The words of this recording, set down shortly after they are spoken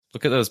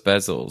Look at those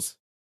bezels.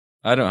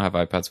 I don't have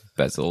iPads with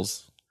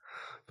bezels.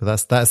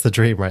 But that's the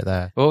dream right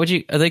there. What would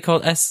you? Are they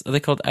called S? Are they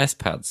called S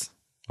pads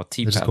or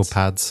T They're pads? just called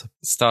pads.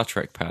 Star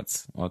Trek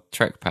pads or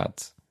Trek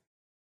pads.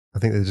 I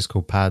think they're just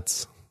called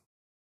pads.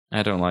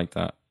 I don't like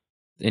that.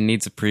 It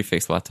needs a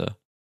prefix letter.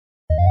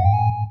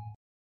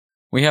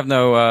 We have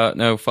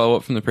no follow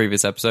up from the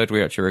previous episode.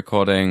 We're actually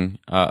recording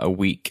a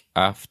week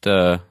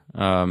after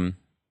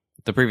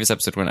the previous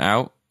episode went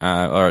out,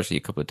 or actually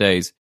a couple of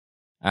days,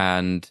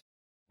 and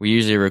we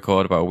usually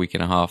record about a week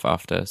and a half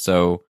after.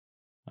 So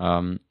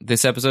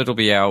this episode will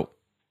be out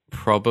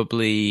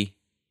probably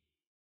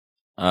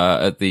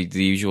at the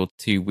usual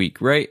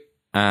 2-week rate.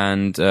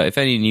 And if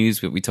any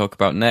news that we talk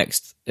about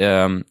next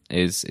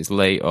is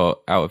late or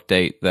out of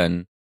date,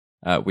 then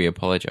we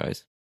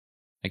apologize,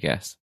 I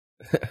guess.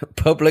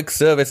 Public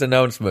service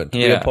announcement.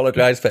 Yeah. We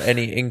apologize for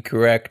any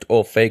incorrect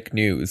or fake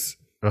news.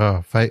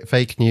 Oh,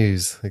 fake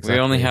news. Exactly. We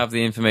only have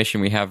the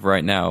information we have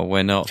right now.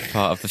 We're not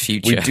part of the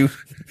future.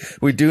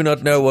 We do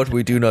not know what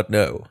we do not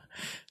know.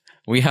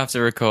 We have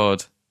to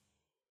record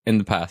in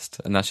the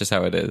past, and that's just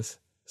how it is.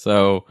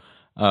 So,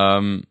 I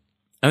mean,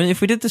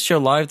 if we did this show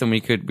live, then we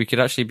could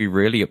actually be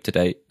really up to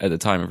date at the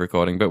time of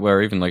recording, but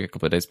we're even like a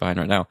couple of days behind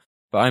right now.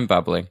 But I'm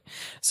babbling.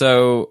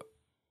 So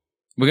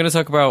we're going to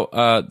talk about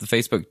the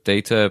Facebook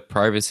data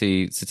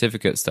privacy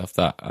certificate stuff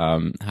that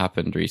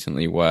happened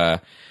recently,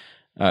 where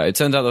it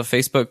turned out that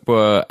Facebook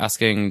were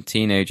asking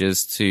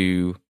teenagers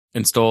to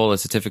install a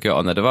certificate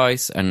on their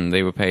device, and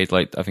they were paid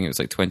I think it was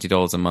like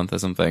 $20 a month or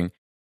something,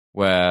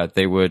 where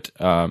they would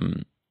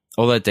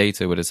all their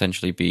data would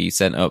essentially be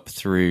sent up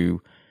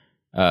through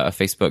a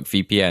Facebook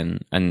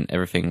VPN, and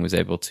everything was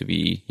able to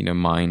be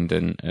mined,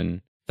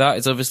 and that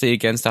is obviously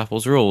against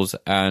Apple's rules,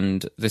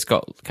 and this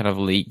got kind of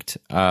leaked.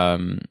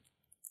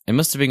 It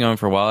must have been going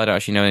for a while. I don't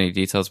actually know any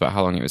details about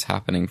how long it was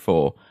happening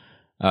for.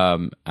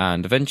 And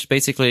eventually,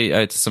 basically,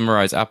 to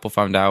summarize, Apple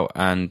found out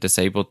and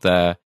disabled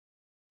their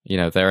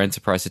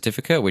enterprise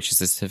certificate, which is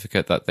the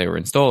certificate that they were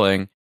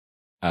installing.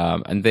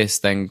 And this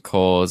then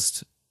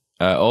caused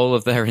all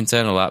of their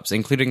internal apps,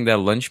 including their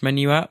lunch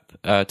menu app,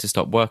 to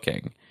stop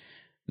working.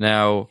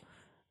 Now,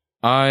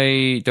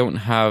 I don't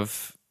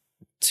have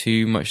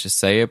too much to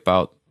say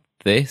about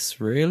this,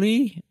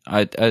 really.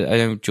 I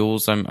know,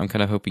 Jules, I'm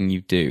kind of hoping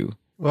you do.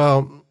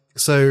 Well,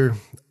 so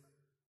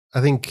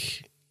I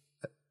think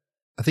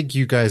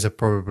you guys are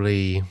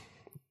probably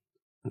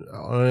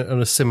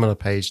on a similar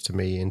page to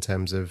me in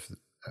terms of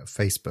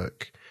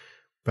Facebook,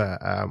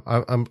 but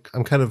I'm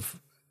kind of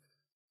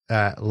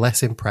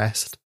less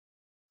impressed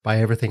by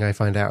everything I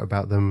find out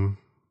about them.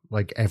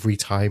 Like every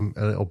time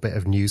a little bit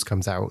of news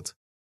comes out,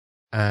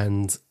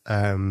 and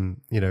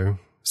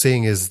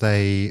seeing as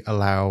they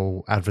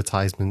allow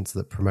advertisements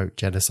that promote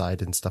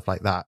genocide and stuff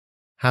like that,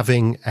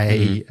 having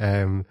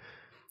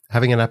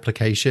having an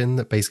application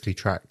that basically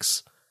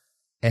tracks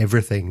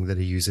everything that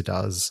a user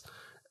does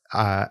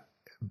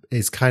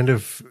is kind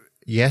of,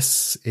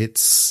 yes,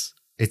 it's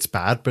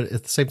bad, but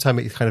at the same time,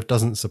 it kind of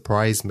doesn't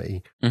surprise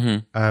me.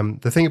 Mm-hmm.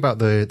 The thing about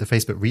the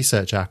Facebook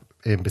Research app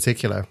in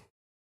particular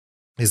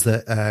is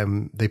that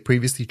they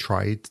previously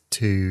tried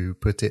to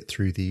put it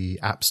through the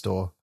App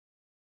Store.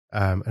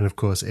 And of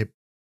course,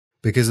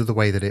 because of the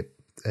way that it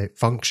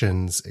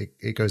functions,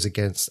 it goes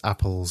against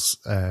Apple's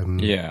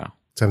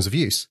terms of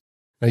use.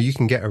 Now, you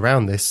can get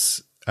around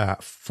this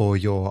for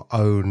your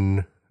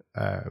own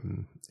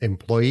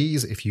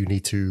employees if you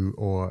need to,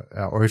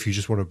 or if you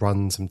just want to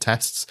run some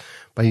tests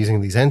by using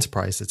these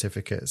enterprise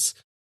certificates.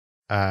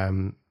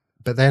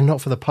 But they're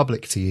not for the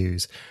public to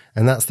use.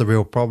 And that's the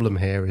real problem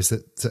here, is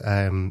that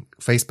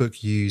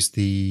Facebook used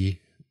the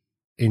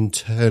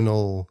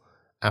internal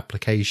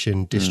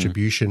application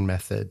distribution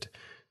method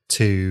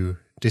to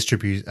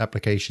distribute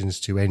applications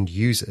to end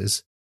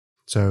users.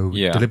 So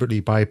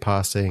deliberately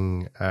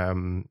bypassing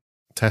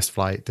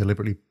TestFlight,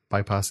 deliberately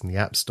bypassing the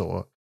App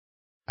Store.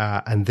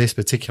 And this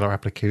particular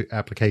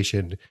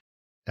application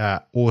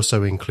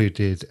also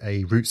included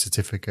a root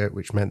certificate,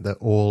 which meant that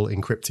all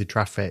encrypted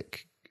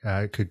traffic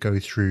could go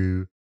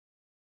through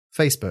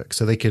Facebook.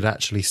 So they could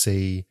actually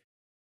see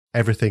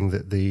everything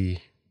that the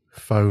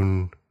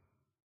phone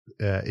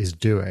is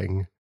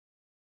doing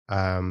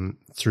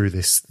through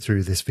this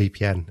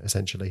VPN,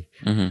 essentially.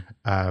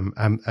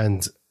 Mm-hmm.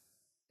 And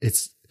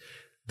it's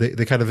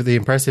the kind of the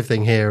impressive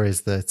thing here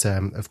is that,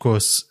 of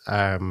course,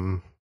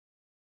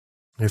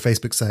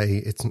 Facebook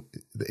say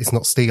it's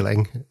not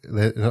stealing.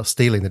 They're not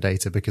stealing the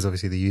data because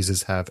obviously the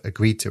users have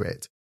agreed to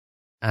it,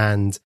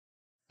 and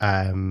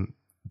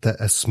that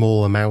a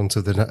small amount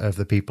of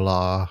the people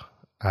are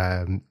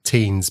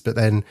teens. But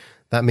then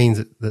that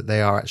means that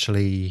they are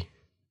actually.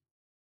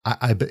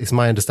 It's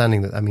my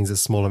understanding that means a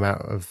small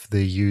amount of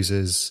the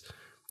users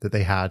that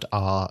they had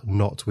are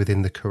not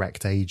within the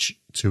correct age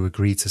to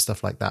agree to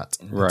stuff like that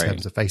in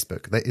terms of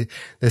Facebook.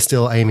 They're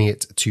still aiming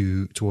it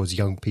towards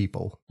young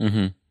people.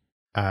 Mm-hmm.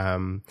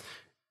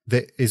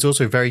 It's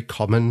also very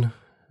commonly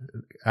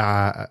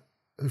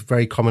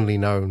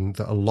known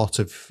that a lot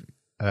of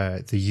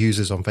the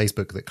users on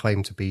Facebook that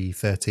claim to be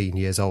 13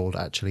 years old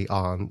actually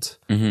aren't.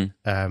 A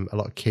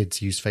lot of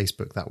kids use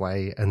Facebook that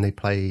way, and they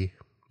play,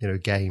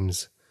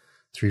 games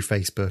through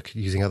Facebook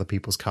using other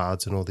people's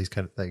cards and all these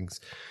kind of things.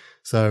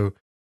 So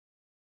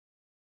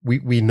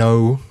we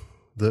know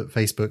that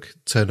Facebook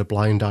turned a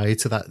blind eye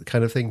to that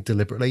kind of thing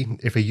deliberately.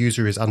 If a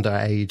user is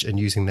underage and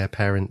using their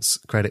parents'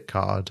 credit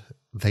card,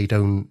 they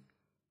don't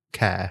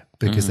care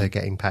because they're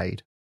getting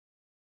paid.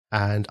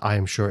 And I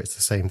am sure it's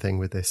the same thing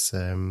with this,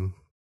 the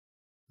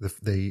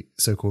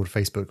so-called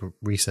Facebook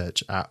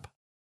research app,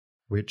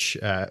 which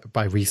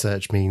by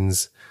research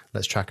means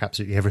let's track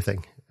absolutely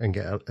everything and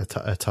get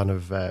a ton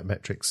of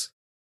metrics.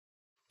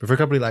 But for a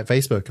company like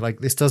Facebook,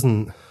 like this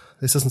doesn't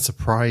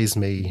surprise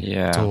me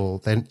at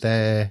all. I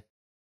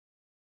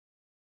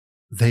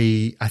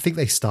think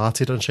they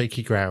started on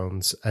shaky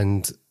grounds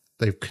and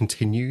they've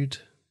continued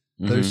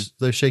those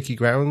shaky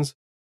grounds.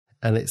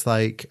 And it's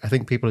like, I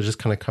think people are just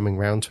kind of coming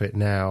around to it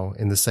now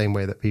in the same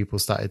way that people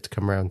started to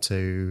come around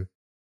to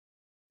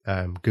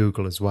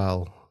Google as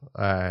well.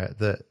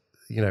 That,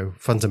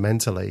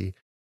 fundamentally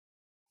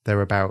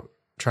they're about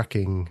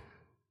tracking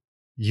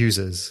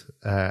users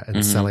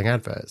and selling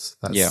adverts.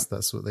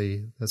 That's what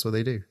they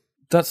do.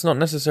 That's not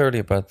necessarily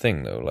a bad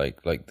thing, though. Like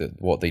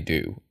what they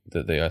do,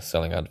 that they are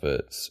selling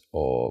adverts,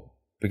 or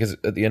because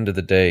at the end of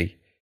the day,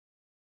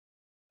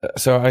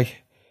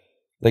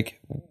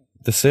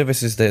 the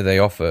services that they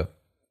offer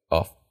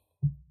are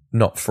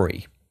not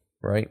free,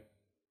 right?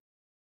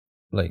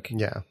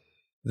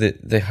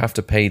 They have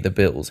to pay the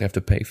bills. They have to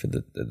pay for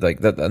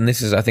that. And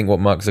this is, I think, what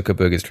Mark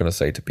Zuckerberg is trying to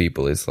say to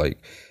people is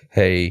like,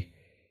 hey,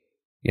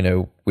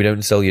 we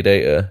don't sell your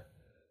data,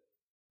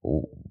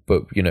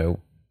 but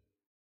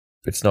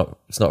it's not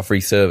a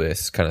free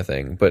service kind of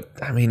thing. But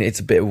I mean, it's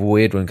a bit of a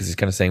weird one because he's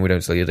kind of saying we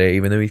don't sell your data,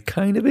 even though he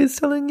kind of is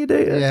selling your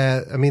data.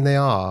 Yeah, I mean they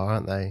are,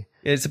 aren't they?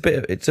 It's a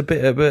bit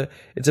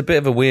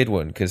of a weird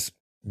one because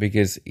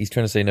he's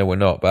trying to say no, we're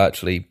not, but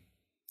actually,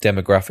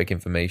 demographic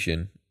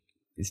information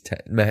is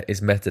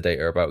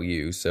metadata about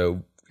you.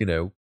 So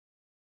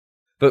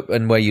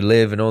and where you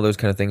live and all those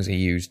kind of things are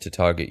used to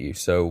target you.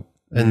 So.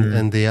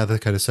 And the other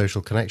kind of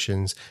social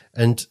connections,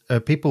 and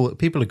people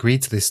agree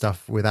to this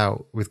stuff with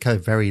kind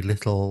of very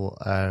little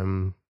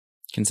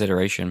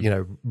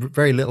consideration,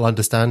 very little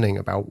understanding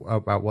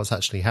about what's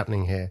actually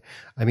happening here.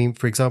 I mean,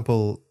 for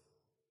example,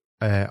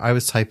 I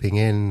was typing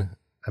in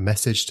a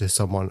message to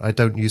someone. I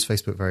don't use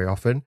Facebook very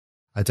often.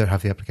 I don't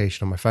have the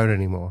application on my phone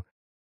anymore,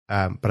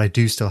 but I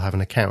do still have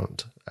an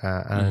account.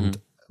 And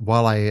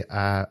while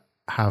I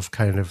have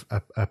kind of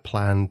a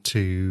plan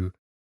to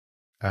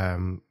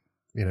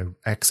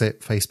exit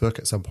Facebook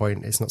at some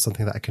point, it's not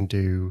something that I can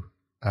do,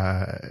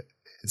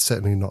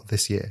 certainly not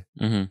this year.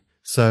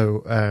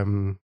 So,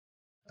 and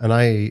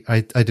I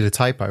did a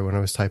typo when I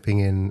was typing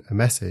in a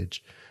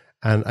message,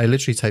 and I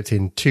literally typed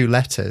in 2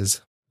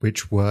 letters,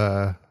 which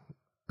were,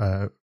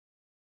 wrong,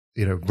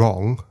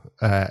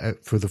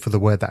 for the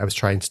word that I was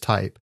trying to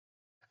type.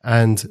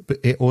 But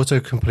it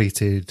auto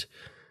completed,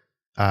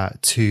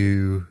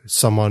 to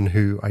someone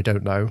who I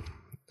don't know,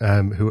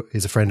 who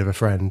is a friend of a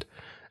friend.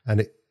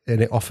 And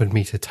it offered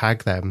me to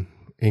tag them,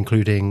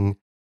 including,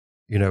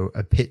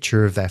 a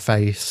picture of their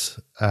face,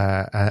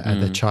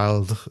 and their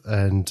child,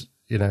 and,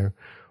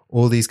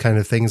 all these kind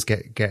of things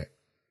get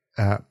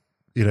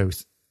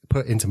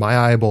put into my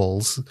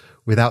eyeballs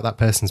without that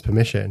person's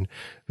permission.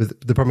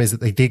 But the problem is that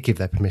they did give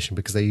their permission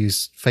because they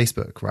use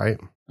Facebook, right?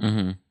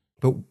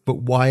 But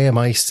why am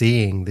I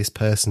seeing this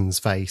person's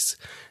face,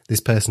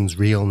 this person's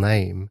real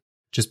name,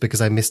 just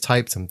because I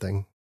mistyped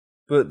something?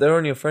 But they're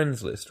on your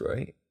friends list,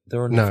 right?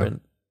 They're on your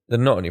friend. They're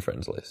not on your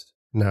friends list.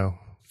 No.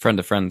 Friend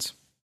of friends.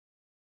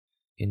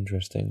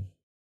 Interesting.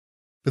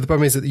 But the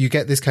problem is that you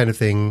get this kind of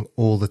thing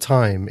all the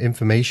time.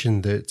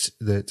 Information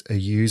that a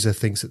user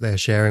thinks that they're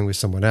sharing with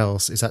someone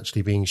else is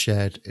actually being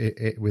shared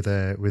with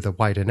a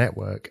wider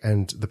network.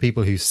 And the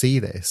people who see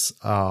this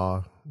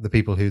are the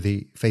people who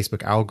the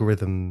Facebook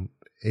algorithm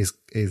is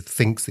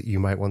thinks that you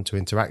might want to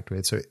interact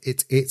with. So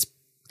it's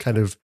kind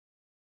of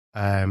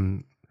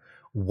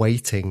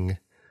weighting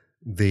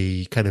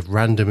the kind of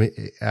random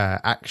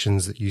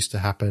actions that used to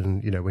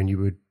happen, when you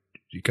would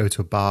go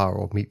to a bar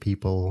or meet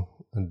people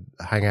and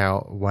hang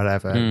out,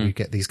 whatever, and you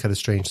get these kind of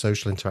strange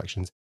social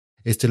interactions.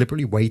 It's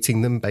deliberately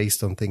weighting them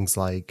based on things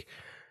like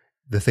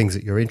the things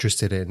that you're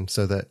interested in,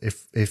 so that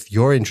if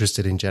you're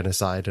interested in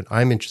genocide and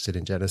I'm interested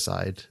in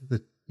genocide,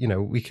 that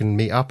we can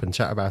meet up and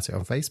chat about it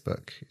on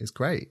Facebook. It's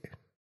great.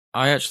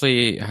 I was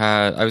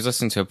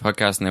listening to a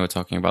podcast and they were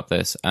talking about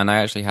this, and I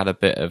actually had a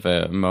bit of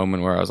a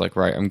moment where I was like,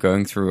 right, I'm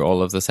going through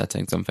all of the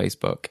settings on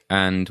Facebook,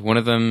 and one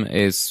of them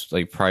is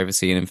like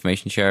privacy and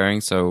information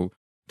sharing. So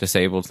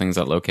disabled things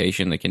like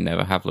location. They can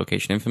never have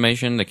location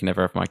information. They can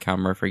never have my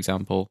camera, for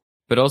example.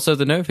 But also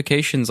the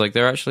notifications, like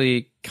they're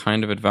actually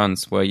kind of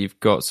advanced, where you've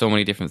got so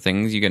many different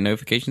things you get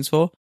notifications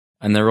for,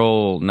 and they're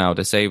all now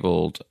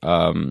disabled,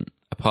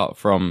 apart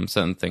from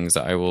certain things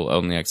that I will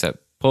only accept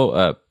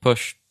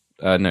push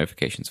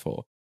notifications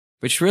for,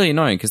 which is really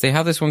annoying because they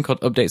have this one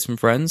called updates from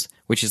friends,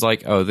 which is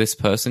like, oh, this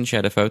person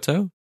shared a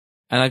photo,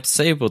 and I've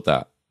disabled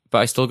that but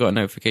I still got a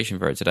notification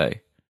for it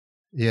today.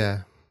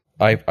 Yeah.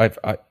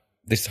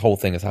 This whole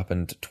thing has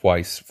happened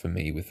twice for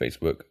me with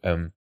Facebook.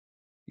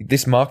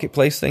 This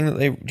marketplace thing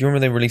do you remember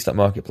they released that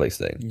marketplace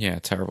thing? Yeah,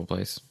 terrible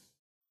place.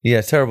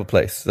 Yeah, terrible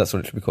place. That's what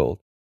it should be called.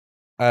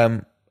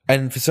 And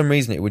for some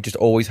reason, it would just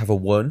always have a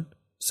 1.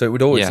 So it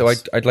would always.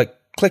 Yes. So I'd like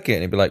click it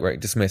and it'd be like, right,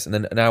 dismiss. And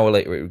then an hour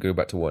later, it would go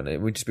back to 1.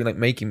 It would just be like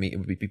it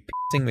would be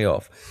pissing me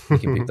off. You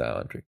can beep that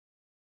out, Andrew.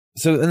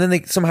 So and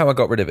then somehow I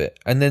got rid of it.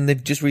 And then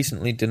they've just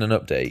recently done an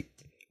update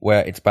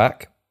where it's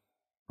back,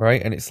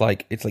 right? And it's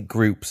like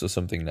groups or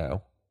something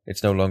now.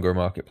 It's no longer a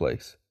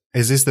marketplace.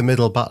 Is this the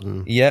middle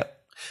button? Yep.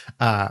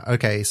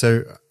 Okay.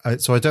 So I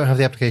don't have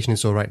the application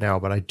installed right now,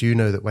 but I do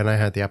know that when I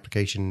had the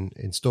application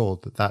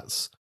installed,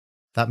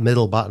 that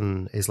middle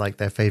button is like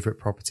their favorite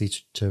property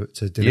to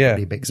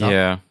deliberately mix up.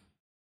 Yeah.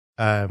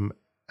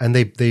 And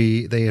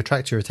they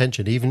attract your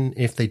attention, even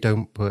if they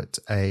don't put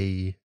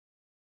a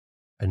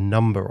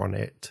number on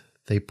it.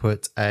 They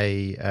put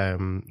a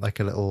like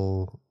a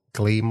little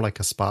gleam, like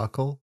a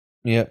sparkle.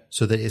 Yeah.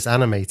 So that it's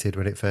animated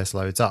when it first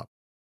loads up.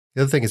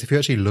 The other thing is, if you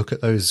actually look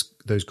at those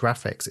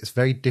graphics, it's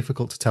very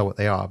difficult to tell what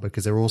they are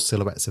because they're all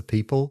silhouettes of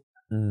people.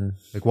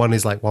 Like one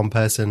is like one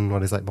person,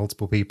 one is like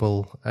multiple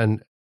people,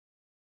 and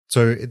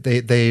so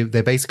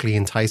they're basically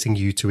enticing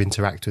you to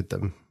interact with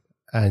them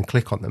and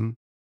click on them,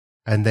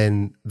 and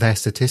then their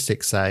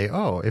statistics say,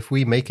 oh, if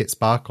we make it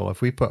sparkle, if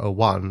we put a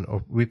 1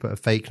 or we put a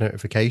fake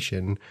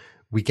notification,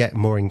 we get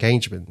more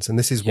engagements, and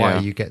this is why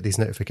you get these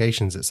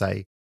notifications that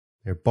say,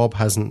 you know, Bob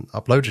hasn't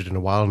uploaded in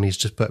a while and he's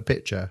just put a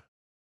picture.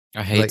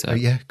 I hate it. Oh,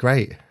 yeah,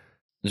 great.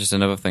 Just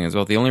another thing as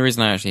well. The only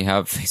reason I actually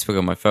have Facebook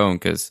on my phone,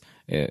 because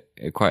it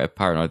quite a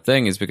paranoid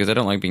thing, is because I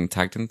don't like being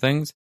tagged in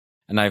things.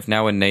 And I've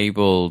now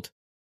enabled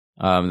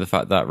the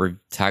fact that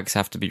tags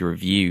have to be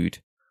reviewed.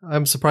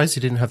 I'm surprised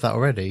you didn't have that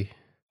already.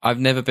 I've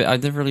never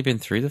really been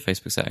through the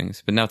Facebook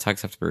settings, but now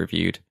tags have to be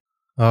reviewed.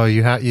 Oh,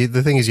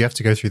 the thing is, you have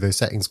to go through those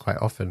settings quite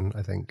often,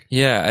 I think.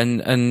 Yeah,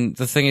 and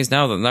the thing is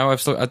now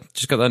I've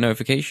just got that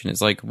notification. It's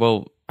like,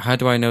 well, how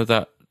do I know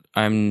that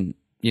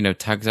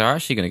tags are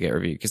actually going to get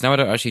reviewed? Because now I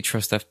don't actually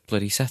trust their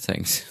bloody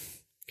settings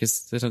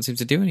because they don't seem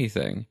to do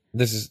anything.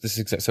 This is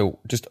exact. So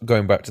just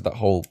going back to that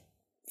whole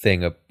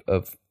thing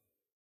of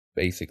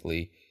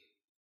basically,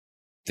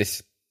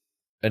 this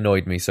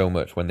annoyed me so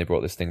much when they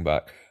brought this thing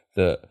back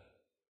that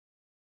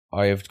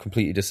I have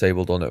completely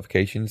disabled all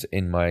notifications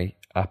in my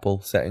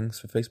Apple settings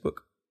for Facebook.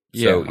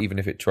 So even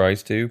if it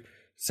tries to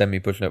send me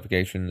push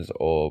notifications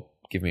or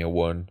give me a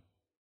 1,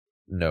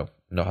 no,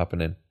 not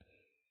happening.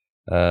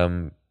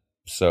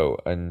 So,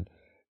 and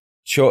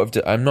short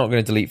of, I'm not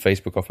going to delete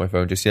Facebook off my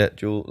phone just yet,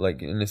 Jules,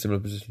 like in a similar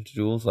position to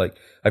Jules. Like,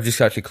 I've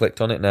just actually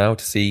clicked on it now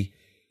to see,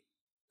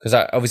 because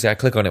I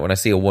click on it when I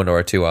see a 1 or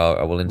a 2,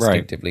 I will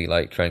instinctively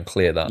like try and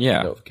clear that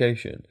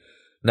notification.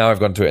 Now I've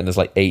gone to it and there's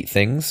like 8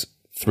 things.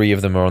 3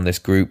 of them are on this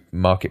group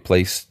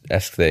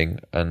marketplace-esque thing,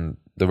 and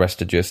the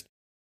rest are just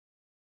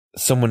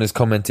someone has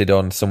commented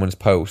on someone's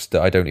post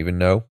that I don't even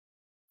know.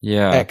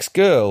 Yeah.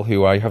 Ex-girl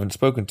who I haven't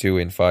spoken to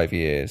in 5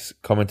 years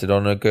commented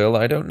on a girl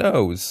I don't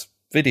know's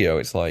video.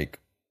 It's like,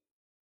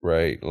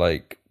 right,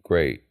 like,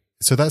 great.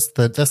 So that's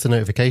the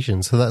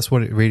notification. So that's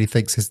what it really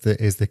thinks is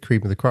the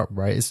cream of the crop,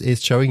 right?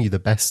 It's showing you the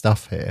best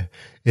stuff here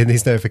in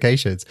these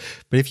notifications.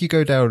 But if you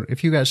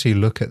actually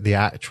look at the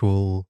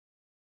actual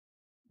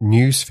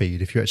news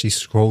feed, if you actually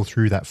scroll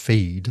through that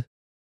feed,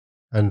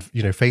 and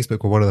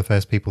Facebook were one of the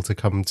first people to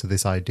come to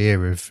this idea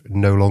of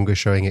no longer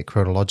showing it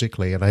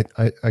chronologically, and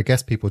I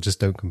guess people just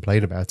don't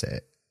complain about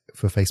it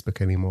for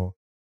Facebook anymore.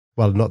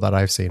 Well, not that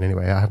I've seen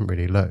anyway. I haven't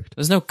really looked.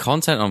 There's no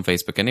content on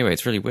Facebook anyway.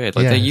 It's really weird.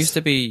 Like there used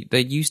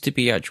to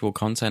be actual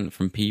content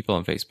from people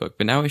on Facebook,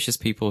 but now it's just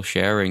people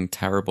sharing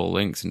terrible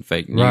links and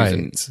fake news.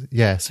 Right.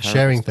 Yes,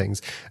 sharing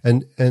things.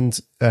 And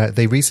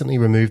they recently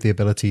removed the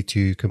ability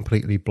to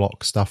completely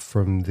block stuff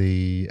from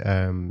the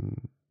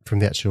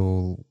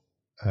actual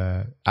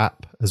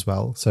app as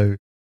well. So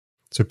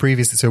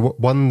previously,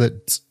 one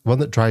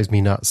that drives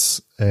me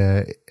nuts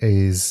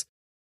is.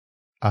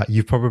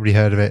 You've probably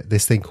heard of it,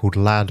 this thing called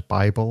Lad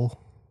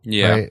Bible.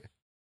 Yeah. Right?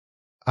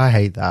 I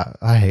hate that.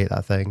 I hate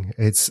that thing.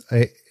 It's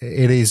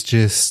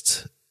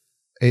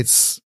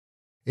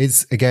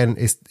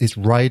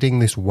riding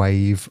this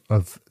wave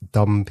of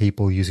dumb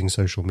people using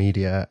social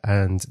media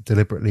and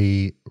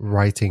deliberately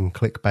writing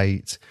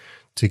clickbait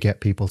to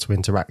get people to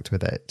interact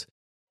with it.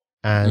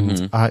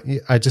 And I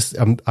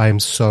am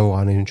so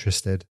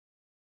uninterested.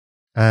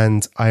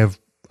 And I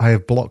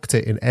have blocked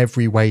it in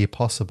every way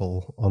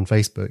possible on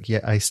Facebook,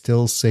 yet I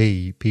still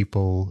see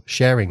people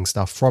sharing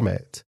stuff from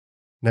it.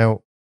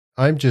 Now,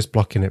 I'm just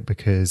blocking it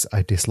because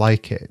I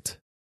dislike it.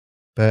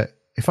 But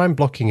if I'm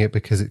blocking it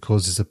because it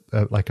causes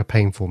a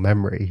painful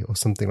memory or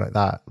something like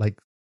that, like,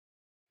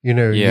 you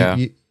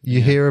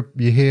hear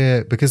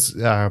because,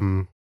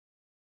 the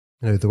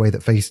way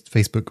that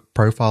Facebook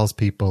profiles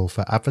people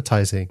for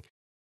advertising,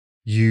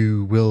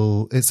 you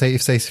will say,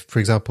 for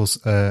example,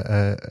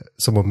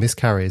 someone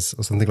miscarries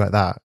or something like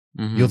that,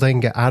 you'll then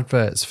get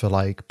adverts for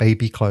like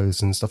baby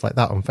clothes and stuff like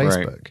that on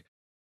Facebook. Right.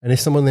 And if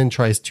someone then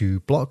tries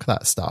to block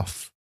that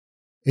stuff,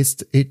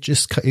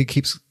 it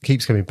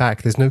keeps coming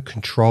back. There's no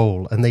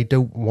control, and they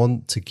don't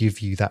want to give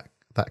you that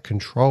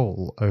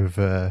control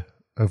over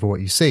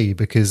what you see,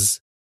 because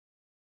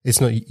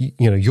it's not,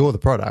 you're the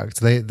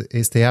product.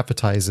 It's the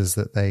advertisers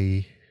that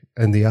they,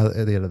 and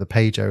the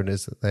page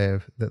owners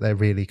that they're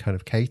really kind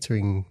of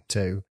catering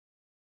to.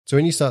 So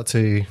when you start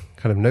to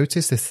kind of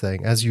notice this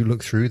thing as you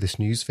look through this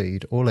news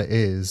feed, all it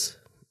is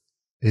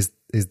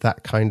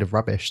that kind of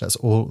rubbish. That's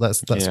all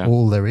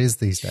there is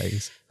these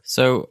days.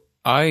 So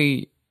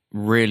I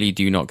really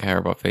do not care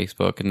about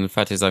Facebook, and the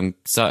fact is I'm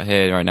sat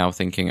here right now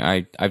thinking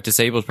I've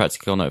disabled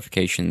practically all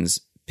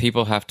notifications.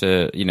 People have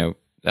to,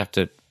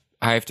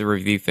 I have to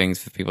review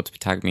things for people to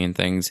tag me in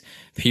things.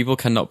 People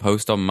cannot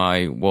post on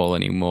my wall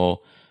anymore.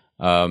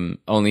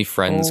 Only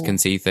friends can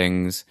see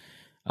things.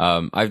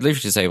 I've literally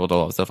disabled a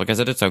lot of stuff. Like I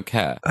said, I just don't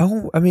care.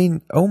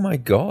 Oh my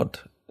God.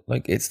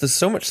 Like, there's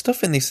so much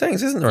stuff in these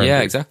settings, isn't there? Yeah,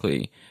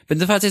 exactly. But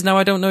the fact is now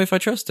I don't know if I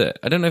trust it.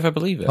 I don't know if I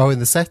believe it. Oh, in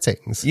the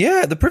settings?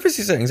 Yeah, the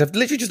privacy settings. I've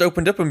literally just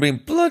opened up and been,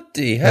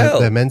 bloody hell.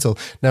 They're mental.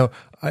 Now,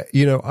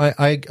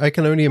 I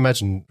can only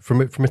imagine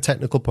from a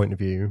technical point of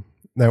view.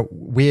 Now,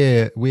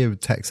 we're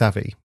tech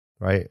savvy,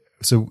 right?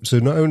 So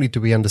not only do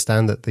we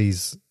understand that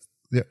there's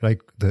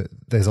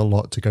a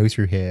lot to go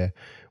through here,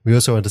 we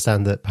also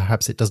understand that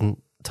perhaps it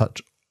doesn't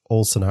touch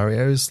all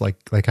scenarios.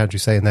 Like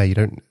Andrew's saying there, you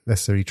don't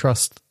necessarily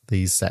trust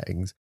these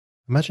settings.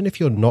 Imagine if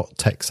you're not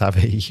tech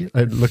savvy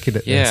and looking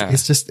at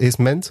this. It's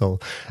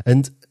mental.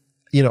 And,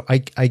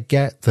 I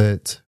get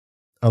that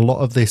a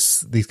lot of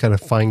these kind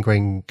of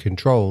fine-grained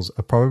controls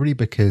are probably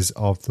because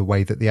of the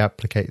way that the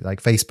application,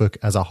 like Facebook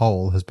as a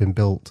whole, has been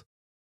built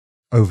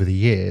over the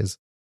years.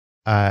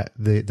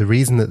 The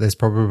reason that there's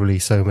probably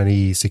so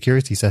many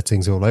security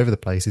settings all over the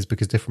place is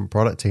because different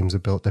product teams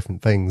have built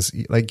different things.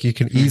 Like, you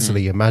can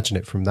easily imagine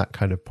it from that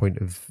kind of point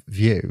of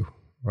view,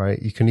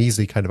 right? You can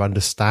easily kind of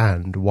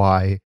understand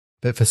why.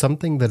 But for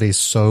something that is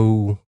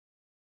so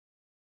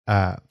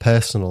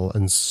personal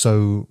and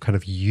so kind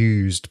of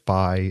used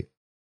by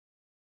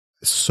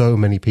so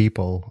many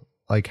people,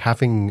 like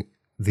having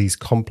these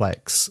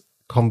complex,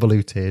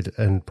 convoluted,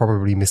 and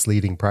probably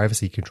misleading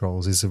privacy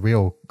controls is a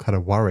real kind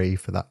of worry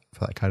for that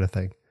kind of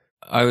thing.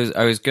 I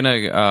was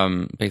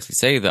gonna basically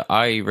say that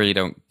I really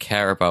don't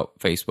care about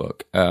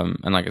Facebook,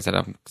 and like I said,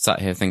 I'm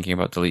sat here thinking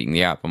about deleting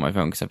the app on my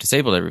phone because I've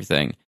disabled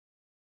everything.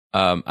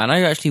 And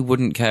I actually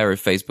wouldn't care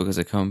if Facebook as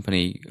a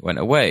company went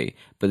away.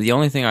 But the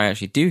only thing I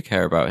actually do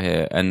care about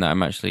here, and that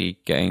I'm actually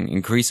getting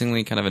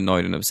increasingly kind of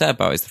annoyed and upset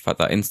about, is the fact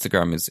that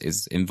Instagram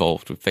is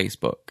involved with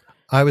Facebook.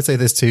 I would say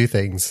there's two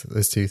things.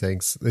 There's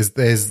Facebook's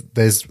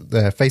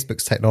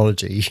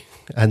technology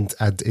and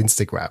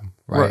Instagram,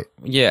 right?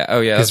 Yeah.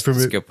 Oh, yeah. That's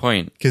a good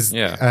point. Because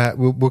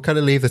we'll kind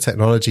of leave the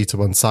technology to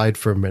one side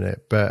for a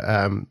minute, but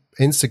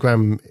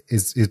Instagram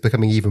is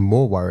becoming even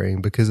more worrying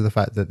because of the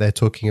fact that they're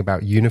talking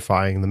about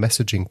unifying the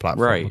messaging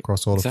platform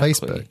across all of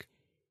Facebook.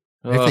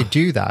 If they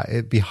do that,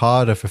 it'd be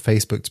harder for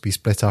Facebook to be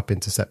split up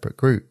into separate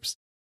groups.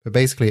 But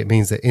basically, it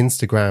means that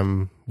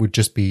Instagram would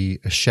just be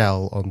a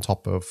shell on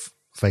top of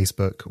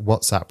Facebook.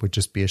 WhatsApp would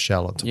just be a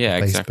shell on top of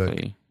Facebook.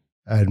 Exactly.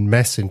 And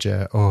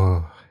Messenger,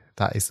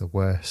 that is the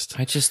worst.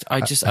 I'm sick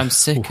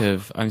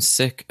of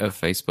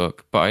Facebook,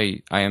 but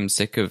I am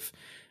sick of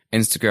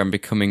Instagram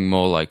becoming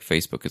more like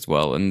Facebook as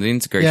well, and the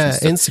integration. Yeah,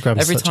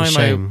 Instagram's such a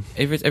shame.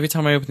 Every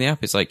time I open the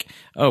app, it's like,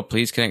 oh,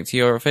 please connect to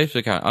your Facebook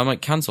account. I'm like,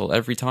 cancel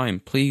every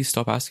time. Please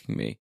stop asking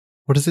me.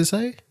 What does it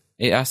say?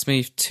 It asked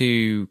me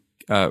to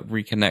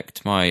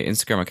reconnect my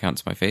Instagram account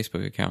to my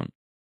Facebook account.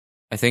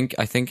 I think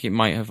it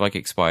might have like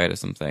expired or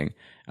something,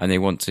 and they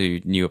want to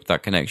new up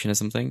that connection or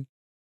something.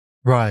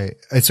 Right.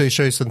 So it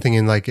shows something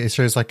in like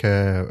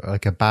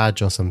a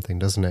badge or something,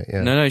 doesn't it?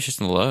 Yeah. No, it's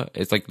just an alert.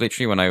 It's like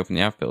literally when I open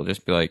the app, it'll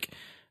just be like,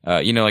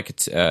 like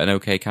it's an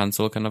OK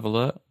cancel kind of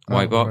alert,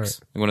 white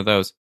box, right. One of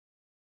those.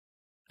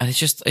 And it's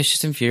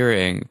just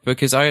infuriating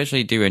because I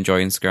actually do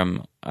enjoy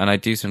Instagram and I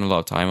do spend a lot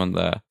of time on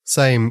there.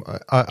 Same.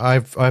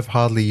 I've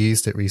hardly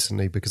used it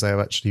recently because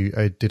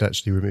I did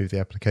actually remove the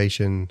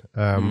application.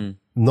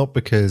 Not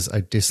because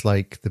I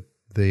dislike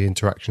the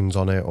interactions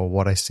on it or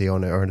what I see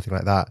on it or anything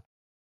like that.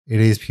 It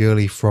is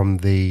purely from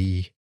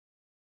the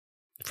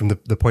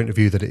point of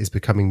view that it is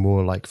becoming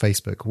more like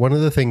Facebook. One of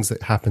the things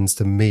that happens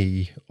to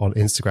me on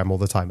Instagram all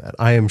the time, and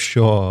I'm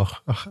sure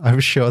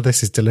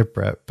this is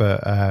deliberate,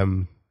 but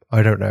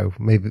I don't know.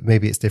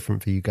 Maybe it's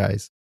different for you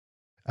guys.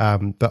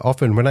 But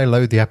often when I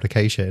load the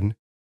application,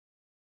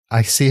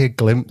 I see a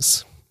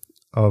glimpse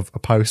of a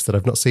post that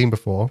I've not seen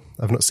before,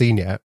 I've not seen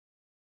yet,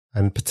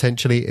 and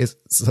potentially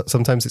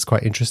sometimes it's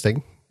quite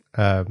interesting.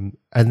 And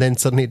then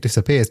suddenly it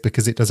disappears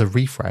because it does a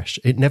refresh.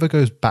 It never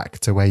goes back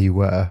to where you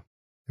were.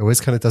 It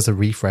always kind of does a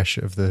refresh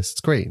of the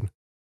screen.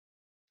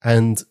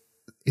 And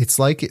it's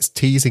like it's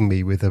teasing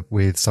me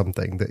with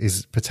something that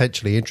is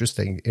potentially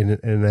interesting in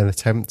an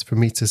attempt for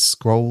me to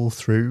scroll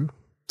through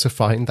to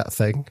find that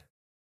thing.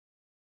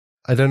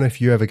 I don't know if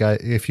you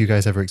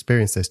guys ever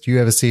experienced this. Do you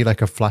ever see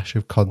like a flash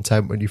of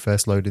content when you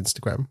first load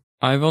Instagram?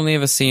 I've only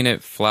ever seen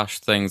it flash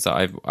things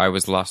that I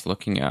was last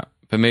looking at.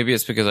 But maybe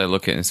it's because I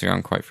look at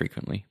Instagram quite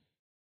frequently.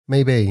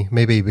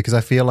 Maybe because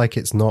I feel like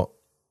it's not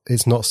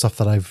stuff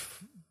that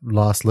I've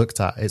last looked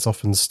at. It's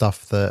often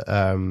stuff that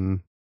I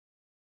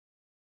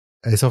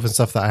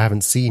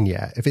haven't seen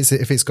yet. If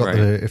it's got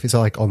if it's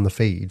like on the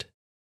feed,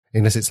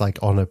 unless it's like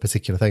on a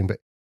particular thing, but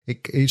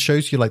it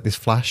shows you like this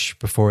flash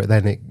before it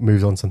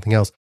moves on to something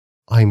else.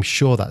 I'm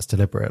sure that's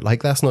deliberate.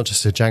 Like that's not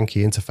just a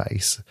janky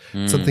interface.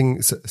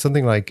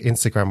 Something like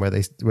Instagram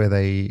where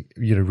they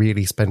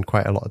really spend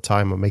quite a lot of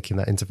time on making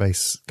that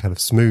interface kind of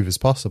smooth as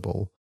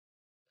possible,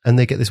 and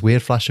they get this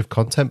weird flash of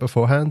content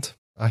beforehand.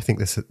 I think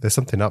there's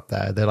something up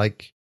there.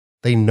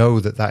 They know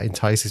that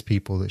entices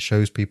people, that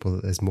shows people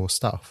that there's more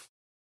stuff.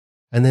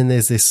 And then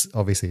there's this,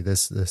 obviously,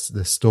 there's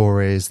the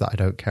stories that I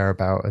don't care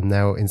about, and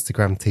now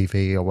Instagram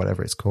TV or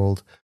whatever it's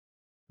called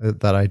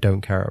that I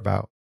don't care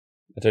about.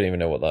 I don't even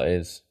know what that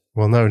is.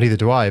 Well, no, neither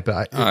do I.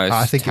 But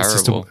I think terrible.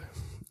 It's just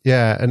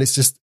and it's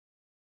just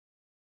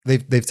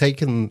they've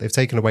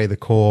taken away the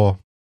core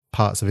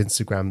parts of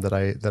Instagram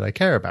that I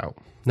care about.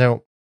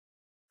 Now,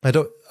 I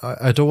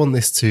don't want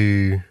this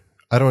to.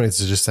 I don't want it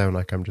to just sound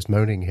like I'm just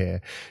moaning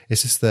here.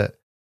 It's just that,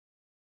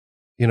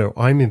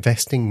 I'm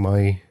investing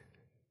my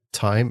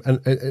time. And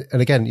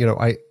again,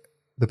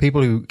 the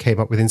people who came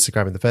up with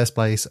Instagram in the first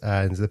place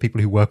and the people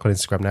who work on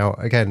Instagram now,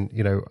 again,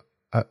 and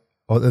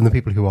the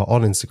people who are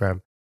on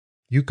Instagram,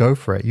 you go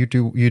for it. You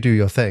do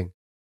your thing.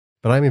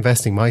 But I'm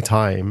investing my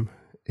time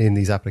in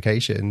these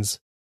applications.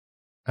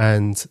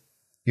 And,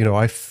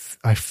 I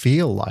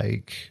feel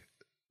like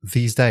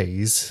these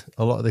days,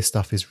 a lot of this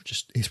stuff it's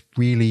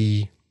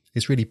really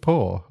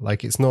poor.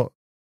 Like it's not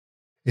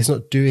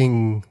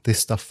doing this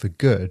stuff for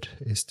good.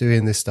 It's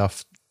doing this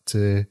stuff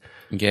to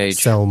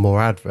engage, sell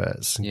more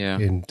adverts, yeah,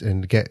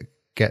 and get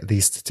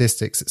these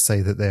statistics that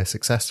say that they're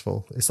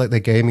successful. It's like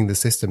they're gaming the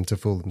system to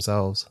fool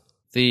themselves.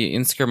 The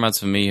Instagram ads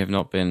for me have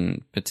not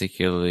been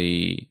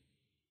particularly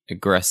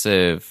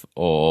aggressive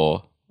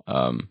or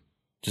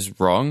just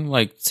wrong.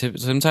 Like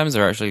sometimes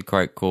they're actually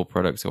quite cool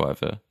products or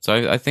whatever.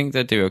 So I think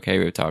they do okay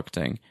with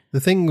targeting. The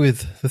thing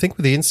with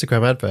the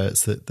Instagram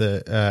adverts that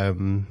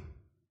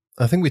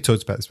I think we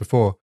talked about this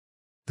before.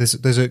 There's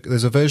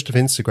a version of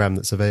Instagram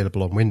that's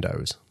available on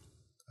Windows,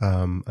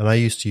 and I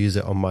used to use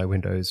it on my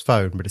Windows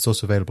phone, but it's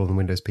also available on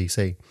Windows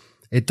PC.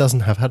 It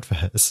doesn't have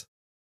adverts.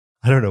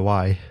 I don't know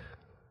why.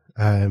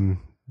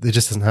 It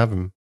just doesn't have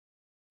them,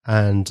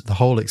 and the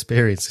whole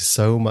experience is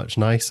so much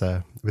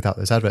nicer without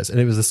those adverts. And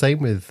it was the same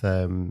with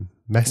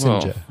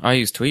Messenger. Well, I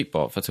use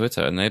Tweetbot for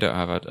Twitter, and they don't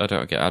have. I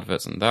don't get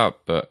adverts on that,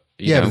 but.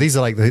 But these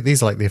are like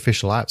the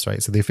official apps,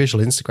 right? So the official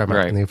Instagram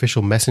app and the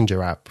official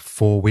Messenger app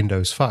for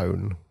Windows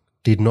Phone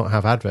did not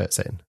have adverts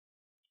in,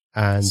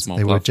 and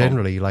they were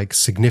generally like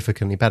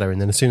significantly better. And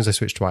then as soon as I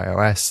switched to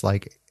iOS,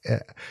 like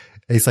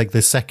it's like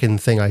the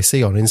second thing I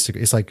see on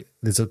Instagram. It's like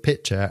there's a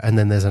picture and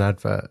then there's an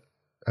advert.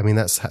 I mean,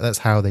 that's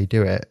how they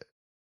do it.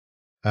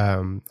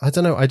 I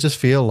don't know. I just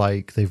feel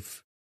like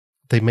it's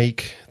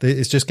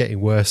just getting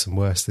worse and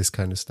worse, this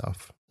kind of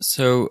stuff.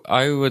 So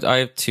I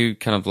have two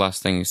kind of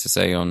last things to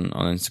say on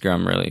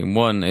Instagram, really.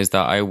 One is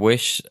that I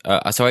wish,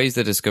 so I use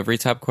the Discovery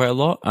tab quite a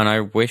lot, and I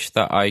wish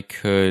that I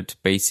could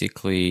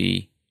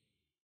basically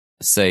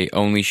say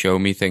only show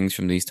me things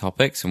from these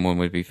topics, and one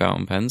would be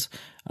fountain pens,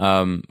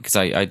 because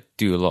I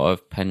do a lot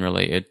of pen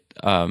related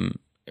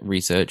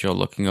research or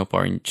looking up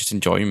or just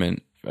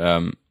enjoyment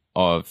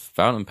of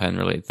fountain pen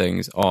related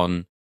things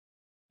on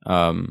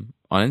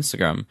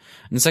Instagram. And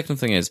the second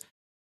thing is,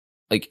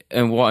 like,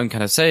 and what I'm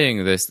kind of saying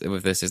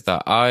with this is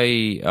that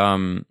I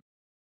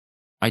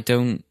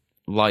don't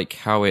like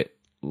how it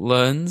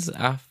learns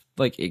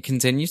like it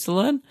continues to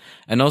learn,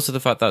 and also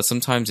the fact that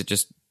sometimes it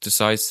just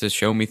decides to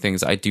show me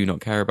things I do not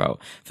care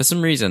about. For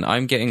some reason,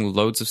 I'm getting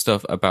loads of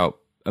stuff about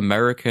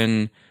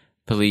American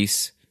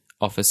police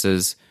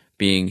officers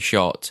being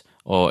shot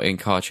or in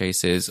car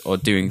chases or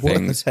doing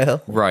things. What the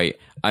hell? Right,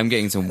 I'm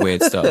getting some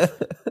weird stuff.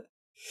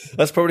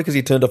 That's probably because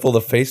you turned off all the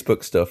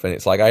Facebook stuff, and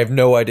it's like, I have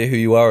no idea who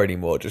you are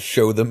anymore. Just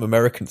show them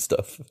American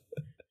stuff.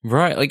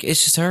 Right, like,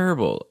 it's just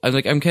terrible.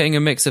 I'm getting a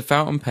mix of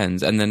fountain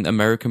pens and then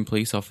American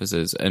police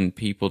officers and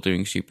people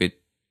doing stupid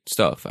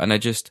stuff. And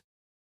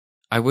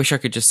I wish I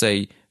could just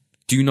say,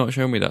 do not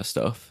show me that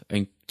stuff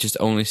and just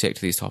only stick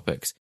to these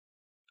topics.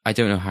 I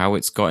don't know how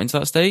it's got into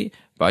that state,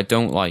 but I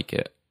don't like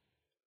it.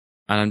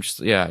 And I'm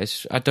just, I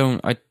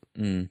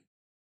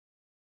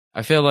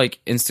feel like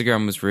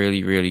Instagram was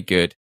really, really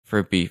good for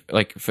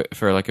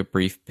a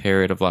brief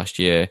period of last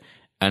year,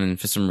 and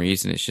for some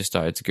reason it's just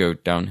started to go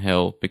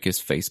downhill because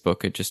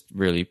Facebook are just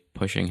really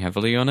pushing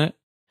heavily on it,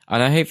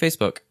 and I hate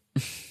Facebook.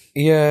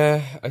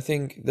 Yeah, I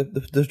think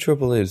the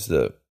trouble is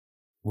that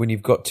when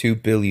you've got 2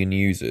 billion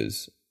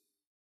users,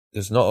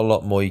 there's not a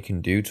lot more you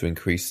can do to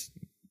increase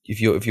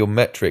if your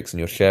metrics and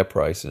your share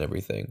price and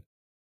everything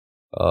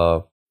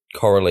are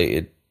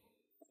correlated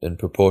and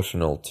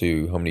proportional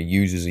to how many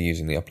users are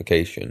using the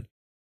application.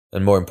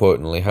 And more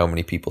importantly, how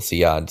many people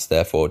see ads,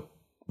 therefore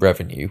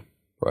revenue,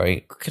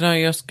 right? Can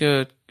I ask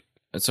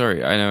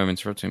sorry, I know I'm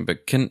interrupting,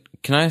 but can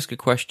I ask a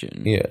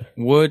question? Yeah.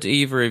 Would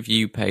either of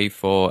you pay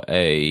for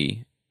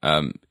a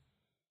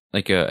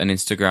an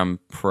Instagram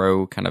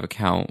Pro kind of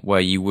account where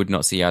you would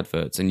not see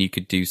adverts and you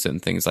could do certain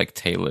things like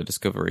tailor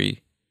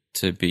discovery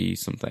to be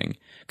something?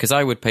 Because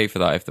I would pay for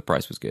that if the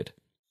price was good.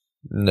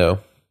 No.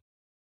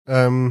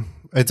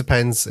 It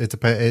depends.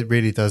 It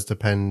really does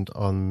depend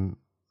on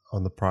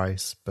the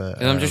price. But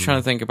And I'm just trying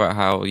to think about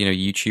how,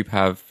 YouTube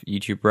have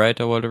YouTube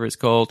Red or whatever it's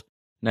called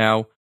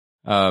now.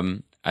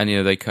 And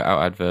they cut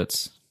out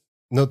adverts.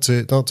 Not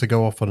to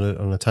go off on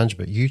a tangent,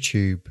 but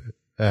YouTube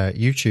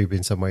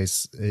in some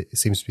ways it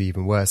seems to be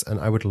even worse. And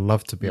I would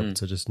love to be able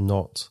to just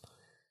not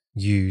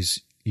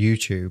use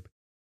YouTube,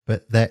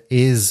 but there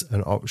is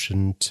an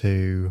option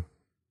to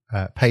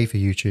pay for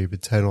YouTube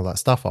and turn all that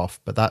stuff off.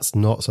 But that's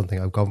not something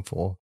I've gone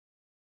for.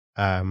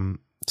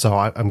 So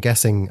I'm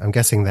guessing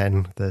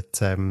then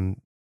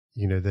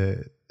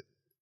that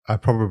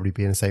I'd probably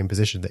be in the same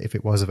position that if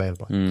it was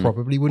available, I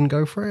probably wouldn't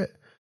go for it.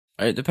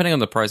 Depending on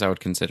the price, I would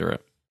consider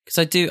it, because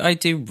I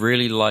do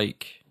really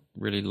like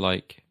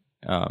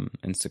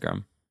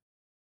Instagram.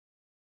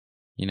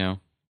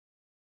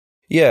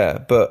 Yeah,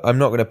 but I'm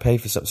not going to pay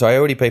for something. So I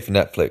already pay for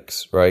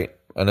Netflix, right?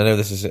 And I know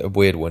this is a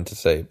weird one to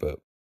say, but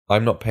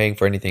I'm not paying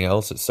for anything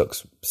else that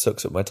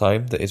sucks up my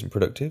time that isn't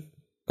productive.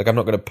 Like, I'm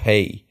not going to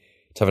pay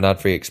to have an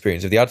ad-free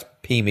experience. If the ads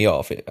pee me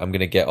off, I'm going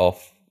to get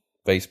off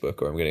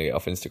Facebook or I'm going to get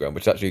off Instagram,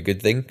 which is actually a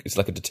good thing. It's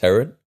like a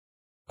deterrent.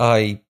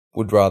 I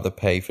would rather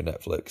pay for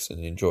Netflix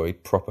and enjoy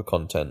proper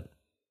content.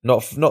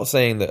 Not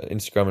saying that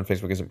Instagram and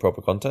Facebook isn't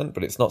proper content,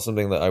 but it's not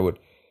something that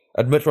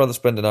I'd much rather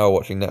spend an hour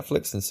watching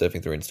Netflix than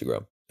surfing through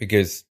Instagram,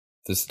 because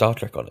there's Star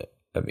Trek on it.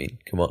 I mean,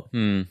 come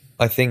on.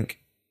 I think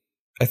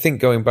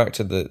going back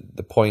to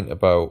the point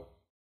about,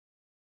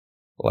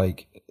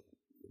 like,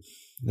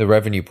 the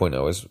revenue point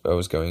I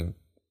was going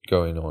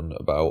on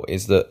about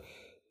is that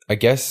I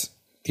guess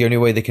the only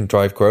way they can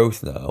drive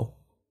growth now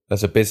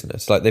as a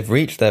business, like, they've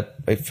reached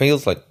it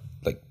feels like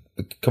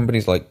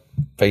companies like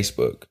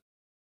Facebook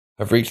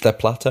have reached their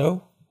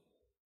plateau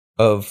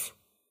of,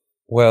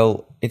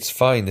 well, it's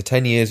fine. The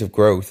 10 years of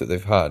growth that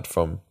they've had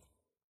from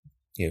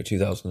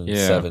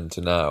 2007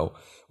 to now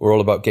were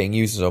all about getting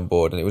users on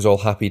board, and it was all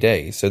happy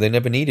days. So they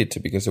never needed to,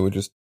 because they were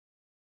just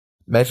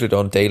measured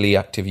on daily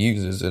active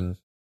users, and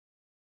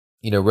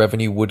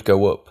revenue would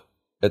go up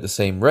at the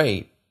same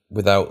rate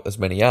without as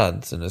many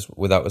ads and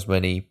without as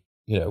many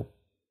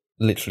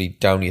literally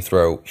down your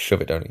throat,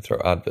 shove it down your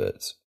throat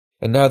adverts.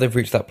 And now they've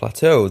reached that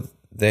plateau.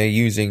 They're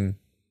using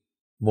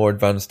more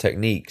advanced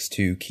techniques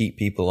to keep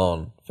people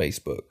on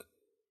Facebook,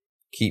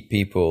 keep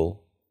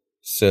people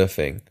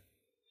surfing.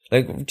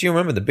 Like, do you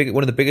remember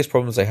one of the biggest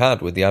problems they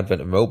had with the advent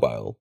of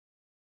mobile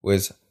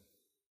was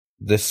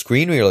the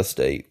screen real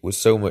estate was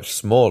so much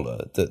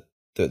smaller that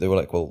they were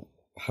like, well,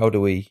 how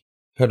do we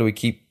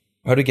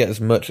get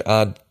as much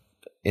ad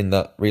in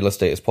that real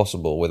estate as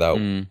possible without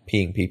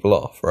peeing people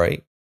off,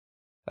 right?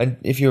 And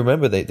if you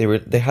remember,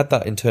 they had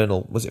that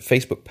internal, was it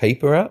Facebook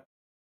Paper app,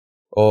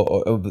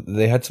 or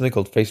they had something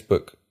called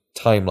Facebook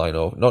Timeline,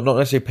 or not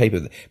necessarily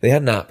Paper. They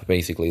had an app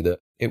basically that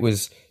it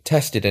was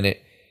tested, and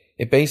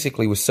it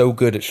basically was so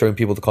good at showing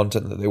people the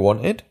content that they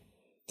wanted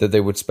that they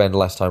would spend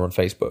less time on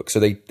Facebook.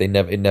 So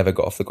it never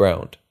got off the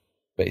ground,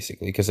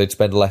 basically, because they'd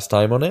spend less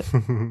time on it.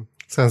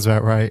 Sounds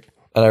about right.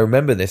 And I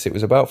remember this. It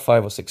was about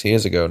 5 or 6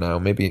 years ago now,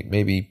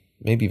 maybe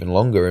even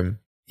longer. And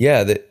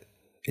yeah,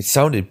 it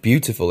sounded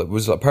beautiful. It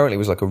was apparently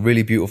like a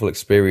really beautiful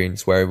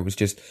experience where it was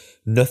just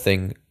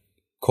nothing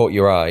caught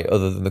your eye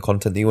other than the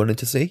content that you wanted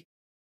to see,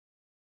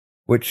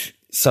 which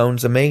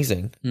sounds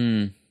amazing.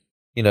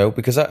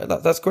 Because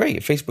that's great.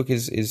 If Facebook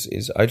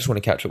is I just want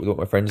to catch up with what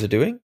my friends are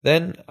doing,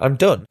 then I'm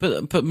done.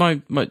 But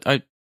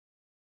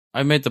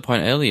I made the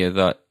point earlier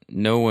that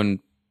no one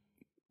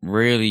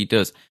really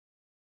does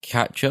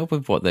catch up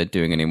with what they're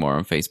doing anymore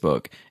on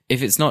Facebook.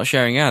 If it's not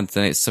sharing ads,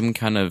 then it's some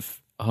kind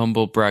of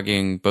humble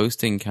bragging,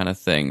 boasting kind of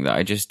thing that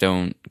I just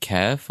don't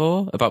care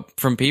for.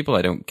 From people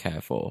I don't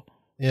care for.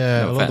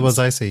 Yeah, a lot of the ones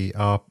I see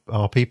are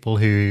people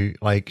who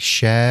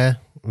share,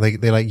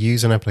 they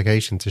use an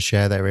application to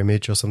share their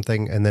image or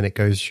something, and then it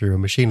goes through a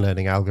machine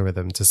learning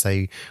algorithm to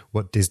say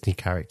what Disney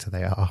character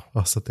they are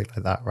or something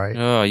like that, right?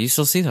 Oh, you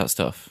still see that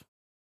stuff?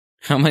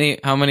 How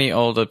many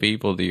older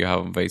people do you have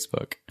on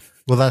Facebook?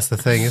 Well, that's the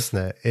thing, isn't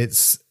it?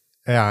 It's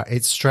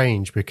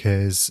strange,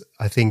 because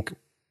I think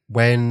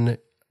when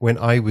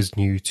I was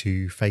new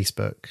to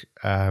Facebook,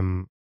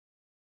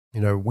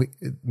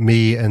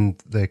 me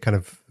and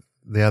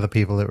the other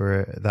people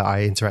that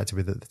I interacted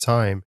with at the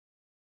time,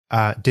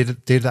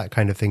 did that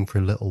kind of thing for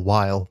a little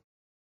while,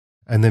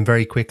 and then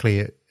very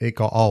quickly it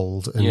got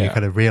old, and you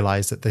kind of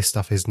realize that this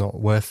stuff is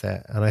not worth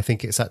it. And I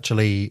think it's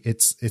actually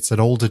it's an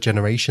older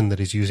generation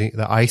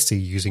that I see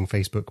using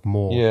Facebook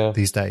more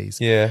these days.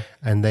 Yeah,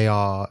 and they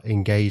are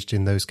engaged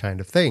in those kind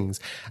of things,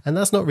 and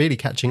that's not really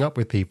catching up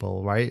with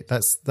people, right?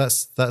 That's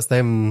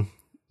them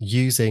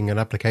using an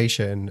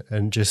application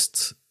and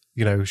just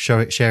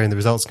sharing the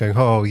results, going,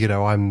 oh,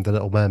 I'm the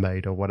Little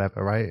Mermaid or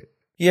whatever, right?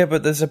 Yeah,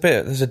 but there's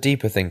a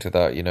deeper thing to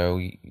that,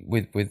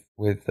 with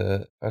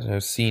I don't know,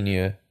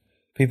 senior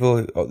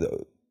people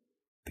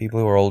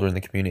who are older in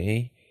the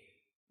community.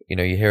 you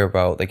know, you hear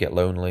about they get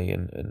lonely,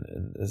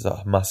 and there's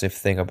a massive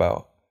thing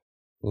about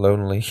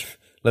lonely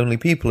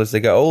people as they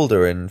get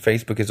older, and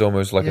Facebook is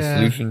almost like a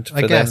solution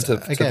for them to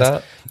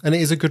that. And it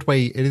is a good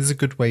way. It is a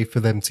good way for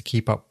them to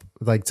keep up,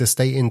 like to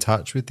stay in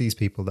touch with these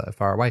people that are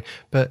far away.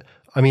 But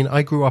I mean,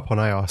 I grew up on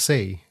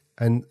IRC,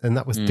 and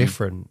that was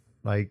different.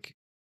 Like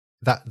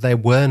that, there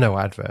were no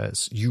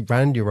adverts. You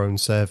ran your own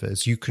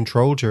servers. You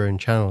controlled your own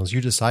channels.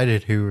 You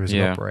decided who was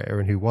an operator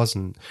and who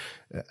wasn't.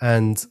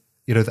 And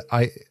you know,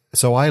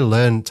 I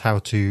learned how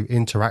to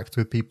interact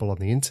with people on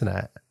the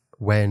internet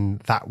when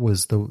that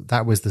was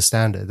the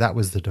standard, that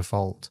was the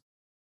default.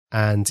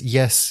 And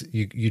yes,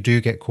 you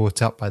do get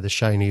caught up by the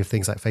shiny of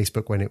things like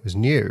Facebook when it was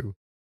new.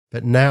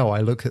 But now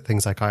I look at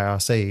things like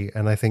IRC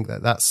and I think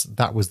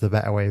that was the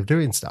better way of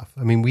doing stuff.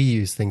 I mean, we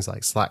use things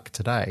like Slack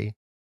today,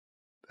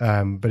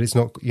 but it's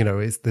not, you know,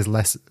 there's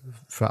less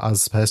for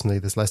us personally.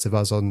 There's less of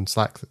us on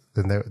Slack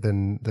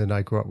than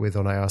I grew up with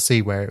on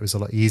IRC, where it was a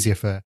lot easier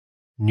for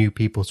new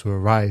people to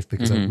arrive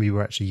because we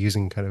were actually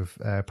using kind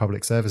of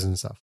public servers and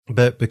stuff.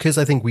 But because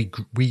I think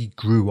we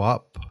grew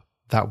up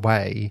that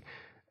way,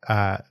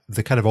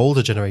 the kind of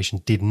older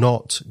generation did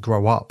not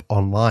grow up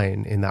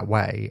online in that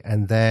way,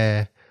 and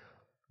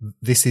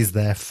this is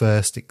their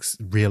first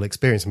real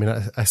experience. I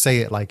mean, I say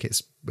it like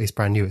it's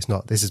brand new. It's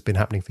not. This has been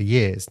happening for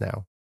years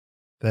now.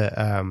 But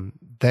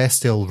they're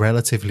still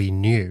relatively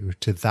new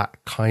to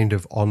that kind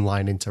of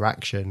online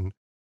interaction,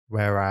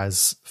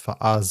 whereas for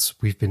us,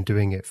 we've been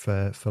doing it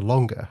for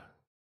longer.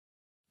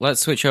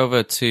 Let's switch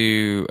over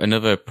to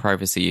another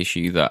privacy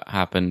issue that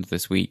happened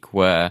this week,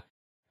 where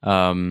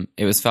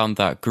it was found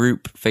that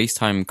group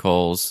FaceTime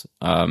calls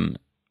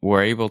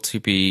were able to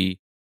be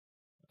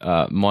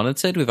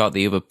monitored without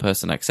the other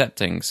person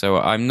accepting. So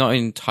I'm not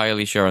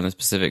entirely sure on the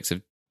specifics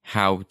of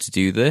how to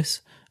do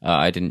this.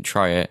 I didn't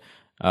try it,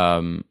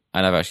 and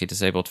I've actually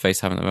disabled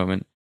FaceTime at the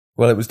moment.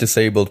 Well, it was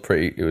disabled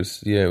pretty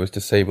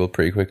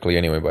quickly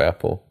anyway by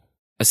Apple.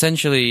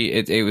 Essentially,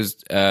 it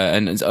was,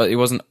 and it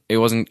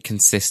wasn't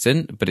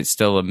consistent, but it's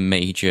still a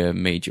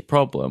major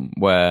problem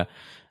where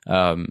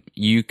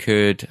you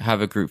could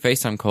have a group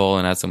FaceTime call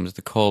and add someone to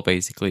the call,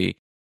 basically,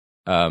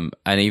 and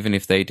even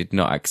if they did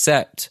not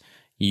accept,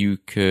 you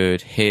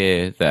could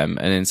hear them,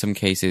 and in some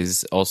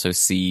cases also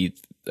see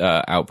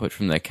output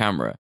from their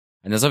camera.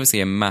 And there's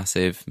obviously a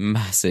massive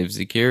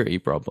security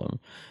problem.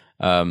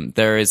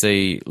 There is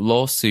a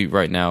lawsuit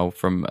right now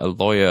from a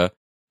lawyer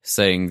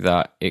saying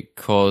that it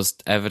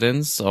caused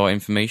evidence or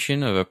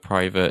information of a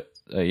private,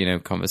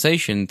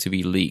 conversation to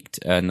be leaked,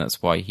 and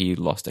that's why he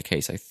lost a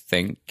case, I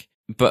think.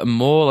 But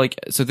more like,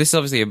 so this is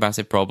obviously a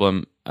massive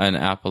problem, and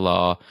Apple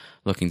are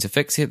looking to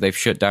fix it. They've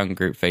shut down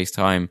group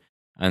FaceTime,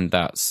 and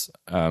that's,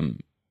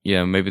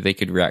 maybe they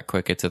could react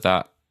quicker to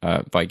that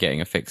by getting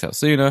a fix out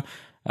sooner,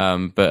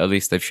 but at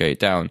least they've shut it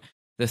down.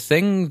 The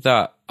thing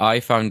that I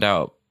found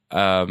out,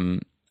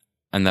 and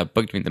that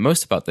bugged me the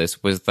most about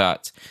this, was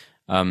that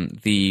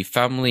the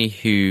family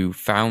who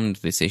found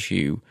this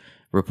issue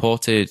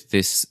reported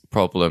this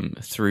problem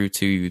through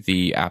to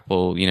the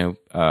Apple,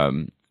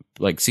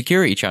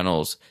 security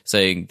channels,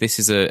 saying this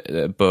is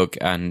a bug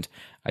and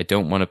I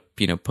don't want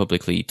to,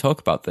 publicly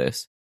talk about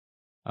this.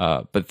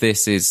 But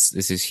this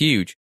is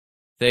huge.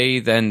 They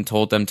then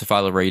told them to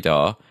file a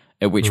radar,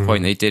 at which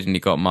point they did, and it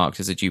got marked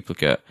as a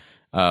duplicate.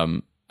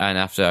 And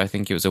after, I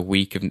think it was a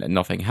week of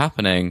nothing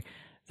happening,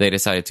 they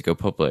decided to go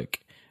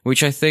public,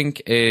 which I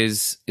think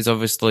is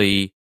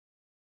obviously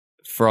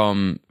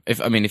from,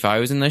 if I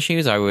was in their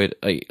shoes, I would,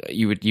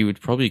 you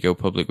would probably go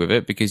public with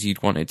it because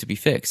you'd want it to be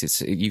fixed.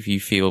 It's, if you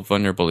feel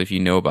vulnerable, if you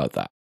know about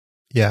that.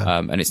 Yeah.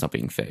 And it's not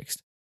being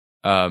fixed.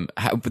 So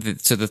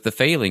the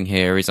failing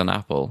here is on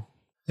Apple.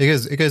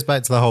 It goes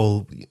back to the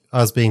whole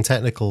us being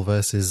technical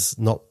versus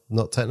not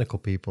technical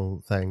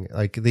people thing.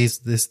 Like these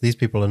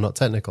people are not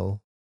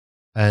technical,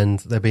 and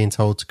they're being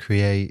told to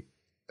create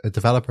a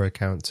developer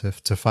account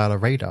to file a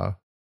radar.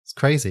 It's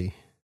crazy,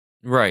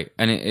 right?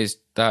 And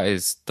that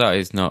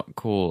is not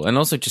cool. And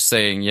also just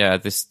saying,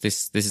 this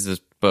is a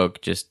bug,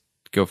 just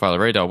go file a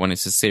radar when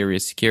it's a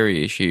serious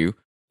security issue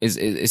is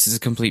a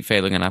complete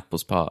failing on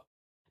Apple's part.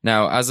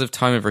 Now, as of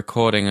time of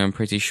recording, I'm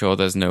pretty sure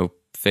there's no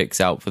fix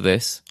out for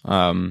this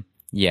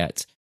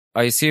yet.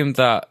 I assume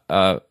that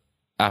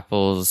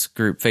Apple's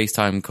group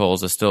FaceTime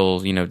calls are still,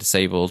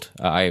 disabled.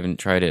 I haven't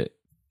tried it.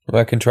 Well,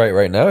 I can try it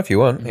right now if you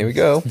want. Here we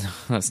go. No,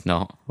 that's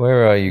not.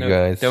 Where are you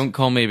guys? Don't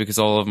call me because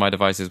all of my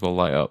devices will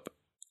light up.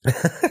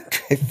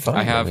 Okay, fine.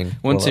 I have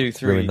 1, 2,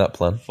 3, that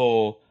plan.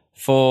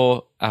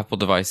 4 Apple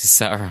devices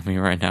sat around me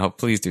right now.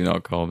 Please do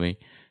not call me.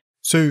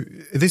 So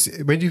this,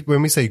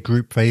 when we say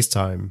group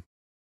FaceTime,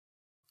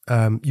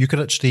 you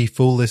could actually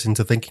fool this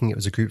into thinking it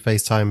was a group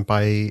FaceTime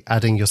by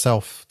adding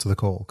yourself to the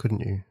call,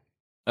 couldn't you?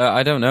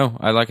 I don't know.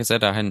 Like I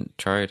said, I hadn't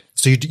tried.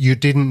 So you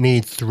didn't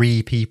need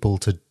 3 people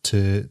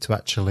to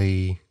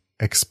actually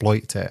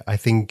exploit it. I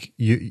think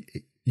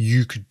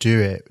you could do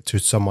it to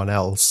someone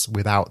else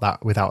without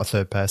a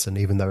third person,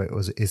 even though it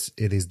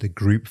is the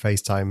group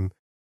FaceTime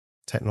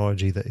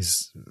technology that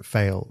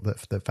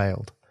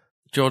failed.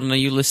 Jordan, are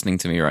you listening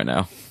to me right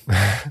now?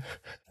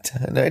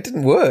 No, it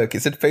didn't work.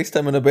 It said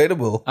FaceTime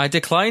unavailable. I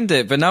declined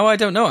it, but now I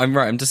don't know.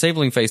 I'm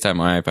disabling FaceTime on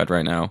my iPad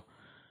right now.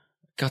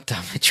 God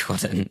damn it,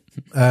 Jordan.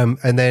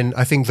 And then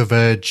I think The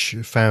Verge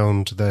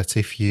found that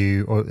if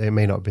you, or it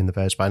may not have been The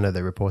Verge, but I know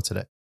they reported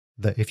it,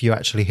 that if you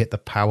actually hit the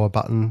power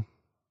button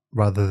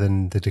rather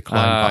than the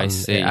decline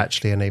button, it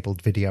actually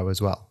enabled video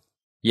as well.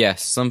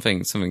 Yes,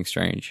 something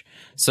strange.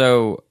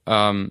 So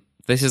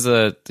this is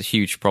a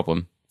huge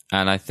problem,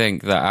 and I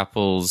think that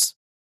Apple's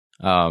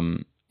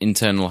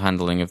internal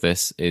handling of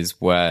this is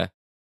where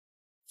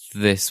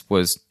this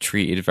was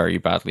treated very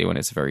badly when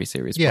it's a very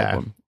serious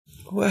problem.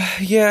 Well,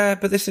 yeah,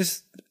 but this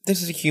is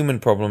a human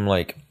problem.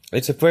 Like,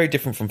 it's a very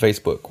different from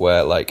Facebook,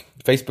 where like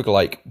Facebook are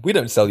like, we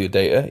don't sell your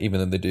data, even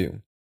though they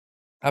do.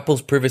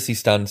 Apple's privacy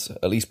stance,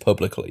 at least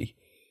publicly,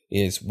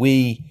 is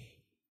we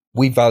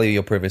value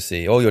your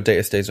privacy. All your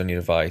data stays on your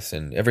device,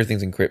 and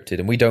everything's encrypted,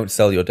 and we don't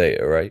sell your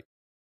data. Right?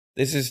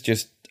 This is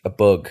just a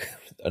bug,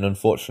 an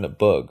unfortunate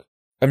bug.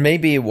 And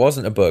maybe it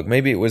wasn't a bug.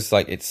 Maybe it was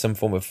like it's some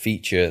form of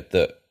feature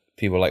that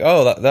people are like,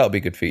 oh, that'll be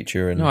a good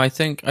feature. And no, I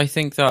think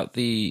that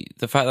the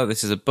fact that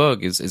this is a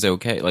bug is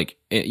okay. Like,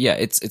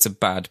 it's a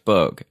bad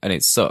bug and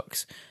it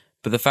sucks.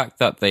 But the fact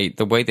that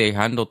the way they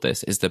handled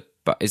this is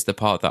the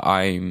part that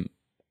I'm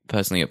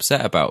personally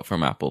upset about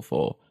from Apple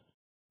for.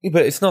 Yeah,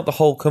 but it's not the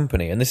whole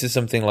company, and this is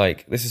something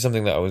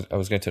that I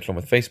was going to touch on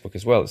with Facebook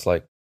as well. It's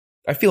like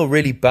I feel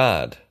really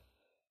bad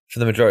for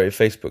the majority of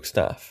Facebook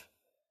staff.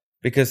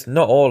 Because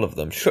not all of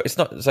them. Sure, it's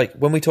like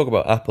when we talk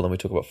about Apple and we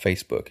talk about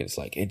Facebook, it's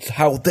like it's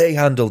how they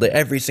handled it.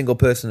 Every single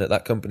person at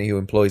that company who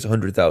employs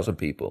 100,000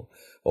 people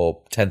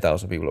or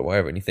 10,000 people or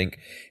whatever, and you think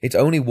it's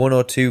only one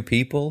or two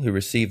people who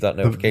receive that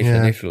notification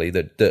initially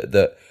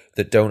that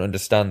don't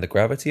understand the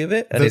gravity of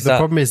it. And the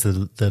problem is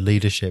the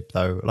leadership,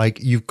 though. Like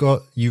you've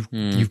got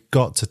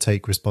to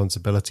take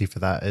responsibility for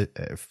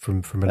that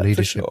from a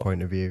leadership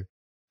point of view.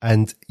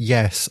 And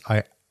yes,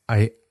 I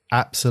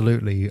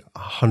absolutely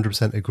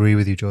 100% agree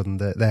with you, Jordan,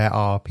 that there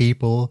are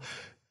people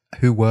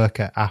who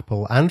work at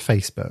Apple and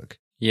Facebook.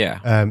 Yeah.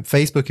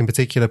 Facebook in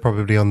particular,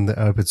 probably on the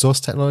open source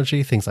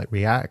technology, things like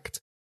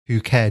React,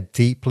 who care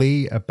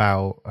deeply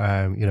about,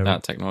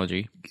 that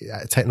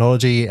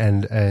technology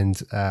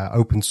and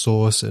open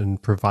source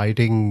and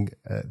providing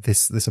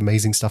this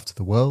amazing stuff to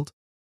the world.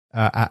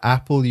 At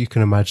Apple, you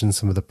can imagine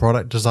some of the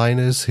product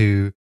designers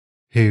who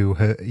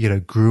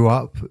grew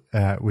up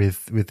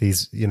with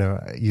these,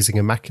 using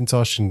a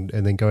Macintosh and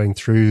then going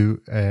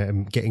through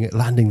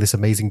landing this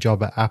amazing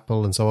job at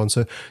Apple and so on.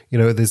 So,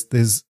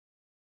 there's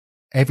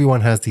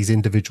everyone has these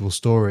individual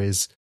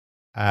stories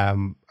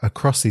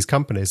across these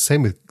companies.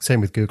 Same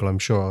with Google, I'm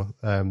sure.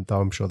 Though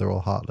I'm sure they're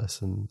all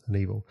heartless and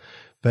evil.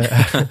 But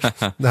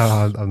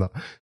no, I'm not.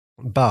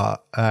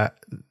 But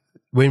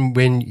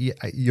when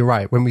you're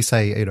right, when we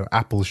say,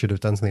 Apple should have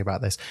done something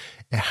about this,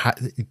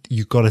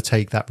 you've got to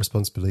take that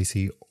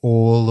responsibility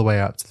all the way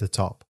up to the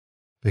top,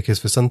 because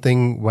for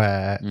something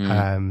where,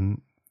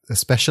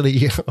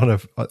 especially on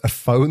a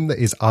phone that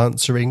is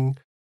answering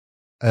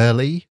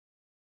early,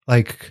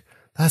 like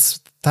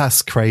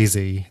that's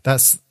crazy.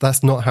 That's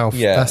not how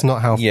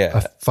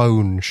a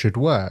phone should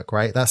work,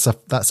 right? That's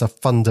a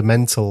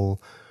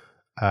fundamental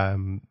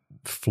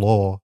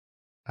flaw.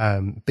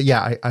 But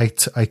yeah, I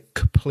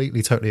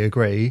completely, totally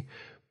agree.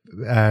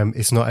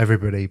 It's not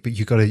everybody, but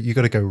you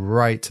gotta go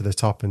right to the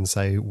top and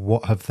say,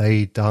 what have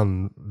they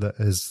done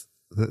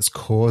that's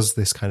caused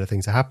this kind of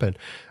thing to happen?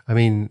 I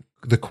mean,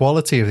 the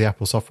quality of the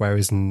Apple software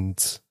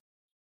isn't.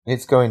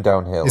 It's going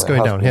downhill. It's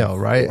going downhill,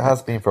 right? It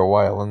has been for a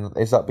while. And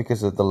is that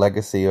because of the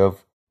legacy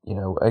of,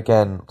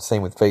 again,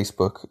 same with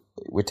Facebook,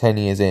 we're 10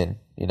 years in,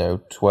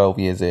 12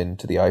 years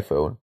into the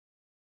iPhone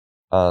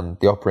and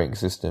the operating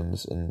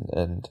systems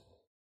and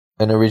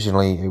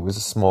originally it was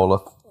a smaller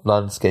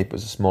landscape, it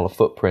was a smaller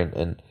footprint,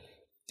 and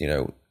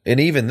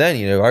even then,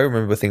 I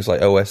remember things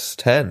like OS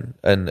 10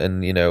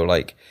 and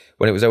like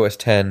when it was OS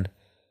 10,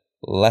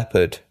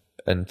 Leopard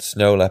and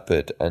Snow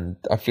Leopard, and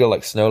I feel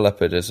like Snow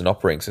Leopard as an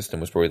operating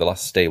system was probably the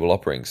last stable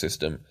operating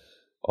system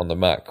on the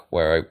Mac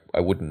where I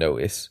wouldn't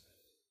notice.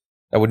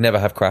 I would never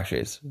have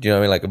crashes. Do you know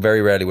what I mean? Like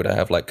very rarely would I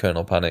have like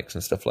kernel panics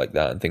and stuff like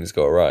that and things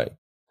go awry.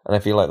 And I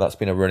feel like that's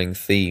been a running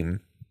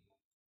theme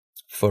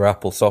for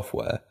Apple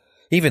software.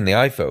 Even the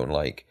iPhone,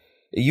 like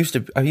it used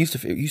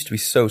to be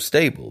so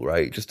stable,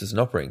 right? Just as an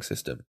operating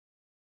system,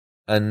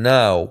 and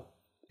now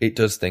it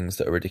does things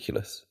that are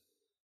ridiculous.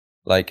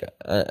 Like,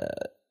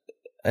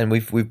 and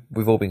we've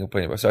all been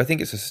complaining about it. So I think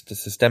it's a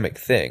systemic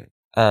thing,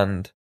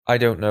 and I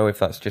don't know if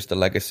that's just a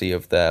legacy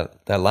of their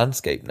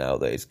landscape now.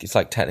 That it's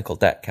like technical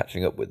debt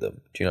catching up with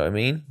them. Do you know what I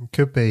mean? It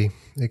could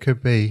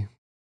be.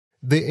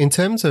 In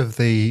terms of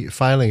the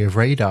filing of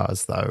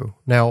radars, though,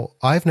 now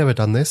I've never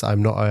done this.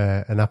 I'm not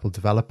an Apple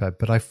developer,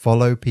 but I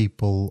follow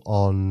people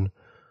on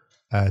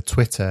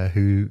Twitter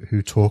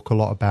who talk a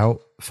lot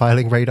about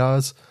filing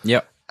radars.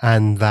 Yep.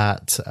 And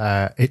that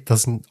it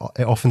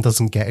often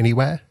doesn't get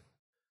anywhere.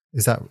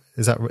 Is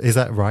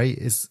that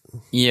right?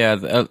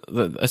 Yeah,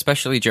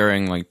 especially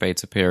during like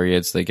beta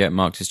periods, they get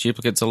marked as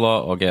duplicates a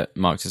lot, or get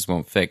marked as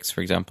won't fix. For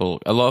example,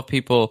 a lot of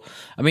people.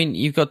 I mean,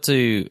 you've got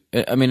to.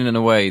 I mean, in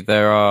a way,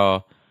 there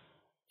are.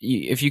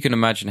 If you can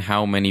imagine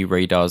how many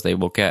radars they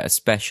will get,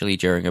 especially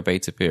during a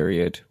beta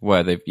period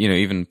where they've,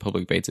 even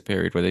public beta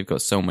period where they've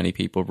got so many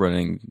people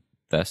running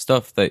their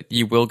stuff, that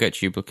you will get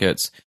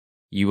duplicates.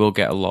 You will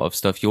get a lot of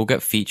stuff. You'll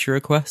get feature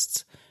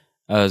requests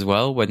as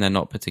well when they're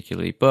not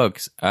particularly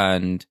bugs,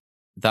 and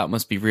that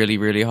must be really,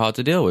 really hard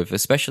to deal with,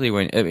 especially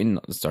when,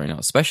 not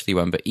especially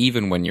when, but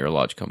even when you're a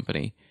large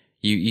company,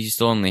 you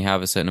still only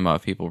have a certain amount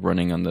of people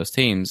running on those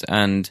teams.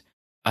 And,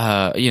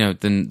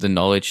 the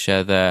knowledge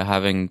share there,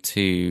 having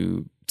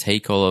to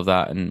take all of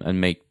that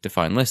and make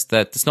defined lists,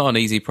 that's not an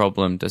easy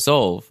problem to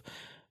solve.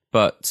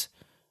 But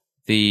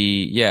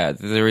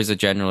there is a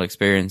general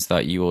experience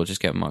that you will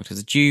just get marked as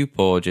a dupe,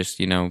 or just,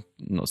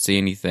 not see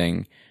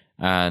anything.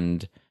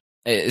 And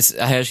I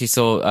actually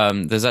saw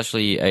there's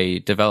actually a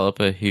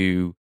developer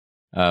who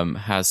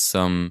has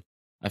some.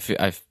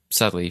 I've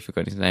sadly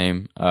forgotten his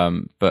name,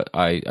 but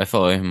I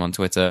follow him on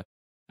Twitter,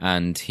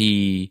 and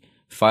he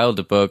filed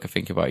a bug I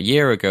think about a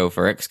year ago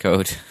for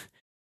Xcode,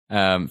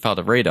 filed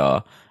a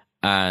radar,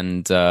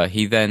 and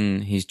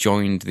he's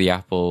joined the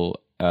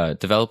Apple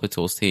developer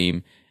tools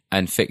team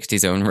and fixed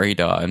his own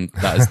radar, and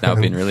that has now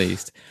been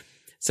released.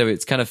 So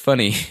it's kind of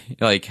funny,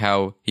 like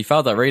how he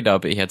filed that radar,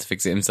 but he had to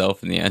fix it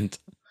himself in the end.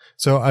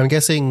 So I'm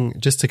guessing,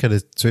 just to kind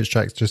of switch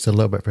tracks just a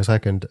little bit for a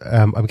second,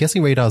 I'm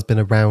guessing Radar's been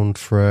around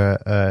for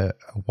a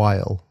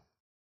while.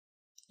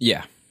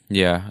 Yeah,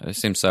 it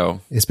seems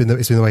so. It's been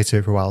the way to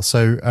it for a while.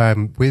 So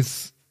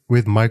with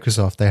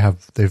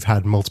Microsoft, they've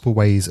had multiple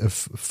ways of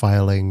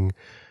filing,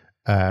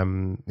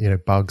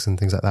 bugs and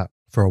things like that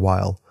for a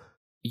while.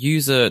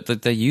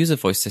 Their user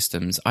voice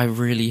systems, I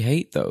really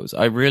hate those.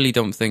 I really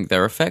don't think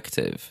they're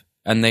effective.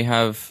 And they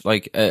have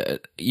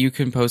you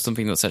can post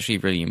something that's actually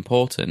really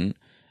important.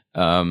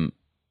 I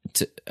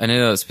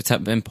know that's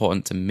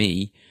important to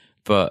me,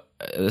 but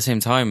at the same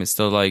time, it's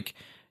still like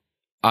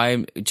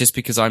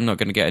because I'm not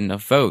going to get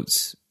enough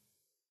votes,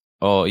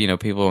 or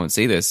people won't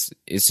see this,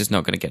 it's just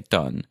not going to get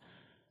done.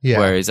 Yeah.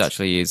 Whereas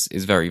actually is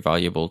very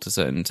valuable to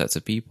certain sets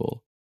of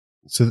people.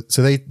 So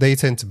they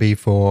tend to be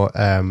for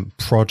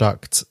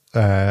product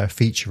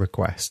feature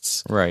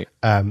requests, right?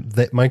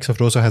 That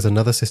Microsoft also has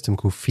another system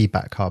called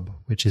Feedback Hub,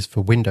 which is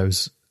for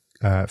Windows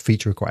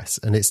feature requests,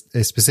 and it's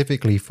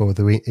specifically for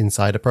the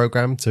Insider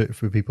program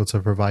for people to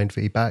provide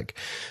feedback.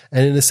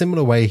 And in a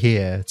similar way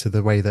here to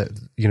the way that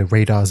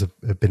radars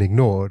have been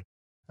ignored,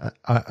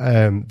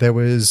 there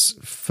was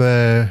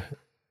for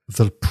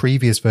the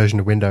previous version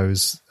of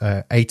Windows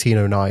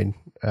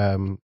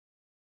 1809.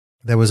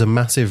 There was a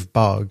massive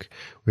bug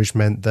which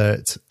meant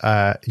that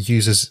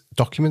users'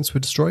 documents were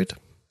destroyed.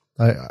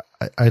 I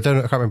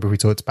can't remember if we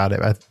talked about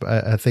it.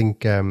 I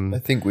think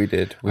we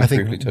did. I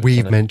think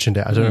we mentioned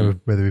it. I don't know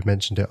whether we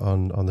mentioned it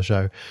on the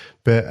show,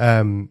 but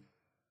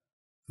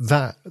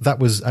that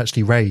was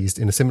actually raised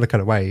in a similar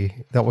kind of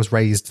way. That was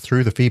raised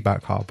through the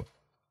Feedback Hub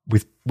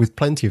with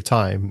plenty of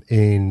time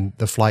in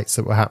the flights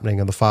that were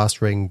happening on the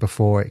fast ring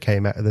before it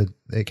came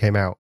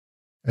out,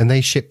 and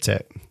they shipped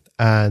it.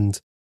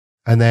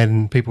 And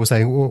then people were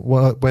saying,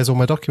 well, where's all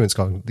my documents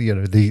gone?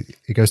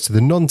 It goes to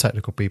the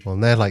non-technical people,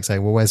 and they're like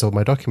saying, well, where's all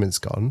my documents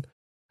gone?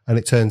 And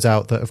it turns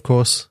out that, of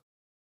course,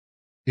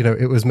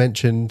 it was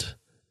mentioned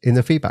in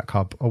the Feedback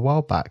Hub a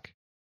while back.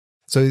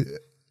 So,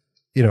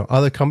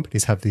 other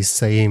companies have these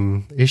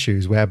same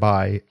issues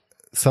whereby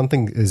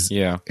something is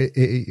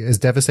as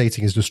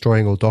devastating as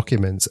destroying all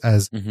documents,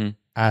 as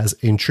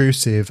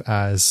intrusive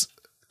as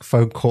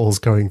phone calls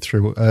going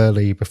through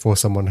early before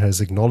someone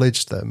has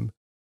acknowledged them.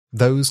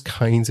 Those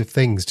kinds of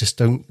things just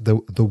don't,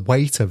 the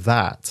weight of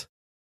that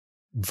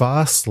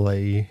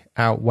vastly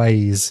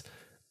outweighs,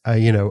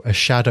 a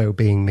shadow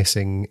being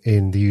missing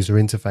in the user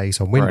interface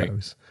on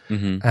Windows. Right.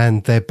 Mm-hmm.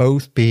 And they're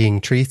both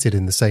being treated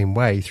in the same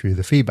way through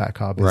the Feedback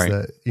Hub. Is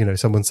that,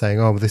 someone's saying,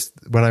 oh,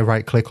 when I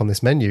right click on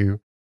this menu,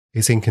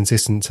 it's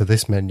inconsistent to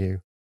this menu.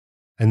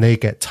 And they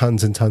get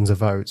tons and tons of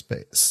votes,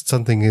 but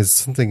something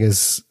as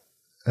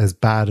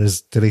bad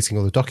as deleting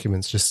all the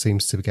documents just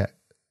seems to get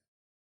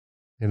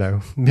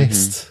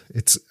missed.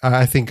 Mm-hmm.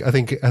 I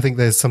think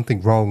there's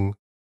something wrong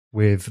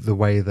with the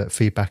way that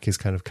feedback is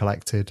kind of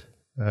collected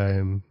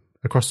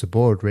across the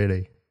board,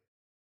 really.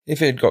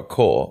 If it got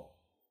caught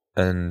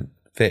and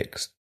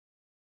fixed,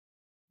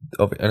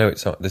 I know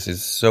this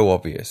is so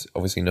obvious.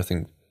 Obviously,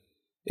 nothing.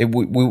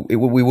 We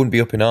wouldn't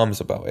be up in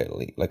arms about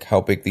it, like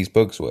how big these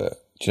bugs were.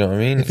 Do you know what I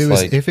mean? If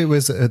it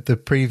was at the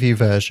preview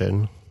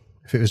version,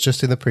 if it was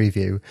just in the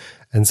preview,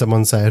 and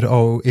someone said,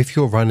 "Oh, if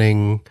you're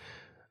running."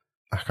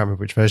 I can't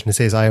remember which version this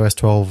is, iOS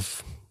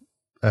 12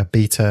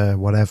 beta,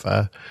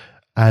 whatever,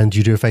 and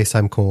you do a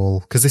FaceTime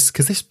call, because this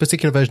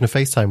particular version of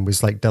FaceTime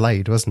was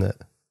delayed, wasn't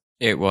it?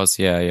 It was,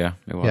 yeah,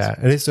 it was. Yeah,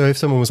 and so if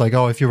someone was like,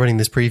 oh, if you're running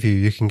this preview,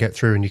 you can get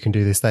through and you can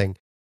do this thing.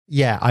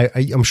 Yeah,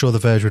 I'm sure The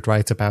Verge would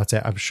write about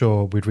it. I'm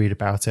sure we'd read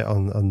about it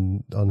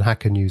on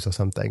Hacker News or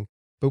something.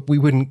 but we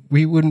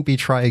wouldn't be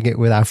trying it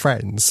with our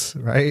friends,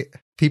 right?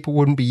 People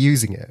wouldn't be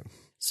using it.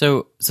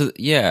 So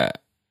yeah,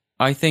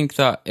 I think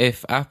that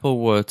if Apple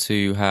were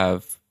to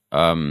have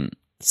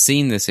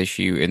seen this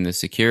issue in the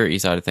security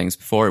side of things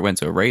before it went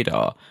to a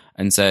radar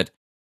and said,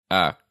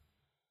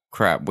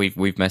 crap,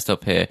 we've messed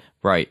up here,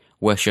 right,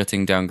 we're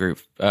shutting down group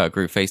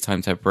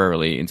FaceTime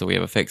temporarily until we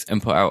have a fix,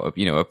 and put out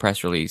a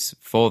press release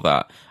for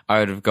that, I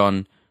would have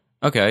gone,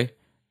 okay,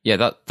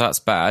 yeah, that's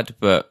bad,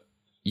 but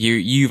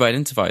you've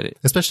identified it.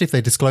 Especially if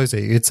they disclose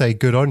it, you'd say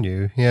good on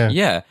you.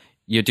 Yeah,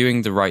 you're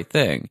doing the right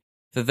thing.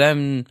 For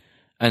them,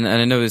 and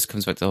I know this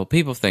comes back to the whole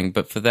people thing,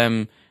 but for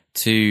them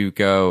to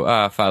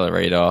go, file a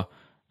radar,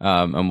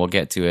 and we'll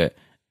get to it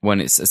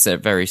when it's a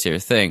very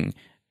serious thing.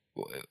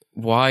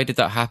 Why did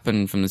that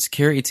happen from the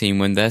security team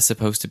when they're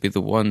supposed to be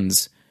the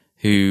ones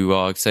who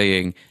are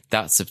saying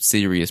that's a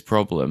serious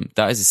problem?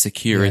 That is a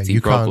security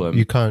problem.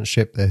 You can't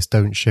ship this.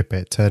 Don't ship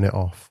it. Turn it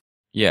off.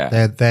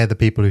 Yeah. They're the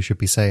people who should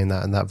be saying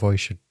that, and that voice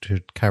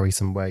should carry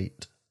some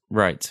weight.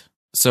 Right.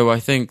 So I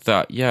think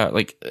that, yeah,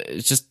 like,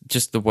 it's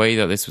just the way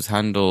that this was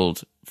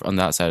handled on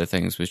that side of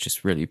things was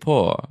just really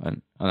poor.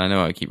 And I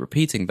know I keep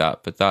repeating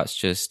that, but that's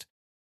just,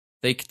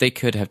 they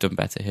could have done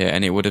better here,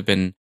 and it would have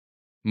been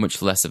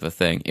much less of a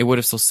thing. It would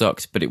have still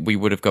sucked, but we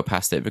would have got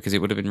past it because it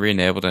would have been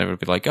re-enabled, and it would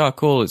be like, oh,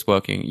 cool, it's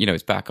working,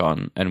 it's back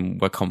on,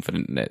 and we're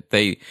confident in it.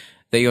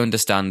 They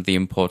understand the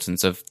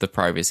importance of the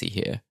privacy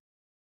here.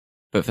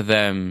 But for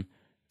them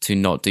to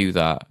not do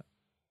that,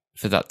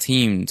 for that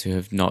team to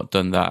have not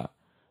done that,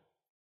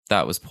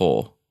 that was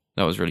poor.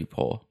 That was really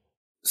poor.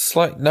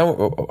 Now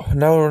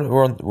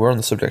we're on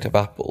the subject of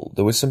Apple.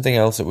 There was something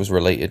else that was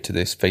related to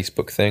this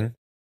Facebook thing,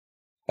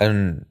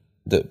 and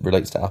that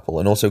relates to Apple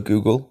and also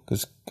Google,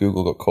 because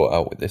Google got caught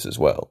out with this as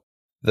well.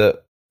 The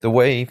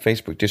way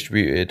Facebook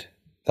distributed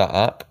that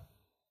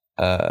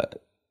app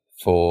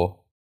for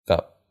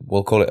that,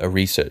 we'll call it a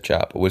research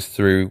app, was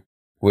through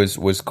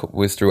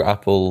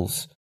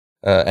Apple's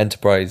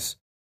enterprise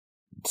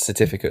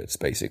certificates,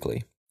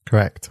 basically.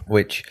 Correct.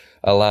 Which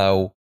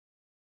allow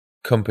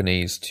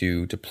companies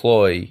to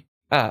deploy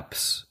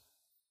apps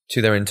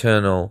to their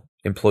internal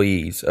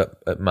employees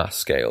at mass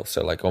scale.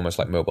 So like almost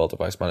like mobile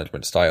device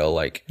management style,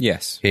 like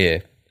yes,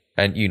 here.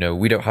 And,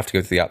 we don't have to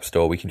go to the App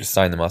Store. We can just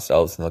sign them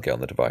ourselves and they'll get on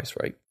the device,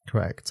 right?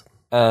 Correct.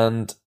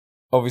 And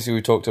obviously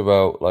we talked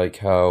about like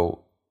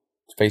how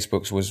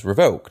Facebook's was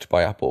revoked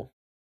by Apple.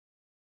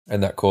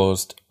 And that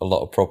caused a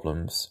lot of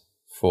problems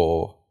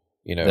for,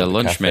 the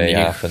lunch Cafe menu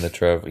app and the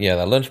travel. Yeah,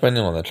 the lunch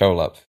menu on the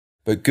travel app.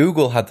 But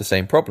Google had the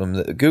same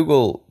problem.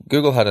 Google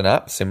had an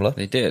app similar.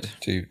 They did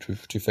to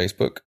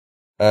Facebook.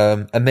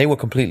 And they were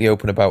completely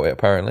open about it,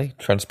 apparently,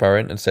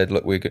 transparent, and said,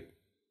 "Look, we're going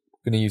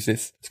to use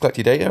this to collect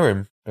your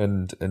data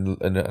and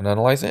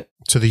analyze it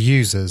to the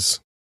users."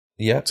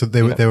 Yeah. So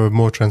they were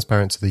more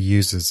transparent to the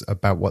users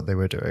about what they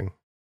were doing.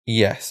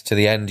 Yes, to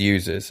the end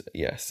users.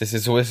 Yes, this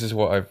is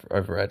what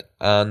I've read,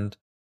 and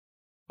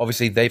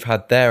obviously they've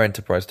had their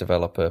enterprise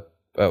developer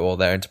or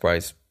their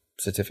enterprise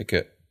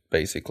certificate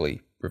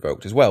basically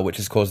revoked as well, which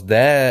has caused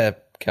their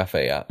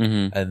cafe app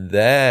and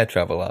their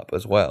travel app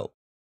as well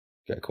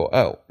get caught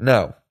out.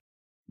 Now,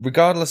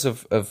 regardless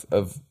of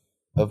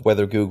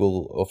whether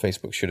Google or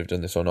Facebook should have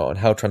done this or not, and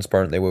how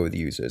transparent they were with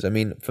users, I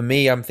mean, for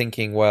me, I'm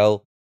thinking,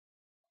 well,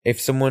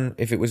 if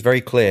it was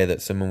very clear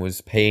that someone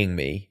was paying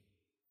me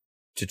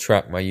to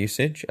track my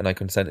usage and I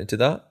consented to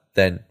that,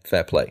 then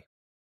fair play,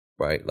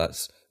 right?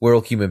 We're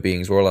all human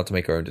beings. We're allowed to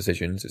make our own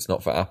decisions. It's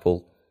not for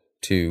Apple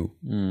to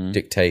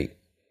dictate.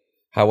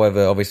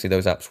 However, obviously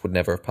those apps would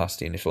never have passed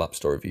the initial App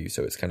Store review,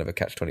 so it's kind of a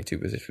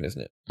catch-22 position,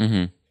 isn't it?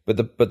 Mm-hmm.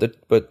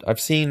 But I've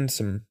seen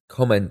some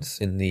comments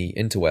in the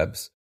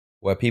interwebs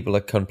where people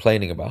are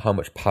complaining about how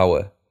much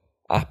power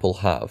Apple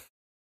have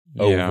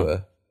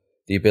over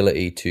the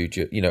ability to,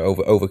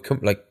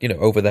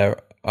 over their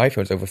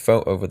iPhones,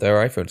 over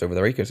their iPhones, over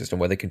their ecosystem,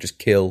 where they can just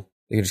kill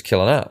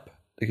an app.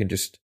 They can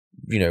just,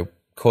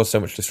 cause so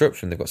much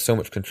disruption. They've got so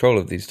much control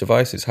of these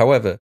devices.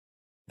 However,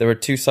 there are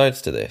two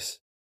sides to this.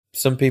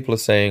 Some people are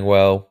saying,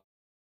 well,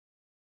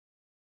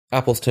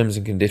 Apple's terms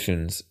and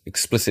conditions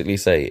explicitly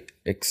state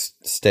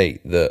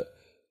that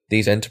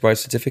these enterprise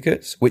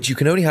certificates, which you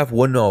can only have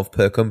one of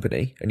per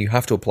company, and you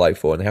have to apply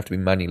for, and they have to be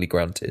manually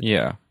granted,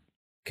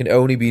 can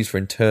only be used for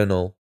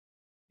internal,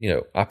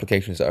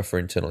 applications that are for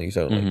internal use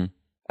only. Mm-hmm.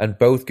 And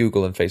both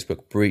Google and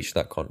Facebook breached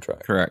that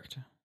contract. Correct.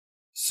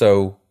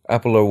 So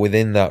Apple are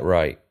within that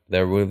right.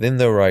 They're within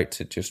their right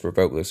to just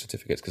revoke those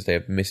certificates because they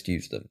have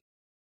misused them.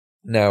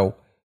 Now,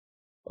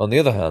 on the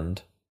other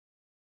hand,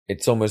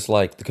 it's almost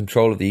like the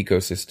control of the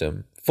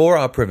ecosystem for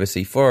our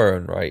privacy, for our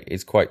own right,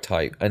 is quite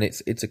tight, and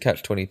it's a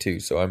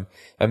catch-22. So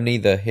I'm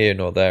neither here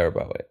nor there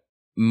about it.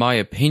 My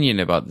opinion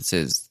about this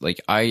is,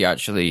 I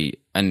actually,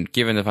 and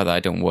given the fact that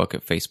I don't work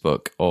at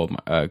Facebook or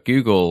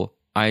Google,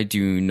 I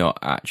do not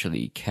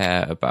actually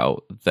care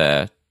about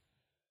their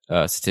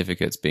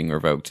certificates being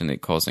revoked and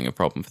it causing a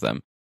problem for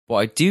them. What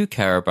I do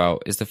care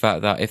about is the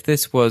fact that if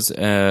this was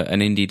an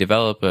indie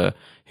developer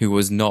who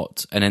was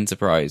not an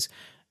enterprise,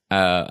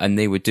 and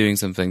they were doing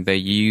something, they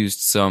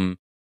used some,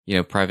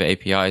 private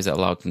APIs that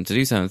allowed them to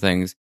do certain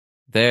things,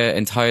 their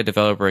entire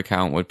developer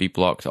account would be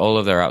blocked. All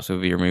of their apps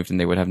would be removed and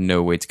they would have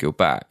no way to go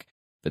back.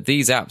 But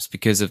these apps,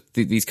 because of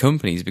these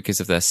companies, because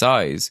of their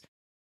size,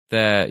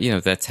 they're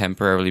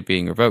temporarily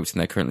being revoked and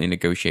they're currently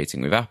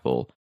negotiating with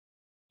Apple.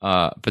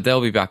 But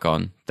they'll be back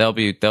on. They'll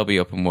be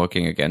up and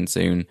working again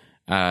soon.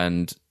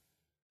 And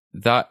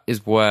that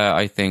is where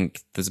I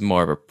think there's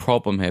more of a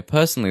problem here.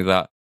 Personally,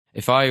 that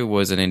if I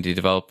was an indie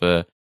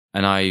developer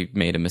and I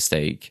made a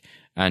mistake,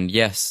 and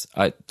yes,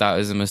 that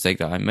is a mistake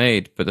that I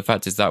made, but the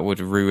fact is that would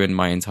ruin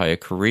my entire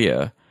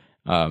career,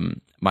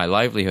 my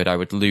livelihood. I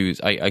would lose.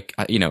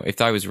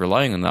 If I was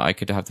relying on that, I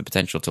could have the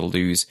potential to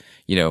lose,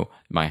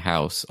 my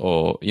house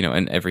or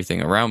and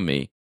everything around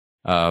me.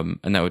 And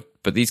that would.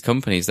 But these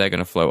companies, they're going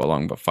to float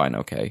along, but fine,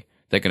 okay,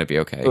 they're going to be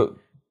okay.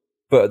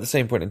 But at the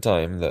same point in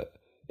time, that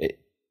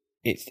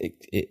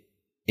it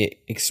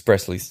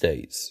expressly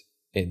states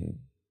in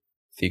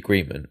the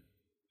agreement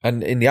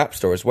and in the App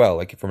Store as well,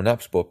 like from an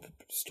App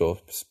Store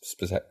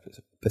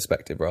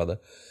perspective, rather,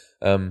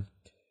 that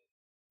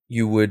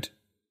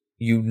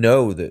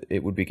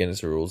it would be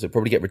against the rules. It'd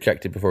probably get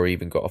rejected before it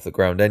even got off the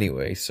ground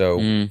anyway. So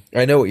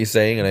I know what you're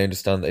saying, and I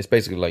understand that it's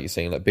basically like you're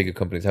saying, like bigger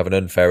companies have an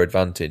unfair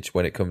advantage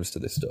when it comes to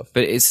this stuff.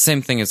 But it's the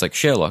same thing as like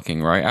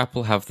Sherlocking, right?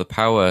 Apple have the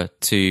power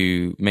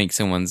to make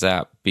someone's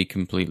app be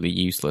completely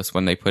useless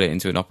when they put it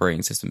into an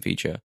operating system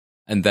feature,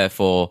 and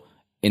therefore,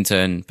 in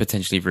turn,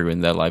 potentially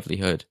ruin their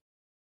livelihood.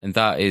 And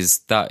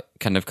that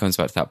kind of comes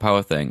back to that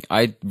power thing.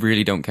 I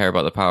really don't care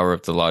about the power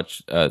of the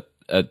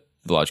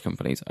large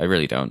companies. I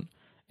really don't.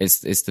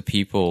 It's the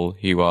people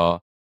who are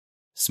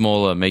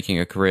smaller making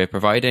a career,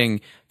 providing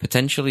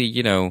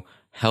potentially,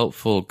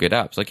 helpful, good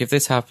apps. Like if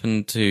this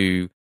happened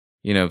to,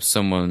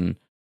 someone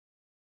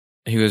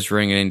who is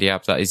running an indie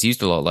app that is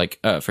used a lot, like,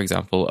 for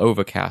example,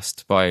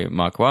 Overcast by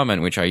Mark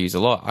Warman, which I use a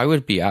lot, I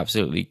would be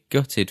absolutely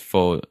gutted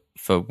for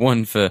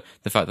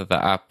the fact that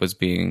app was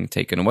being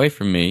taken away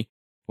from me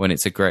when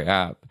it's a great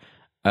app.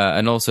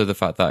 And also the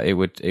fact that it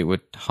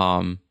would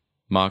harm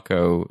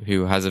Marco,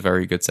 who has a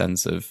very good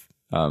sense of,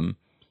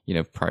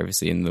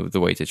 privacy and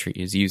the way to treat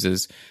his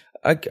users.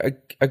 I get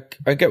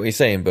what you're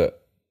saying,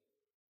 but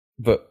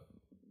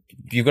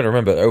you've got to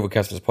remember that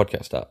Overcast is a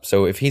podcast app.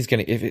 So if if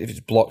it's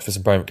blocked for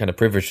some private kind of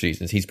privilege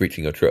reasons, he's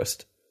breaching your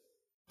trust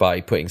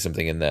by putting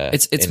something in there.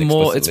 It's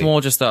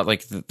more just that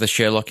like the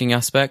Sherlocking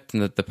aspect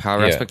and the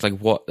power aspect. Like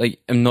what? Like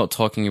I'm not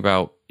talking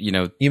about.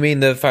 You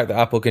mean the fact that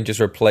Apple can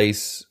just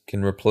replace?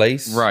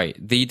 Right.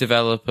 The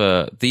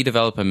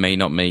developer may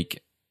not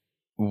make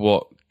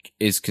what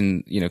is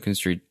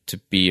construed to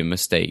be a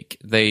mistake.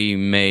 They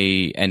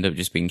may end up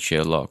just being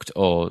Sherlocked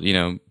or,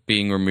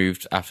 being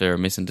removed after a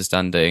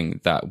misunderstanding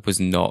that was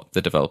not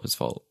the developer's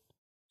fault.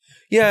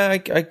 Yeah, I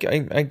get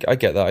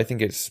that. I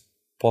think it's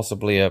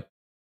possibly a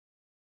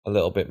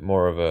little bit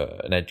more of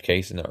an edge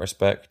case in that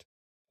respect.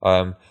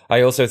 I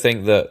also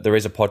think that there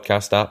is a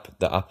podcast app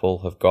that Apple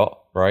have got,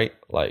 right?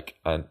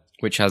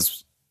 Which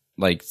has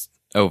like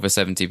over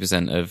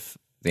 70% of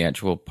the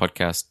actual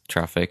podcast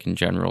traffic in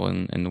general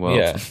in the world.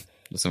 Yeah.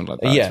 Something like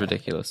that. Yeah. It's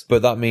ridiculous.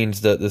 But that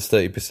means that there's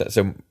 30%.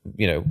 So,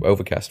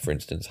 Overcast, for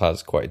instance,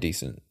 has quite a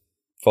decent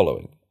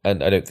following.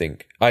 And I don't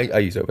think... I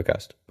use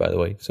Overcast, by the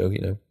way. So,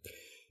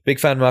 big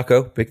fan,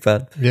 Marco. Big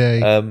fan.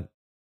 Yeah.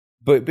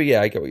 But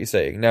yeah, I get what you're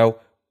saying. Now,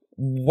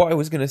 what I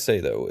was going to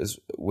say, though, is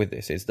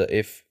that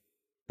if...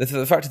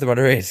 The fact of the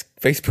matter is,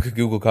 Facebook and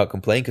Google can't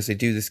complain because they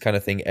do this kind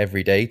of thing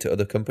every day to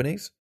other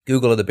companies.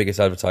 Google are the biggest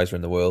advertiser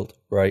in the world,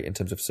 right, in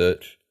terms of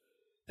search.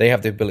 They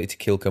have the ability to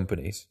kill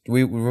companies.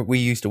 We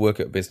used to work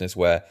at a business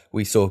where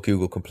we saw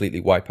Google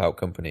completely wipe out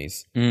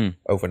companies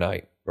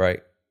overnight, right?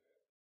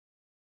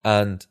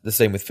 And the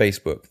same with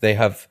Facebook. They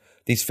have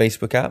these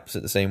Facebook apps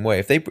at the same way.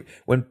 If they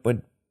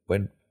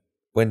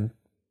when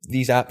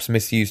these apps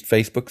misused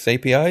Facebook's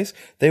APIs,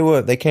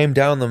 they came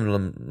down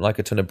them like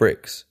a ton of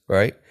bricks,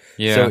 right?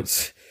 Yeah.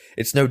 So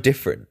it's no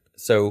different.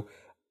 So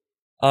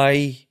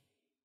it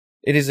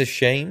is a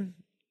shame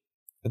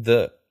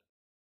that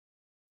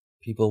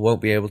people won't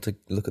be able to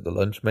look at the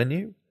lunch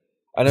menu.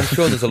 And I'm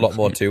sure there's a lot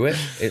more to it.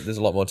 There's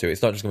a lot more to it.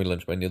 It's not just going to be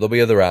lunch menu. There'll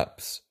be other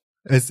apps.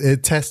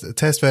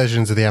 Test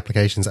versions of the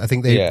applications. I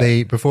think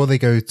they before they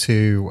go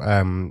to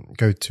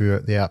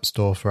the App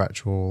Store for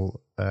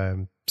actual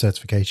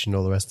certification,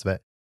 all the rest of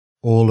it.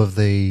 All of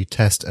the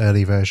test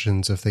early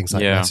versions of things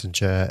like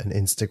Messenger and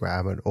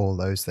Instagram and all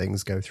those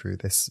things go through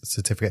this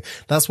certificate.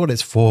 That's what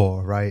it's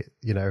for, right?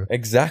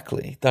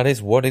 Exactly. That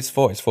is what it's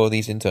for. It's for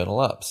these internal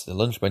apps. The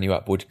lunch menu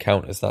app would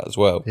count as that as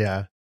well.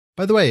 Yeah.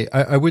 By the way,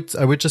 I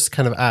would just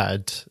kind of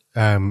add,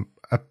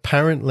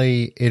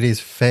 apparently it is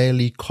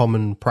fairly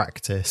common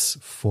practice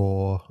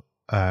for,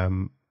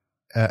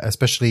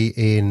 especially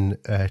in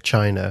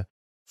China,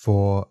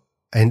 for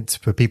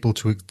people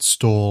to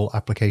install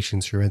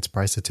applications through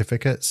enterprise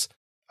certificates,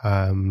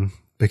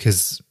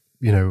 because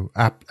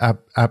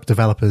app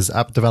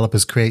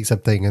developers create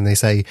something and they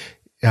say,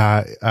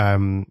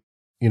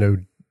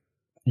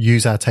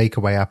 use our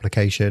takeaway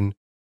application.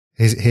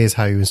 Here's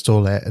how you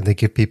install it, and they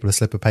give people a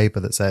slip of paper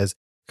that says,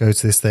 go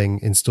to this thing,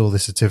 install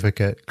this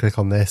certificate, click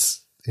on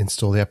this,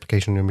 install the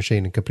application on your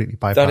machine and completely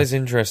bypass. That is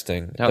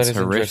interesting. That's that is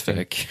horrific.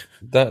 Interesting.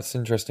 That's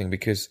interesting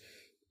because,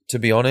 to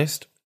be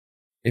honest,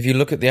 if you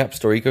look at the App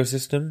Store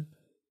ecosystem,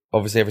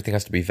 obviously everything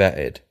has to be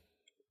vetted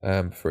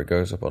before it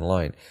goes up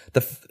online.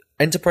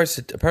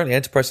 Apparently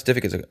enterprise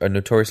certificates are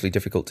notoriously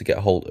difficult to get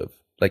hold of.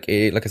 Like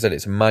I said,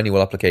 it's a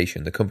manual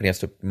application. The company has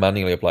to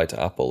manually apply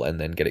to Apple and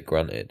then get it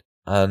granted.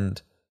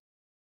 And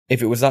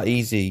if it was that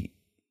easy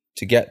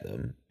to get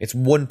them, it's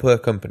one per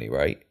company,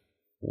 right?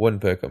 One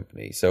per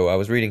company. So I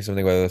was reading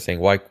something where they were saying,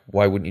 why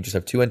wouldn't you just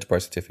have 2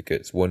 enterprise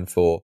certificates, one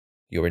for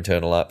your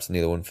internal apps and the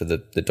other one for the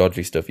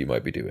dodgy stuff you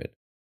might be doing?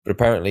 But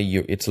apparently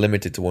it's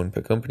limited to one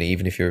per company,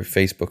 even if you're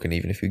Facebook and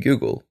even if you're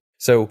Google.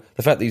 So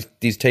the fact that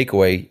these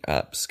takeaway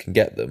apps can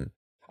get them,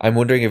 I'm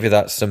wondering if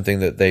that's something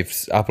that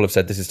Apple have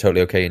said this is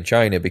totally okay in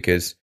China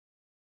because,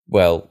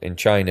 well, in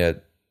China,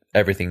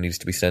 everything needs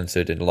to be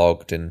censored and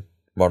logged and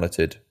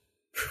monitored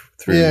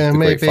through the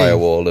great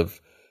firewall of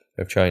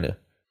China.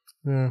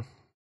 Yeah.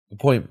 The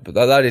point, but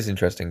that is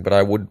interesting. But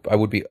I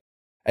would be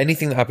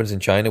anything that happens in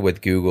China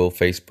with Google,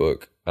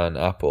 Facebook, and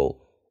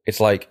Apple. It's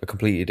like a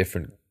completely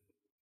different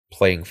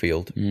playing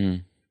field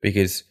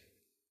because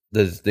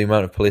there's the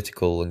amount of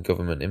political and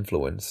government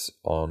influence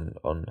on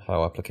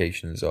how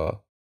applications are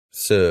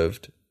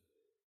served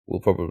that'll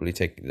probably be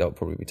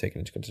taken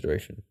into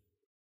consideration.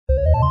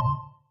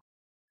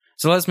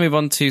 So let's move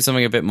on to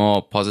something a bit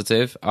more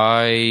positive.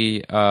 Positive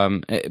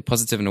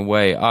in a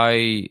way.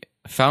 I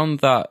found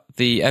that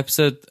the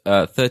episode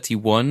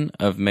 31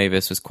 of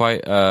Mavis was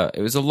quite.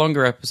 It was a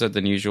longer episode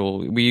than usual.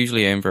 We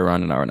usually aim for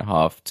around an hour and a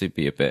half to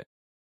be a bit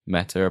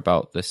meta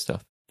about this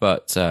stuff,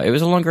 but it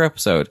was a longer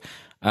episode,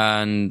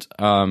 and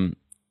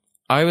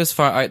I was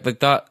fine.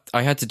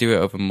 I had to do it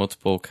over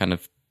multiple kind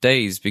of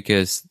days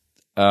because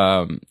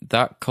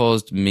that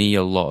caused me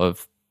a lot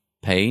of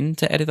pain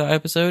to edit that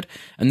episode.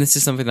 And this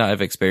is something that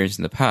I've experienced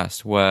in the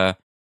past where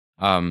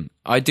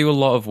I do a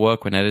lot of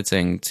work when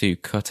editing to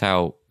cut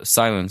out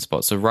silent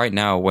spots. So right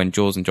now, when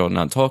Jules and Jordan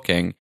aren't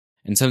talking,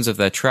 in terms of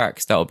their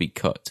tracks, that'll be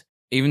cut.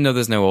 Even though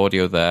there's no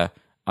audio there,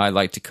 I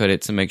like to cut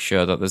it to make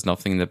sure that there's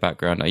nothing in the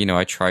background.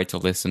 I try to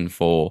listen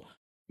for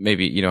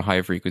maybe,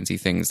 higher frequency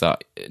things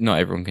that not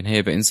everyone can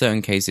hear, but in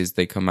certain cases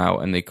they come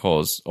out and they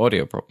cause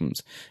audio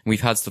problems. And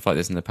we've had stuff like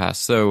this in the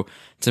past. So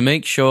to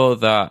make sure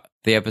that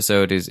the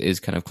episode is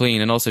kind of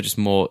clean and also just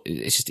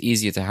it's just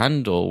easier to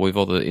handle with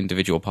all the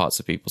individual parts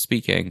of people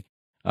speaking,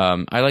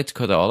 I like to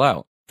cut that all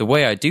out. The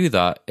way I do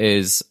that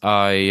is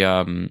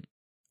I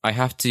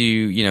have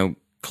to,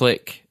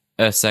 click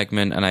a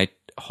segment and I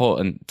hold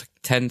and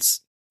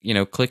tense,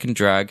 click and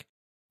drag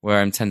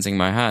where I'm tensing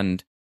my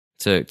hand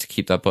to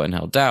keep that button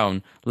held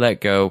down,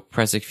 let go,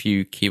 press a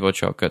few keyboard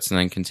shortcuts and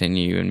then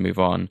continue and move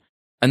on.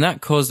 And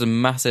that caused a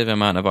massive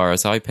amount of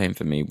RSI pain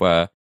for me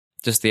where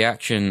just the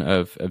action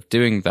of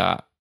doing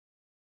that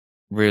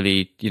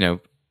really,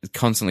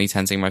 constantly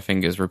tensing my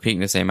fingers,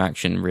 repeating the same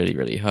action really,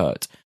 really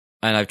hurt.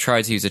 And I've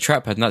tried to use a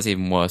trackpad, and that's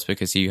even worse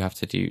because you have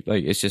to do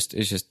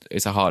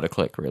it's a harder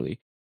click really.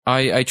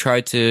 I've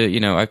tried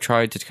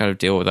to kind of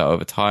deal with that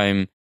over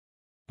time,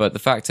 but the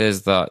fact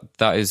is that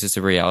is just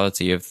a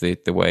reality of the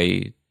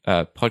way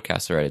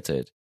podcasts are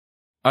edited.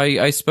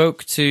 I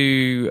spoke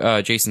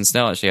to Jason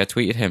Snell actually. I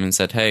tweeted him and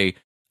said, "Hey,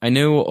 I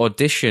know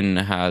Audition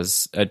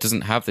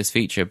doesn't have this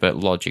feature, but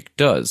Logic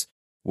does,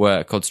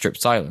 called Strip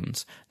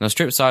Silence. Now,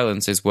 Strip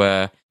Silence is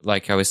where,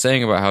 like I was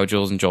saying about how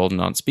Jules and Jordan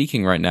aren't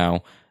speaking right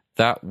now,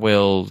 that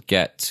will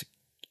get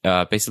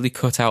basically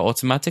cut out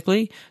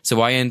automatically.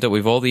 So I end up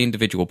with all the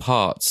individual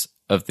parts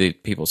of the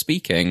people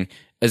speaking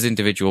as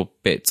individual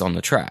bits on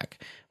the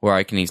track, where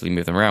I can easily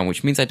move them around,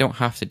 which means I don't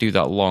have to do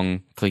that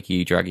long,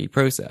 clicky, draggy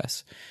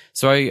process.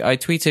 So I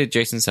tweeted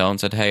Jason Snell and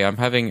said, hey, I'm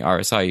having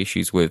RSI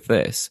issues with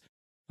this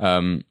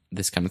kind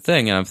of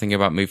thing, and I'm thinking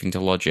about moving to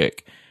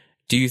Logic.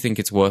 Do you think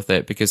it's worth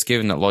it? Because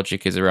given that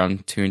Logic is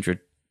around $200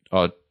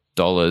 odd,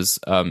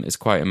 it's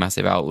quite a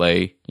massive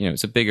outlay.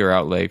 It's a bigger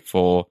outlay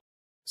for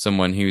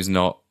someone who's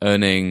not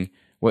earning.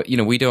 Well,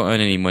 we don't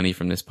earn any money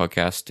from this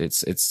podcast.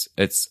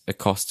 It's a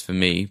cost for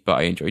me, but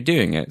I enjoy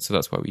doing it, so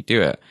that's why we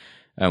do it.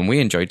 We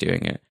enjoy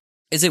doing it.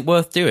 Is it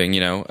worth doing?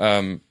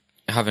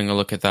 Having a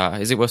look at that.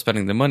 Is it worth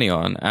spending the money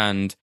on?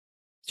 And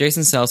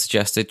Jason Snell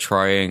suggested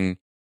trying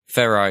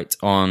Ferrite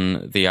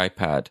on the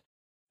iPad.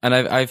 And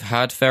I've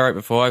had Ferrite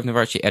before. I've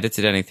never actually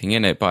edited anything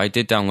in it, but I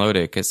did download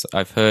it because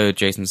I've heard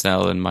Jason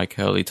Snell and Mike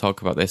Hurley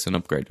talk about this on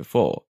Upgrade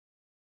before.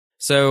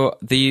 So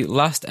the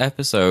last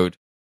episode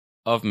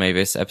of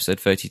Mavis, episode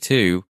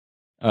 32,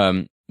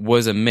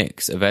 was a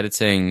mix of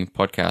editing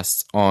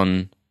podcasts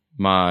on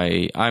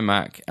my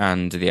iMac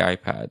and the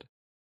iPad.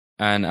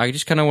 And I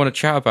just kind of want to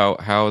chat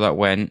about how that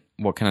went,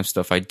 what kind of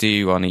stuff I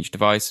do on each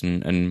device,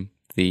 and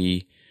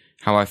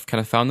how I've kind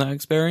of found that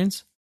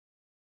experience.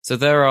 So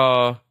there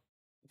are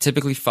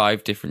typically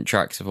 5 different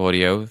tracks of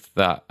audio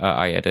that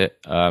I edit.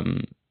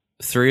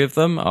 3 of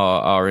them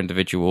are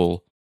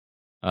individual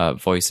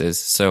voices.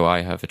 So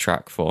I have a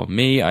track for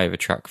me, I have a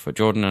track for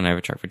Jordan, and I have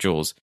a track for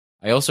Jules.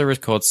 I also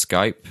record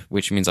Skype,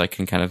 which means I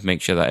can kind of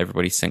make sure that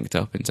everybody's synced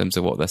up in terms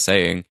of what they're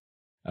saying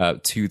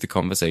to the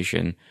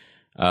conversation.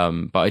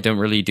 But I don't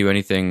really do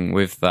anything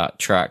with that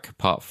track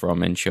apart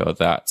from ensure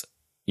that,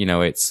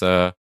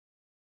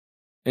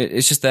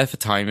 it's just there for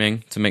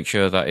timing to make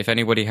sure that if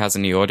anybody has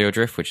any audio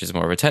drift, which is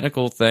more of a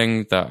technical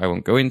thing that I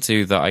won't go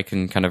into, that I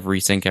can kind of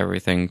resync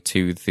everything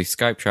to the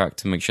Skype track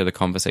to make sure the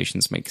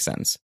conversations make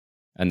sense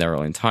and they're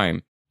all in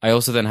time. I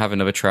also then have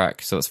another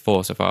track, so that's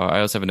 4 so far.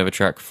 I also have another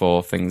track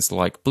for things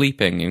like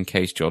bleeping in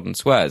case Jordan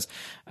swears,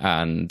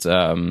 and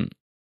the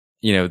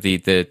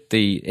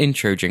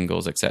intro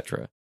jingles,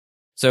 etc.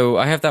 So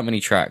I have that many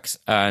tracks,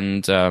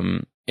 and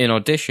in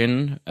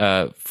Audition,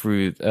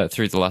 through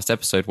the last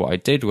episode, what I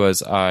did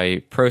was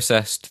I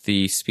processed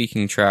the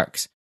speaking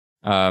tracks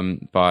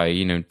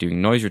by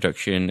doing noise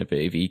reduction, a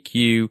bit of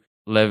EQ,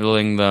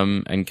 leveling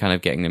them, and kind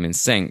of getting them in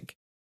sync,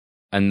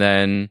 and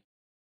then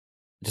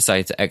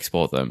decided to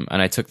export them,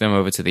 and I took them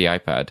over to the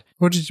iPad.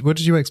 What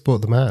did you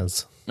export them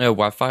as?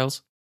 WAV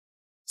files.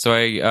 So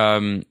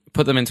I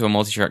put them into a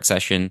multi-track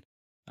session,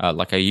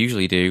 like I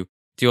usually do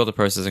all the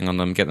processing on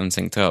them, get them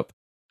synced up,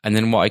 and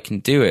then what I can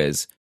do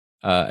is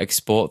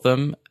export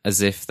them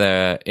as if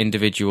they're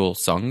individual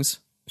songs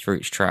for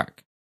each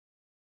track.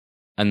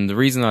 And the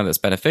reason why that's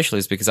beneficial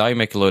is because I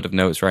make a load of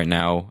notes right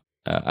now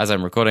as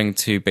I'm recording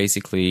to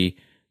basically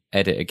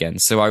edit again.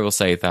 So I will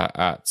say that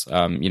at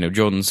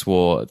Jordan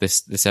swore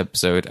this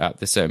episode at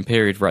this certain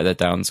period, write that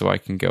down so I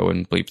can go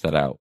and bleep that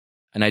out.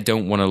 And I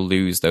don't want to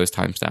lose those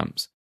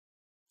timestamps.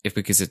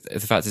 Because the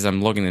fact is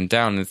I'm logging them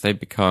down, and if they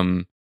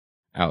become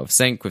out of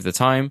sync with the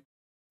time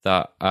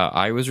that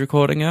I was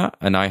recording at,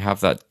 and I have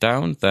that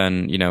down,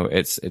 then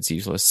it's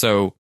useless.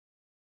 So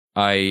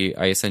I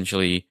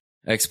essentially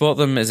export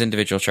them as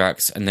individual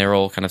tracks, and they're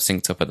all kind of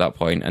synced up at that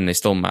point, and they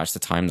still match the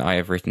time that I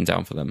have written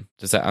down for them.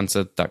 Does that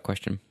answer that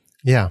question?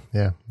 Yeah,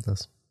 it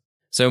does.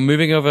 So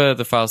moving over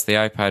the files to the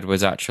iPad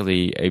was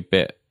actually a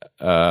bit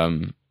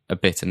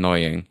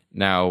annoying.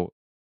 Now,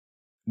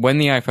 when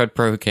the iPad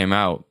Pro came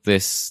out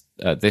this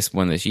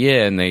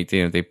year, and they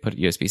put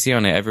USB-C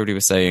on it, everybody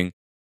was saying,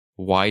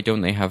 why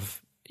don't they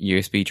have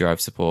USB drive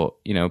support?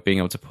 Being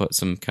able to put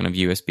some kind of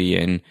USB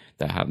in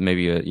that had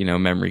maybe a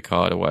memory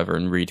card or whatever,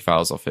 and read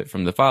files off it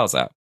from the Files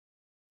app.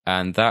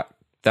 And that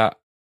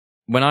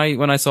when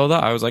I saw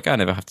that, I was like, I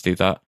never have to do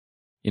that.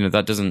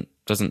 That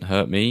doesn't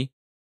hurt me.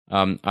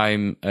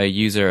 I'm a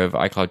user of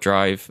iCloud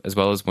Drive as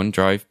well as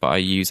OneDrive, but I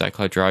use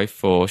iCloud Drive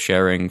for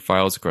sharing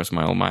files across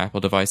all my Apple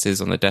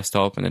devices on the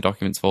desktop and the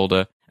Documents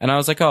folder. And I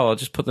was like, I'll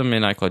just put them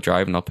in iCloud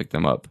Drive and I'll pick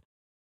them up.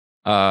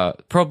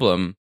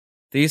 Problem,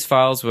 these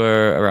files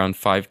were around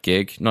 5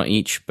 gig, not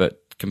each,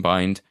 but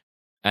combined.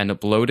 And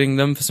uploading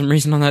them for some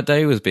reason on that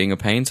day was being a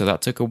pain, so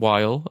that took a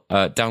while.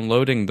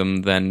 Downloading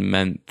them then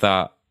meant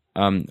that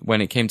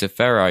when it came to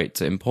Ferrite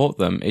to import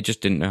them, it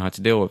just didn't know how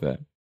to deal with it.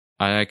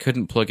 And I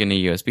couldn't plug in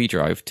a USB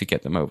drive to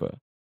get them over.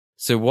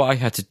 So what I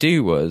had to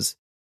do was,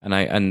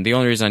 and the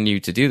only reason I knew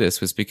to do this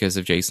was because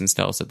of Jason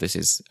Snell said this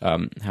is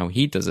how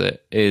he does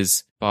it,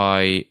 is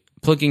by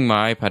plugging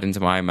my iPad into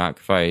my iMac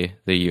via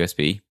the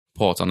USB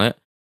port on it,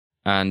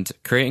 and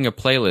creating a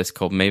playlist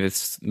called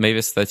Mavis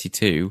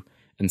 32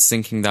 and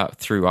syncing that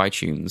through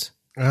iTunes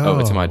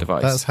over to my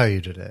device. That's how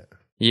you did it.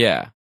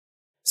 Yeah.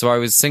 So I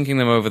was syncing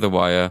them over the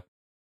wire,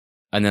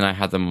 and then I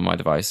had them on my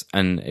device,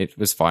 and it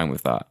was fine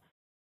with that.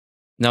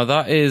 Now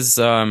that is,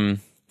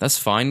 that's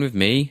fine with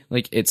me.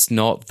 Like, it's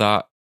not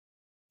that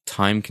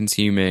time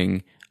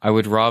consuming. I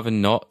would rather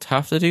not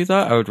have to do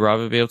that. I would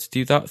rather be able to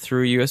do that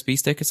through a USB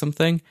stick or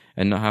something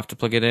and not have to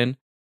plug it in.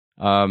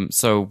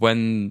 So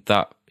when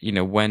that,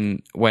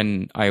 when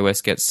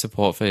iOS gets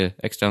support for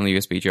external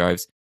USB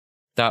drives,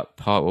 that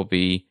part will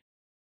be,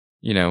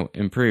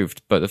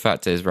 improved. But the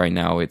fact is right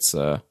now it's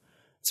a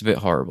bit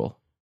horrible.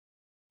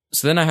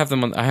 So then I have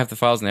the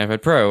files on the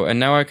iPad Pro, and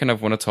now I kind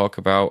of want to talk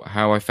about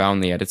how I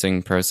found the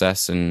editing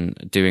process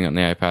and doing it on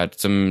the iPad,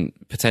 some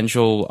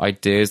potential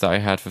ideas that I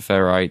had for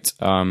Ferrite,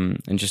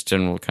 and just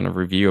general kind of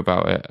review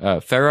about it.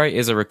 Ferrite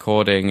is a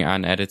recording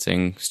and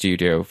editing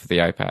studio for the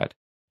iPad.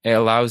 It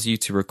allows you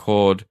to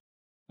record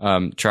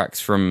tracks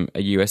from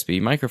a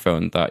USB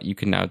microphone that you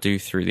can now do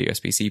through the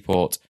USB-C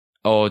port,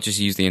 or just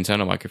use the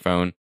internal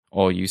microphone,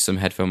 or use some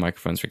headphone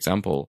microphones, for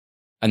example,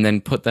 and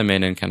then put them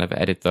in and kind of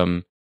edit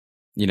them,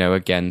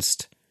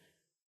 against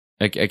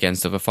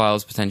other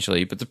files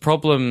potentially. But the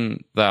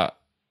problem that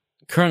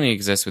currently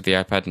exists with the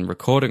iPad and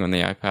recording on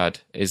the iPad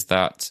is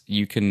that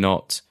you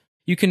cannot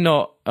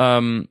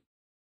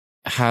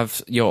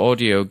have your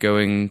audio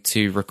going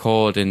to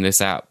record in this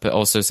app, but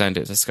also send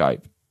it to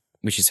Skype,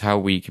 which is how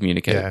we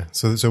communicate. Yeah.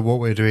 So what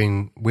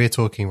we're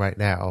talking right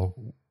now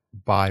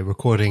by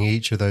recording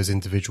each of those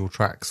individual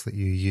tracks that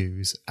you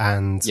use,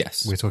 and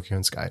yes, we're talking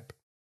on Skype,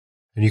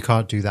 and you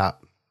can't do that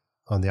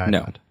on the iPad.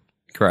 No.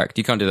 Correct.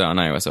 You can't do that on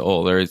iOS at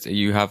all.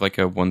 You have like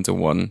a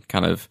one-to-one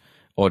kind of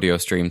audio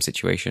stream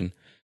situation.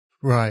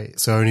 Right.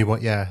 So only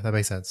that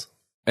makes sense.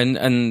 And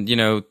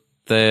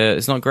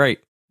it's not great.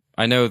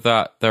 I know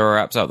that there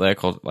are apps out there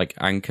called like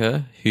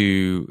Anchor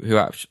who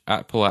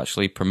Apple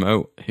actually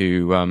promote,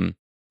 who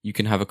you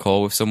can have a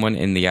call with someone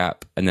in the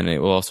app and then it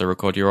will also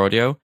record your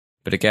audio.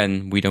 But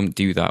again, we don't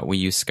do that. We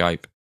use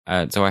Skype.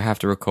 So I have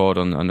to record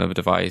on another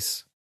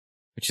device,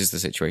 which is the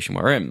situation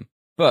we're in.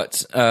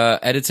 But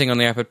editing on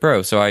the iPad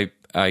Pro, so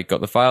I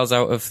got the files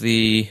out of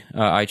the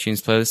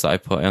iTunes playlist that I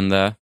put in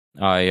there.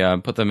 I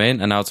put them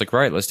in, and I was like,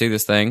 right, let's do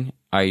this thing.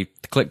 I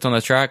clicked on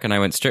the track, and I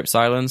went strip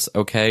silence.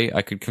 Okay,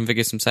 I could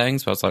configure some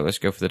settings, but I was like, let's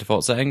go for the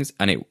default settings,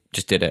 and it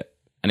just did it.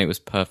 And it was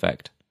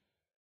perfect.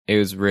 It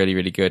was really,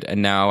 really good.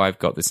 And now I've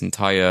got this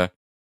entire,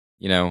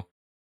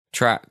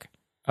 track,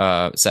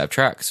 set of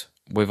tracks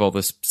with all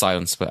this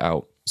silence split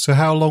out. So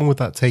how long would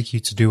that take you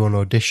to do on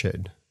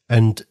Audition?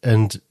 And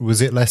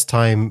was it less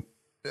time,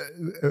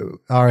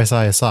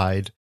 RSI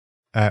aside,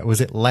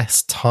 was it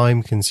less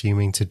time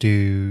consuming to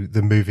do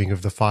the moving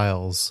of the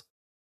files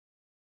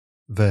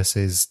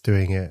versus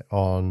doing it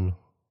on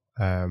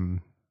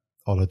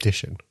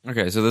Audition?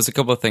 Okay, so there's a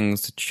couple of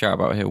things to chat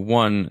about here.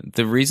 One,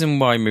 the reason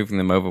why moving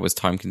them over was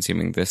time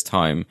consuming this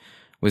time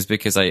was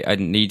because I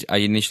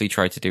initially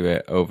tried to do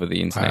it over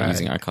the internet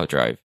using iCloud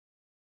Drive.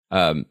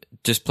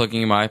 Just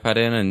plugging my iPad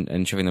in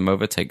and shoving them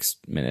over takes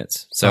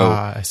minutes. So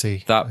I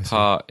see. That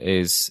part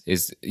is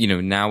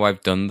now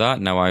I've done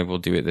that. Now I will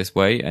do it this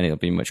way, and it'll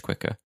be much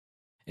quicker.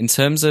 In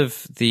terms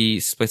of the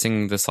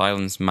splitting the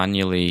silence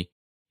manually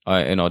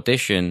in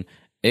Audition,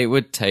 it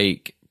would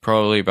take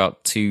probably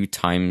about 2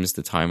 times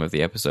the time of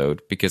the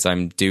episode because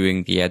I'm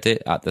doing the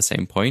edit at the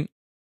same point.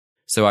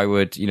 So I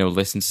would,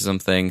 listen to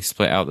something,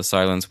 split out the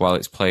silence while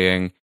it's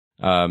playing.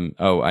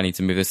 I need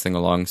to move this thing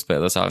along,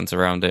 split the silence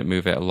around it,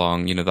 move it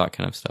along, that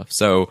kind of stuff.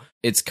 So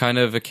it's kind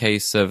of a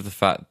case of the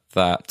fact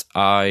that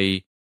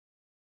I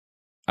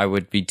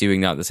would be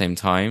doing that at the same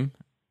time,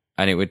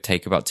 and it would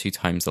take about 2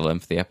 times the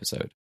length of the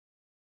episode.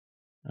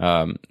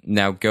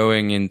 Now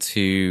going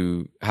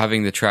into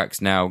having the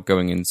tracks now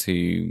going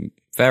into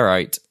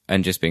Ferrite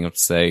and just being able to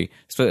say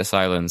split the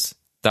silence,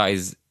 that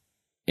is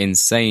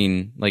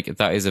insane. Like,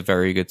 that is a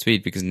very good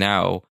speed because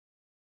now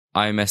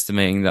I'm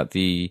estimating that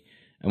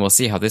and we'll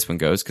see how this one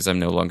goes because I'm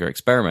no longer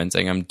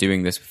experimenting. I'm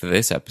doing this for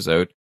this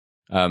episode.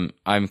 I'm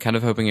kind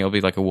of hoping it'll be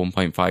like a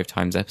 1.5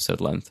 times episode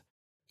length,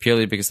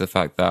 purely because of the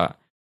fact that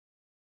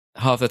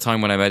half the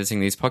time when I'm editing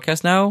these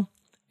podcasts now,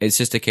 it's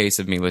just a case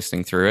of me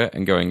listening through it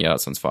and going, yeah,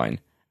 that sounds fine.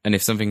 And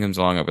if something comes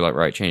along, I'll be like,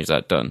 right, change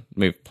that, done,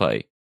 move,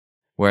 play.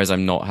 Whereas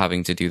I'm not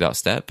having to do that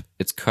step.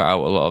 It's cut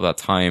out a lot of that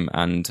time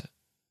and,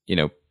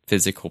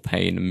 physical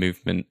pain and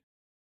movement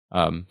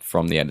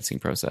from the editing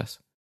process.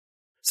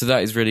 So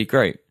that is really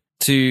great.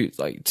 To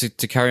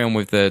carry on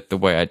with the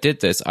way I did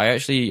this, I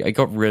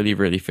got really,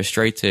 really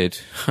frustrated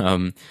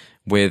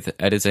with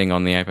editing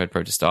on the iPad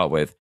Pro to start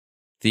with.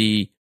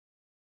 The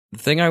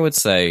thing I would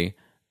say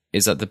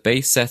is that the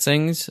base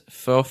settings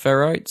for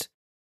Ferrite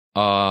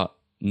are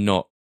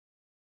not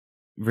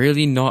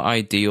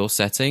ideal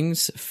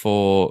settings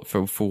for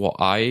what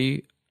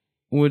I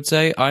would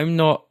say. I'm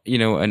not,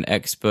 an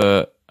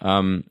expert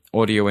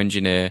audio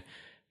engineer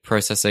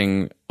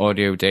processing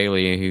audio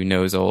daily who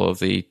knows all of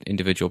the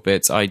individual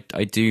bits. I think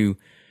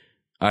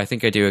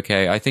I do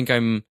okay. I think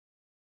I'm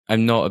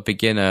not a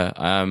beginner,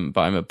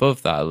 but I'm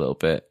above that a little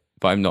bit,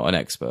 but I'm not an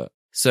expert.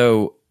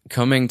 So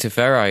coming to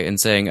Ferrite and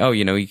saying, oh,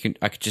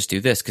 I could just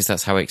do this because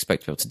that's how I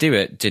expect people to do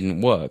it,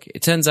 didn't work.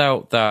 It turns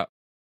out that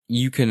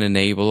you can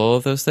enable all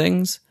of those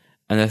things.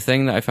 And the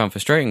thing that I found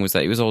frustrating was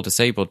that it was all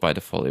disabled by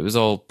default. It was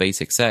all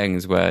basic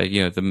settings where,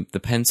 the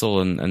pencil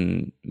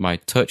and my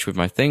touch with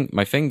my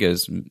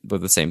fingers were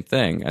the same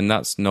thing. And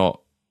that's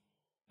not,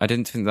 I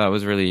didn't think that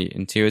was really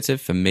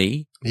intuitive for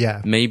me.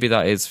 Yeah. Maybe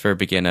that is for a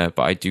beginner,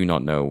 but I do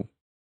not know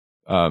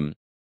from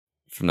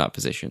that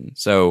position.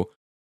 So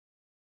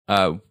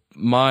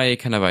my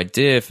kind of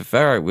idea for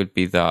Ferrite would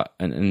be that,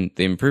 and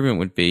the improvement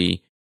would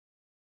be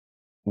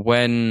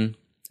when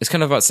it's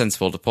kind of about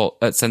sensible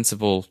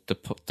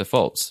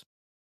defaults.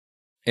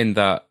 In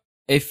that,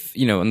 if,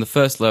 on the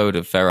first load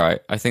of Ferrite,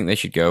 I think they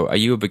should go, are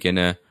you a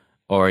beginner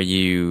or are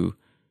you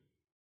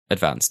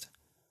advanced?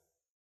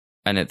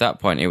 And at that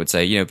point, it would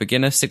say,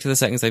 beginner, stick to the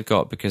settings they've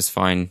got because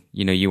fine,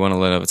 you want to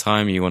learn over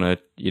time, you want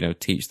to,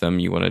 teach them,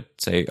 you want to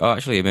say, oh,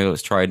 actually, maybe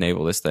let's try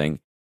enable this thing.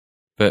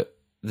 But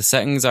the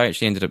settings I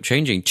actually ended up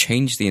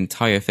changed the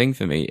entire thing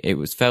for me. It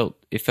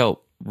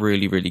felt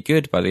really, really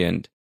good by the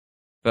end.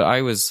 But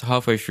I was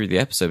halfway through the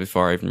episode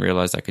before I even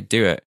realized I could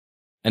do it.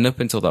 And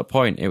up until that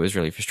point, it was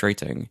really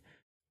frustrating.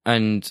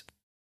 And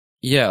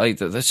yeah, like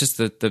that's just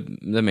the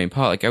main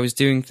part. Like I was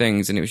doing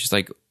things and it was just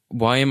like,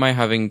 why am I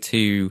having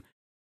to,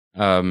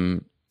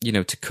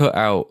 to cut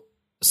out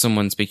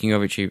someone speaking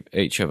over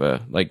each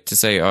other? Like to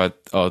say,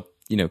 cut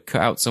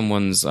out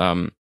someone's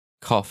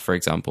cough, for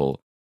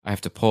example. I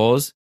have to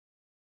pause.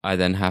 I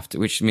then have to,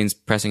 which means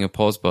pressing a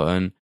pause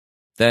button,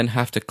 then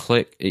have to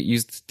click, it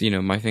used,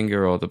 my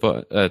finger or the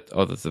button,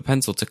 or the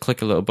pencil to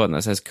click a little button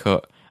that says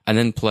cut. And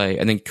then play,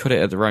 and then cut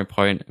it at the right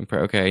point, and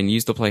press OK, and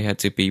use the playhead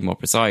to be more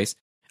precise,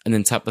 and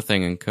then tap the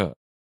thing and cut.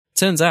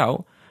 Turns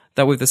out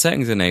that with the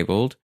settings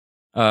enabled,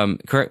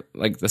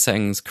 the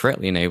settings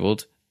correctly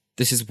enabled,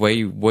 this is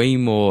way, way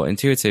more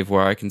intuitive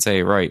where I can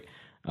say, right,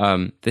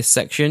 this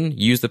section,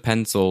 use the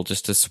pencil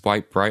just to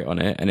swipe right on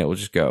it, and it will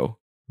just go.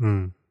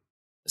 Mm.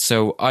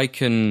 So I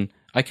can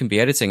I can be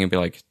editing and be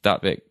like,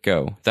 that bit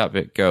go, that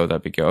bit go,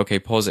 that bit go. Okay,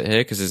 pause it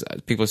here because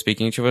people are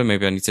speaking to each other.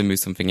 Maybe I need to move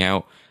something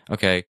out.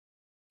 Okay,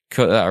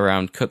 cut that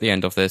around, cut the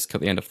end of this,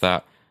 cut the end of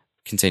that,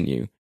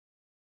 continue.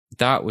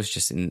 That was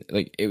just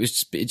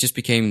it just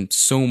became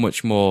so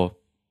much more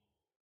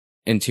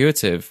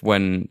intuitive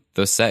when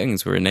the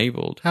settings were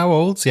enabled. How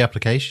old's the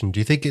application? Do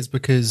you think it's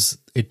because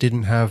it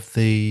didn't have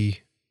the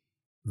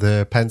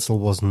pencil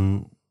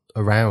wasn't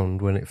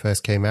around when it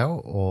first came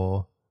out,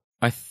 or?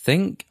 I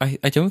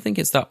don't think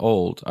it's that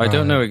old. I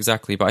don't know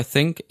exactly, but I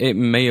think it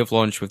may have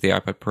launched with the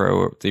iPad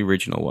Pro, the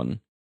original one,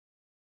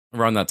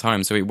 around that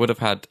time. So it would have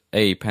had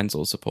a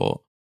pencil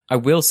support. I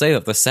will say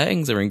that the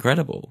settings are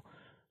incredible.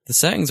 The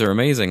settings are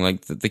amazing.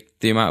 Like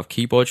the amount of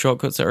keyboard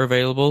shortcuts that are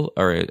available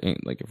are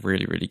like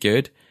really, really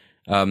good.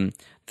 The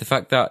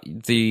fact that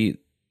the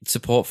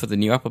support for the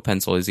new Apple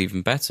Pencil is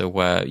even better,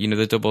 where, you know,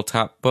 the double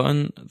tap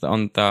button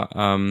on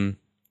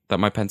that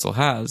my pencil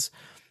has,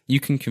 you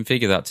can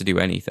configure that to do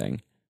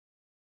anything.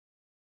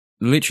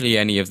 Literally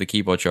any of the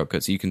keyboard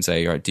shortcuts, you can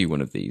say, all right, do one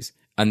of these.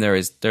 And there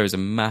is a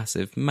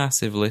massive,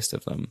 massive list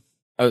of them.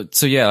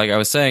 So yeah, like I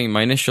was saying,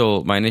 my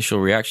initial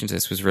reaction to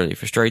this was really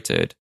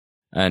frustrated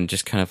and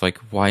just kind of like,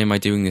 why am I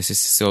doing this? This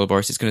is so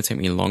laborious. It's going to take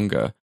me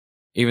longer.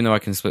 Even though I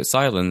can split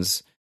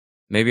silence,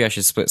 maybe I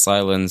should split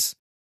silence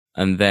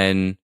and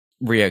then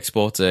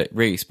re-export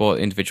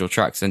individual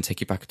tracks and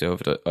take it back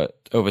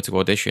over to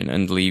Audition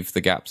and leave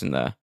the gaps in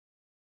there.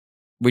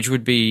 Which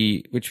would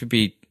be,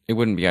 it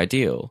wouldn't be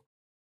ideal.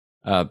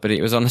 But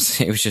it was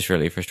honestly, it was just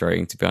really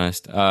frustrating, to be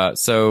honest.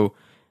 So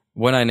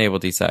when I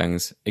enabled these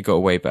settings, it got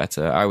way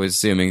better. I was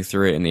zooming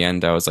through it in the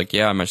end. I was like,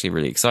 yeah, I'm actually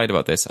really excited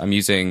about this. I'm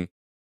using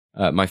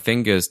my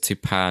fingers to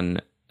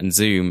pan and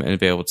zoom and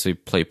be able to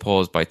play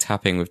pause by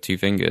tapping with two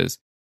fingers.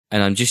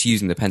 And I'm just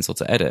using the pencil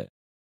to edit.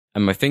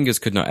 And my fingers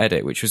could not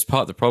edit, which was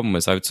part of the problem.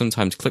 Was I would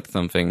sometimes click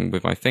something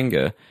with my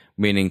finger,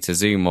 meaning to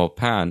zoom or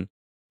pan,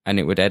 and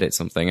it would edit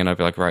something. And I'd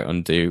be like, right,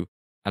 undo.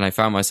 And I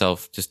found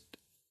myself just,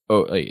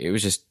 it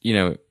was just, you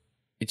know,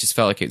 it just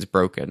felt like it was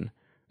broken,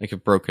 like a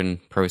broken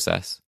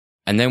process.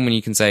 And then when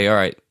you can say, all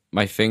right,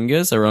 my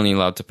fingers are only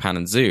allowed to pan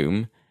and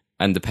zoom,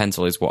 and the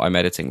pencil is what I'm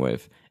editing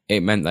with, it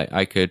meant that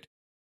I could,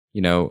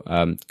 you know,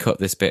 cut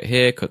this bit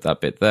here, cut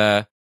that bit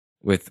there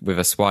with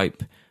a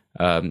swipe,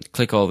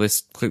 click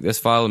this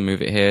file and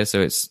move it here so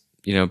it's,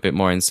 you know, a bit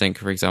more in sync.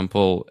 For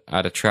example,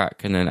 add a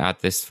track and then add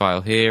this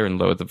file here and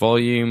lower the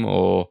volume,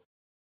 or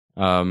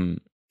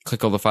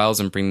click all the files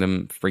and bring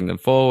them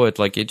forward.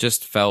 Like, it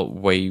just felt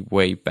way,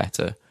 way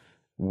better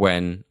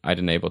when I'd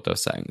enabled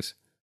those settings.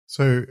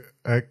 So,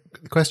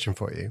 question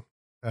for you.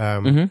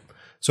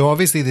 So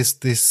obviously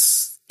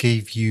this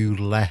gave you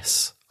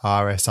less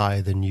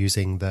RSI than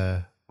using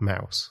the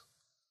mouse.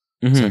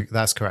 So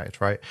that's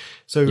correct, right?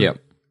 So yeah.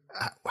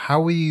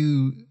 How are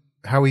you?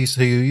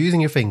 So you're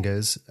using your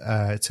fingers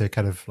to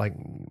kind of like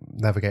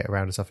navigate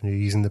around and stuff, and you're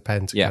using the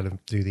pen to kind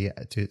of do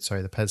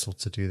the pencil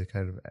to do the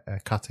kind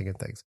of cutting and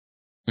things.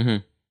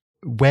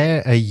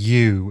 Where are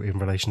you in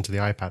relation to the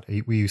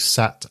iPad? Were you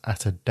sat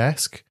at a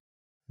desk?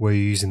 Were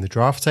you using the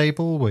draft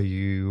table? Were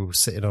you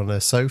sitting on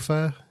a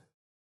sofa?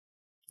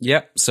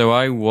 Yep. So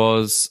I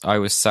was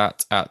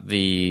sat at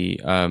the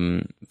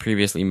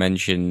previously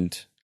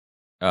mentioned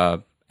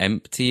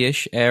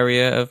empty-ish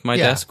area of my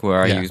desk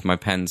where I used my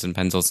pens and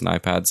pencils and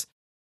iPads.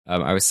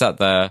 I was sat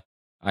there.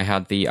 I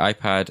had the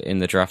iPad in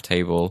the draft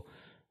table.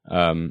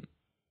 I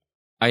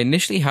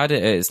initially had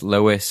it at its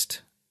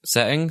lowest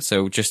setting,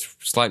 so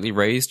just slightly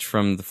raised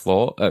from the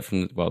floor,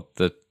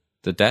 the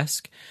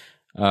desk.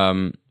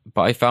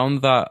 But I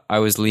found that I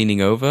was leaning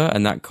over,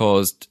 and that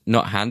caused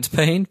not hand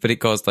pain, but it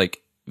caused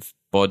like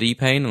body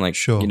pain and like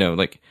you know,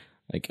 like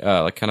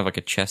kind of like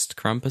a chest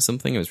cramp or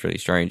something. It was really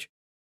strange.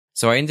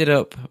 So I ended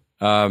up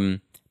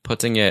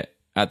putting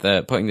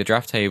the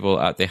draft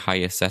table at the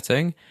highest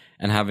setting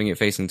and having it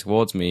facing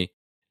towards me,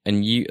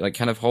 and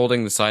kind of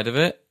holding the side of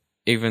it,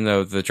 even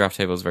though the draft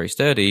table is very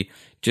sturdy,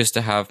 just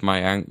to have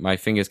my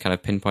fingers kind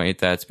of pinpointed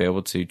there to be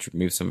able to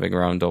move something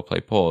around or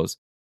play pause.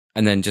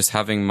 And then just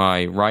having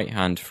my right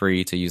hand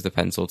free to use the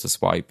pencil to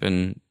swipe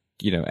and,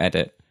 you know,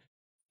 edit.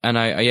 And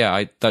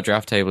that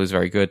draft table is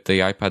very good. The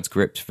iPad's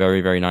gripped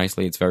very, very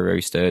nicely. It's very,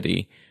 very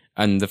sturdy.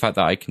 And the fact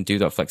that I can do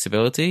that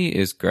flexibility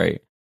is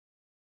great.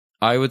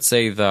 I would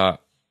say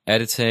that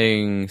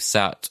editing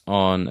sat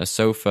on a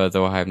sofa,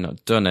 though I have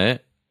not done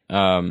it,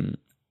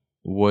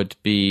 would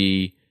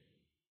be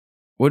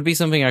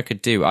something I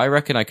could do. I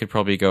reckon I could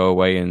probably go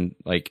away and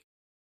like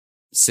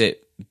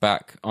sit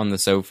back on the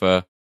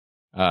sofa,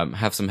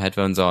 have some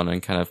headphones on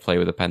and kind of play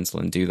with a pencil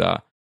and do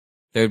that.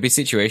 There would be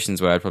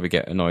situations where I'd probably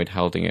get annoyed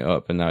holding it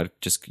up, and I'd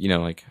just, you know,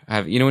 like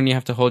have, you know, when you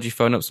have to hold your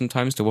phone up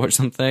sometimes to watch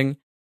something?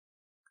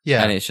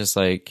 Yeah. And it's just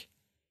like,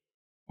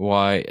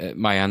 why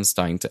my hand's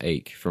starting to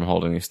ache from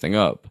holding this thing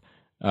up.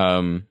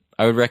 I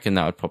would reckon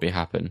that would probably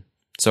happen.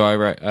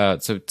 So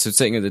so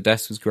sitting at the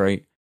desk was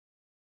great,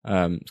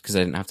 because I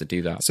didn't have to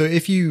do that. So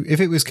if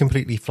it was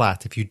completely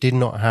flat, if you did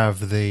not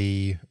have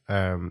the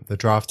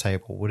draft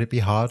table, would it be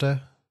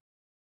harder?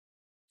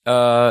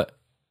 I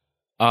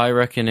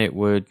reckon it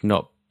would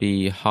not.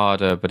 be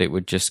harder, but it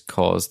would just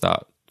cause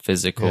that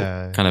physical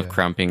kind of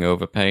cramping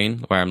over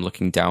pain where I'm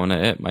looking down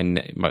at it.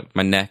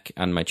 My neck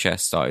and my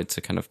chest started to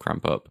kind of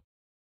cramp up.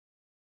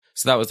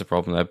 So that was the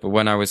problem there. But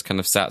when I was kind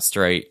of sat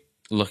straight,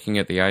 looking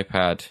at the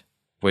iPad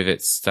with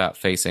it sat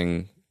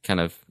facing kind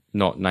of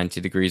not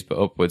 90 degrees, but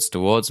upwards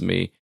towards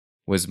me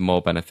was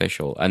more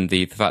beneficial. And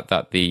the fact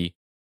that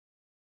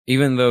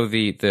even though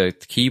the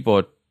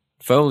keyboard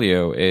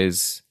folio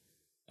is,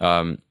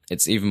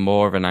 it's even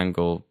more of an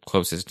angle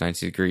closest to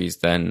 90 degrees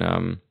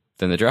than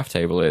the draft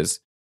table is,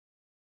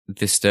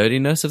 the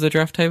sturdiness of the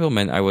draft table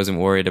meant I wasn't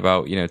worried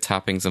about,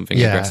 tapping something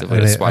aggressively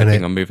or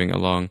swiping or moving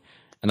along.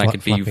 And I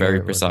could be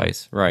very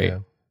precise. Right.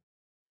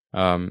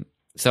 Yeah.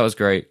 So that was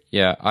great.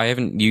 Yeah. I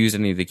haven't used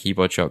any of the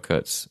keyboard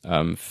shortcuts for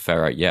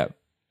Ferrite yet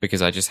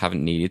because I just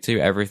haven't needed to.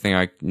 Everything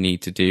I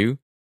need to do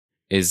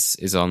is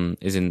in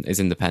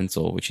the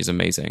pencil, which is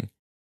amazing.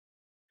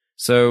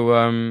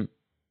 So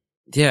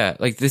yeah,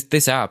 like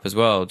this app as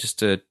well, just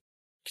to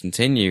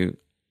continue,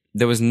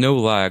 there was no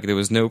lag, there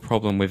was no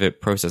problem with it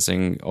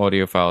processing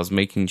audio files,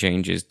 making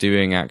changes,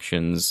 doing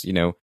actions,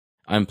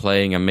 I'm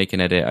playing, I'm making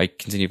edit, I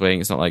continue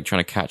playing. It's not like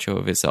trying to catch up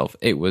with itself.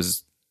 It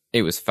was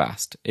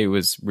fast. It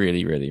was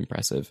really, really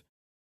impressive.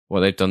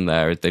 What they've done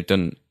there is they've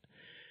done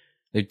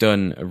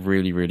a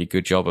really, really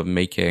good job of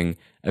making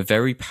a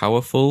very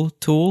powerful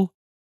tool.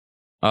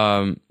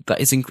 That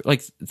is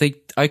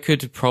I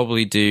could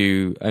probably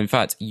do. In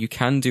fact, you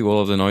can do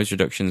all of the noise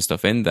reduction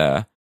stuff in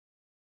there.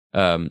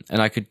 And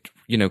I could,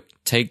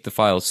 take the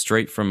files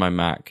straight from my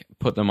Mac,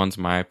 put them onto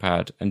my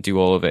iPad, and do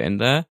all of it in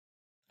there.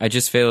 I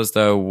just feel as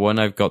though when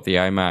I've got the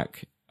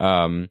iMac,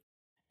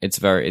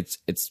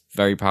 it's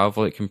very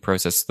powerful. It can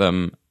process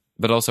them,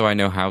 but also I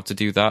know how to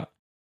do that,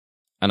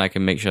 and I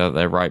can make sure that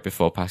they're right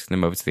before passing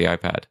them over to the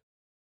iPad.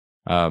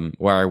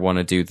 Where I want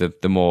to do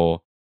the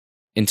more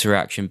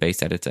interaction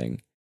based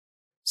editing.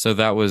 So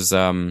that was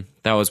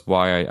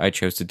why I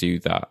chose to do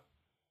that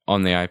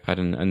on the iPad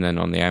and then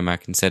on the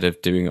iMac instead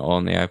of doing it all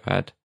on the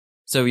iPad.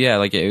 So yeah,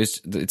 like it's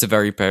a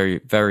very, very,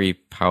 very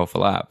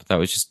powerful app. It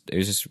was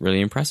just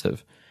really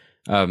impressive.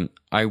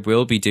 I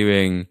will be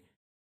doing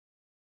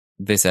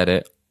this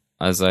edit,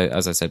 as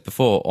I said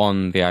before,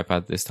 on the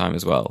iPad this time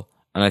as well.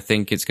 And I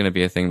think it's going to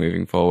be a thing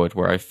moving forward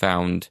where I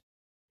found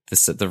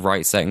the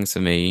right settings for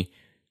me.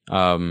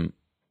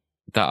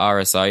 That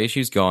RSI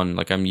issue's gone.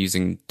 Like I'm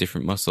using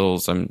different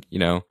muscles.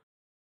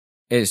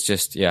 It's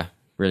just, yeah,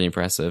 really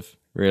impressive.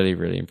 Really,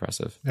 really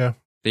impressive. Yeah.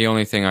 The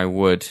only thing I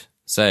would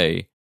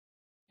say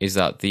is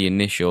that the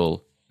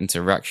initial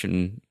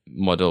interaction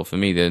model for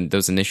me,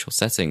 those initial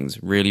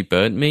settings really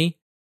burnt me.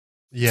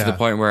 Yeah. To the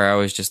point where I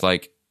was just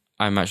like,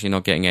 I'm actually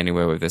not getting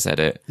anywhere with this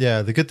edit.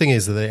 Yeah. The good thing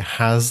is that it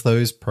has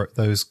those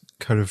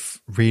kind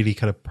of really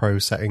kind of pro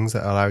settings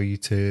that allow you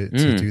to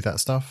do that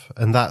stuff.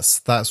 And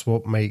that's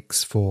what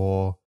makes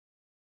for,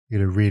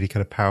 really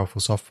kind of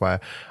powerful software.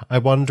 I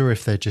wonder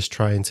if they're just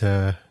trying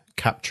to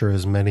capture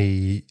as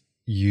many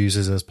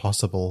users as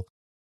possible.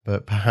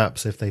 But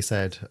perhaps if they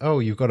said, oh,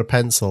 you've got a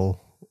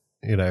pencil,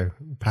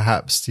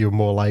 perhaps you're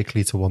more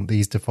likely to want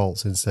these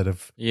defaults instead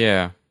of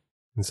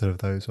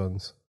those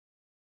ones.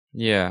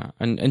 Yeah.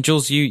 And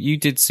Jules, you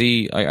did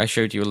see, I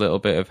showed you a little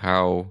bit of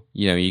how,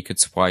 you could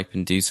swipe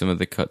and do some of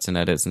the cuts and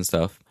edits and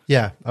stuff.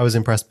 Yeah, I was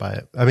impressed by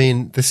it. I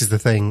mean, this is the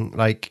thing,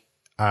 like,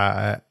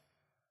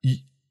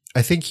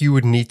 I think you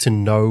would need to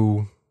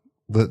know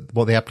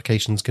what the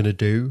application's going to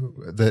do.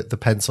 The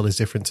pencil is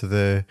different to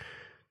the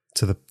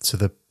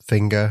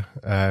finger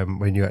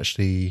when you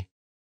actually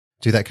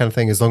do that kind of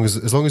thing. As long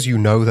as you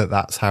know that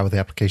that's how the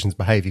applications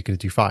behave, you're going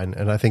to do fine.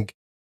 And I think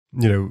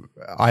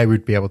I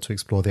would be able to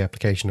explore the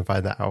application and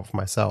find that out for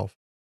myself.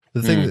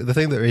 The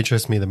thing that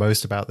interests me the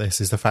most about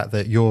this is the fact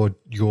that you're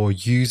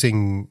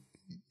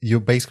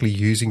basically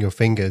using your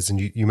fingers,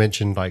 and you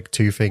mentioned like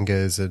 2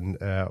 fingers and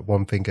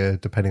 1 finger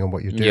depending on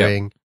what you're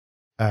doing.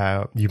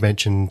 Yep. You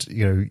mentioned,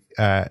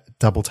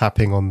 double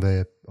tapping on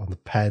the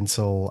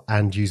pencil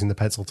and using the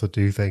pencil to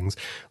do things.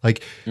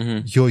 Like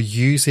you're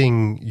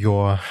using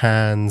your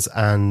hands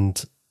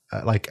and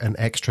like an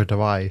extra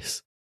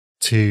device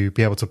to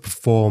be able to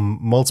perform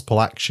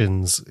multiple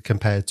actions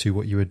compared to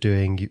what you were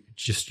doing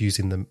just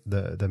using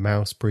the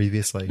mouse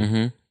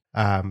previously.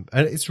 And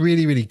it's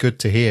really, really good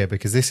to hear,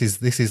 because this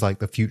is like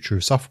the future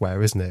of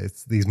software, isn't it?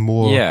 It's these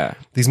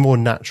more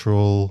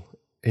natural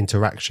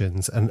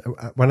interactions. And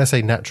when I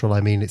say natural,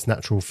 I mean it's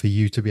natural for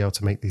you to be able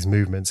to make these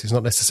movements. It's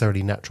not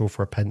necessarily natural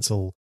for a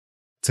pencil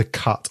to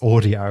cut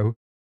audio.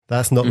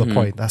 That's not the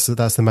point. That's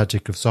the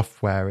magic of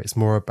software. It's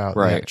more about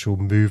the actual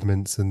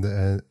movements and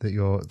that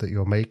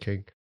you're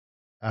making.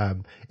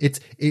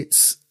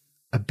 It's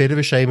a bit of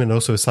a shame, and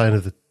also a sign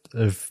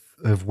of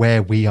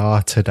where we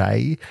are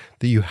today,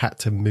 that you had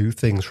to move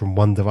things from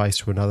one device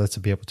to another to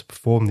be able to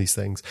perform these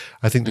things.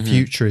 I think the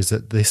future is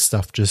that this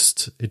stuff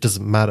it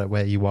doesn't matter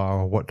where you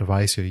are or what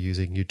device you're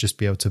using. You'd just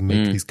be able to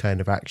make these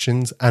kind of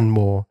actions and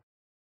more,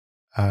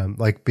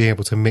 like being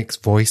able to mix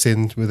voice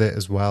in with it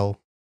as well.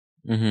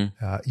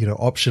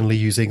 Optionally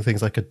using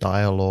things like a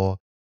dial or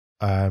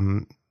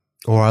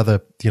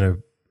other,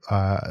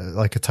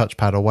 like a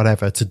touchpad or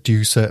whatever to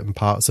do certain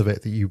parts of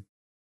it that you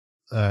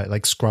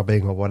like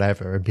scrubbing or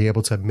whatever, and be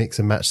able to mix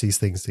and match these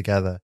things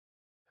together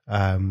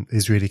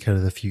is really kind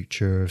of the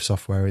future of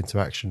software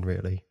interaction,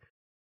 really.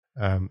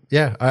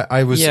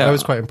 I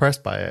was quite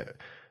impressed by it.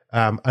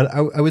 And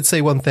I would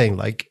say one thing,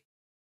 like,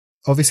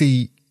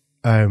 obviously,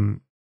 if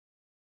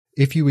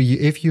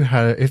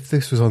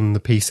this was on the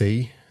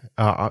PC,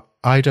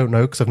 I don't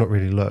know because I've not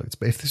really looked,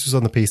 but if this was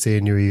on the PC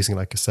and you were using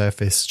like a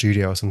Surface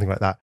Studio or something like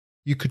that,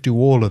 you could do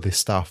all of this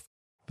stuff.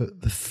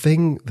 But the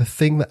thing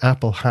that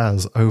Apple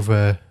has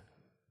over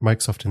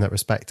Microsoft in that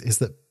respect is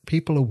that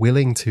people are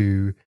willing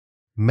to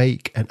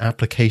make an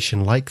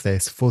application like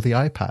this for the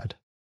iPad.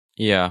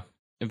 Yeah,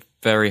 a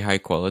very high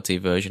quality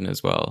version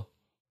as well.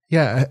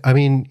 Yeah, I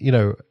mean,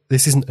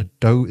 this isn't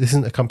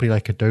a company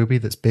like Adobe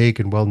that's big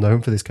and well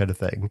known for this kind of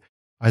thing.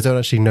 I don't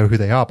actually know who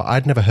they are, but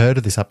I'd never heard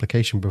of this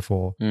application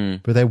before.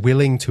 But they're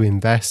willing to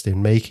invest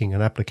in making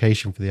an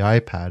application for the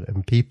iPad,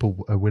 and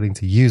people are willing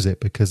to use it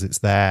because it's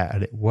there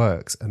and it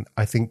works. And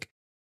I think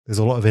there's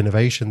a lot of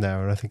innovation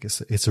there, and I think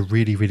it's a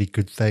really, really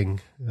good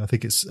thing. I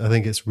think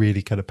it's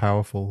really kind of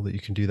powerful that you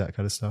can do that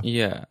kind of stuff.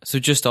 Yeah. So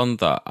just on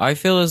that, I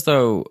feel as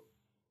though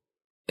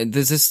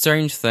there's this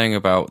strange thing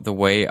about the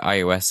way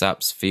iOS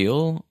apps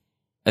feel,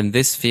 and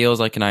this feels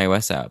like an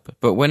iOS app.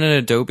 But when an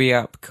Adobe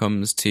app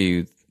comes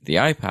to the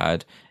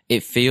iPad,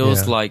 it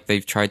feels like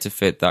they've tried to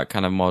fit that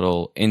kind of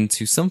model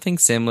into something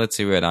similar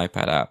to an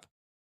iPad app.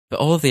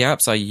 But all of the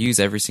apps I use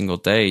every single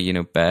day,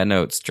 Bare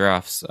Notes,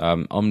 Drafts,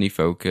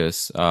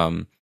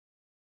 OmniFocus,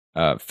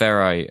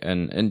 Ferrite,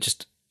 and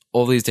just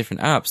all these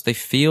different apps, they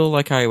feel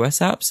like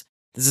iOS apps.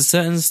 There's a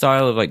certain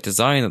style of like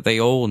design that they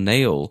all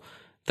nail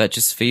that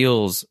just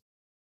feels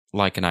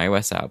like an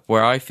iOS app,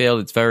 where I feel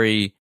it's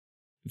very,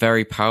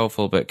 very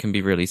powerful, but can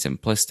be really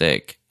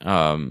simplistic.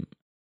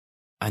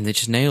 And they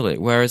just nail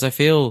it. Whereas I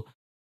feel,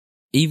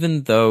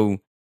 even though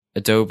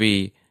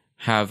Adobe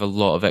have a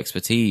lot of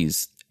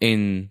expertise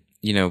in,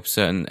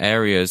 certain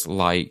areas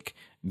like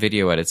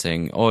video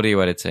editing, audio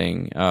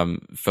editing,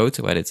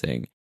 photo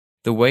editing,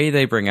 the way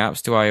they bring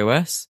apps to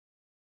iOS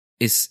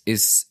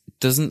is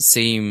doesn't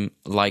seem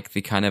like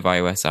the kind of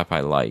iOS app I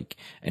like.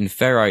 And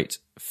Ferrite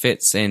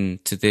fits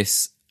into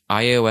this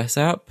iOS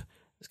app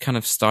kind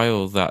of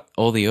style that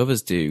all the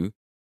others do.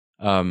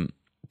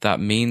 That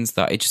means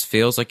that it just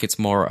feels like it's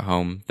more at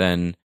home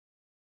than,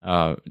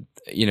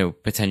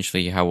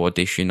 potentially how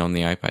Audition on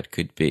the iPad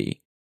could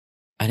be.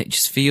 And it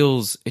just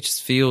feels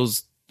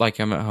like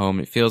I'm at home.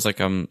 It feels like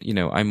I'm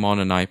on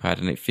an iPad,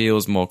 and it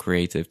feels more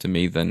creative to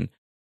me than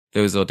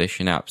those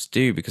Audition apps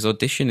do, because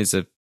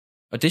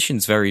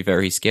Audition's very,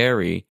 very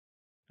scary,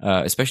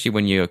 especially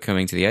when you're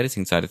coming to the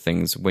editing side of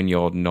things, when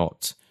you're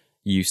not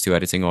used to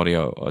editing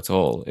audio at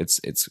all.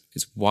 It's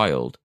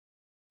wild.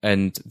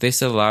 And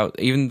this allowed,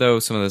 even though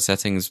some of the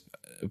settings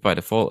by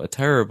default are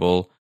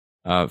terrible,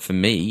 for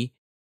me,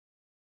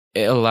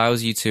 it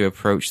allows you to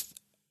approach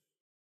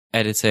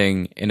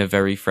editing in a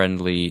very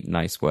friendly,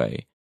 nice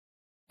way.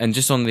 And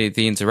just on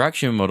the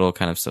interaction model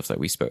kind of stuff that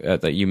we spoke,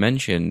 that you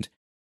mentioned,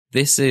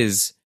 this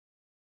is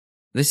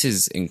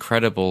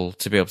incredible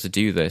to be able to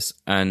do this.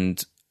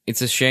 And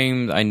it's a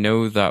shame. I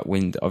know that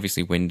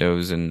obviously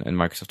Windows and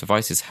Microsoft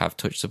devices have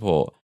touch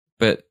support,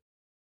 but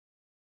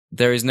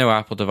there is no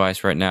Apple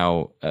device right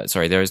now.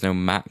 There is no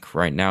Mac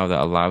right now that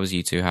allows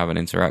you to have an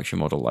interaction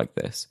model like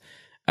this.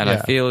 And I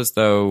feel as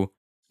though,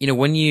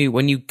 when you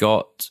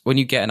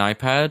get an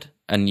iPad,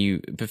 and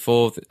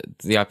before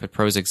the iPad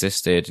Pros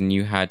existed, and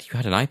you had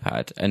an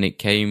iPad, and it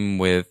came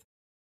with,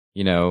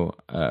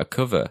 a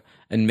cover,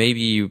 and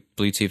maybe you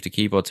Bluetoothed a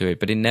keyboard to it,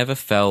 but it never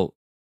felt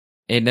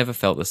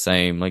the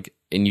same. Like,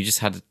 and you just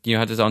had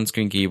this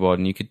on-screen keyboard,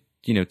 and you could,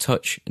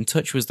 touch, and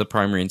touch was the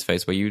primary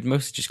interface, where you would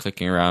mostly just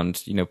clicking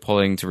around,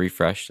 pulling to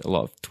refresh a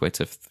lot of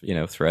Twitter,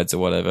 threads or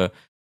whatever.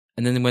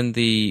 And then when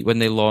they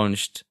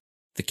launched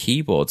the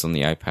keyboards on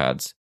the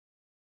iPads,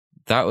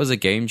 that was a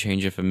game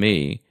changer for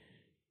me,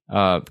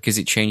 because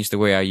it changed the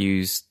way I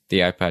use the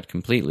iPad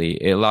completely.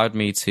 It allowed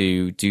me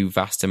to do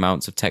vast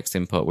amounts of text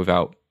input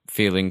without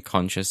feeling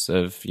conscious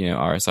of,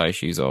 RSI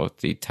issues or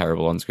the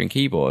terrible on-screen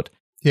keyboard.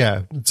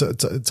 Yeah,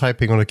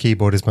 typing on a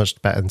keyboard is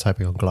much better than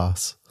typing on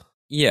glass.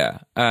 Yeah,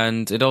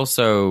 and they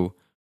also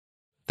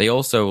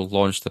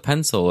launched the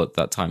Pencil at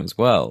that time as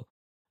well.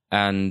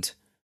 And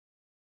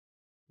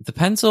the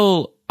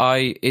Pencil,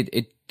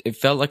 it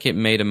felt like it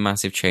made a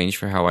massive change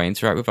for how I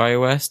interact with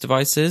iOS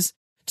devices,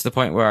 to the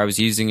point where I was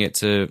using it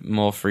to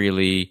more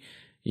freely,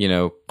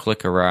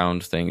 click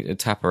around things,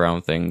 tap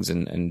around things,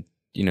 and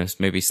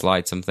maybe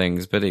slide some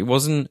things. But it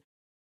wasn't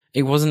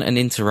an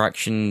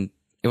interaction.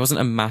 It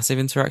wasn't a massive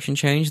interaction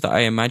change that I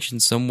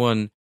imagined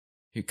someone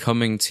who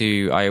coming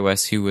to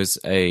iOS, who was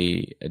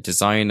a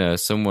designer,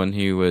 someone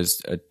who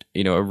was a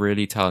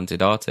really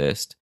talented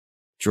artist,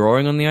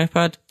 drawing on the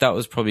iPad. That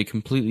was probably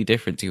completely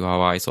different to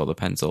how I saw the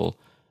Pencil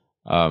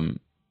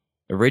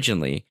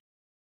originally.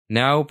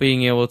 Now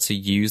being able to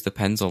use the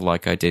Pencil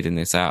like I did in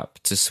this app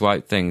to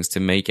swipe things, to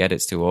make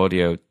edits to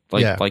audio,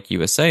 like you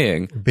were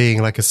saying,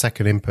 being like a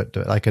second input,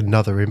 like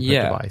another input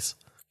device,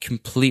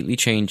 completely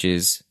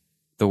changes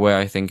the way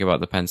I think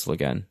about the pencil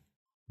again.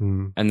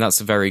 Mm. And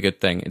that's a very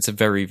good thing. It's a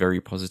very, very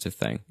positive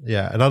thing.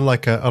 Yeah, and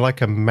unlike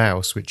a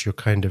mouse, which you're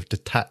kind of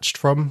detached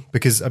from,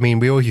 because I mean,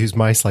 we all use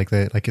mice like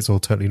it's all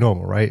totally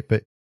normal, right?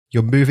 But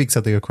you're moving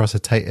something across a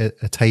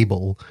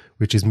table,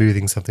 which is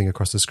moving something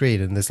across the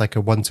screen, and there's like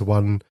a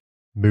one-to-one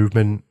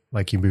movement.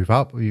 Like you move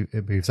up,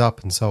 it moves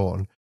up, and so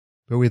on.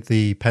 But with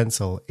the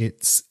pencil,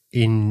 it's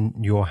in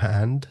your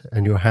hand,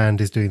 and your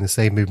hand is doing the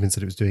same movements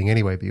that it was doing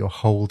anyway. But you're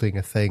holding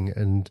a thing,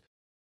 and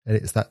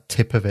it's that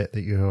tip of it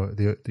that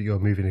you're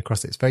moving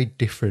across. It's very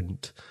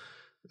different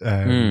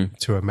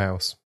to a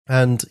mouse,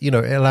 and you know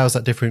it allows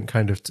that different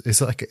kind of.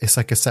 It's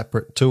like a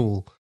separate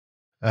tool.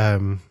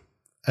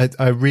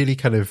 I really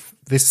kind of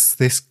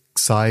this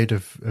side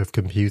of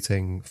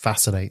computing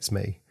fascinates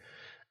me.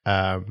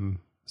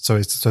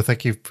 So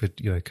thank you for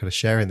kind of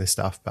sharing this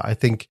stuff. But I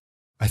think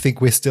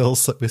we're still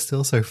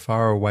so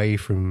far away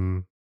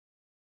from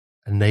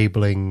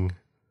enabling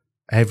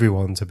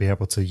everyone to be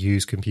able to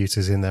use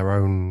computers in their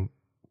own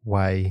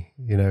way.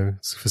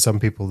 So for some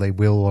people, they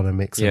will want to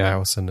mix a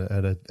mouse and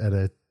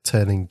a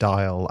turning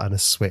dial and a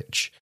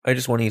switch. I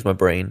just want to use my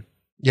brain.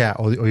 Yeah,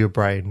 or your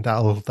brain.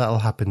 That'll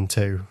happen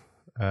too.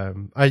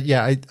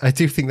 I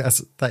do think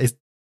that is,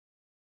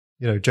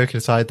 joking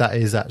aside, that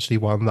is actually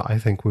one that I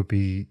think would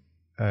be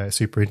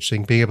super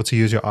interesting. Being able to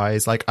use your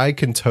eyes. Like, I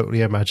can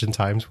totally imagine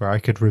times where I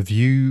could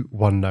review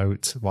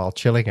OneNote while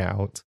chilling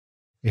out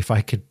if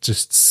I could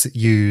just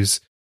use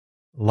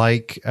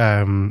like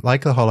the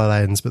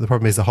HoloLens, but the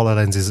problem is the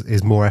HoloLens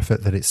is more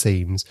effort than it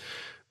seems.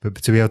 But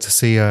to be able to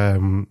see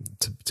to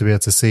be able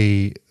to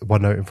see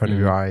OneNote in front of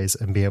your eyes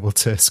and be able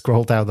to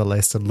scroll down the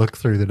list and look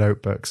through the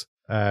notebooks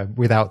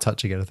without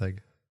touching anything.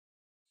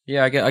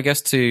 Yeah, I guess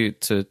to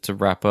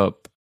wrap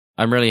up,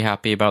 I'm really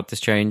happy about this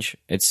change.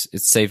 It's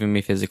saving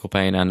me physical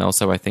pain, and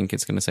also I think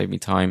it's going to save me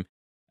time,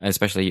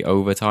 especially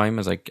over time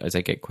as I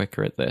get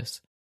quicker at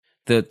this.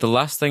 The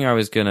last thing I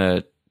was going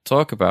to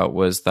talk about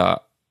was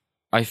that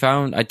I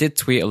did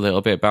tweet a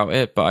little bit about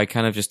it, but I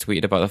kind of just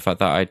tweeted about the fact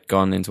that I'd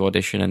gone into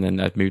Audition and then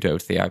I'd moved over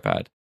to the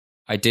iPad.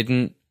 I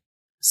didn't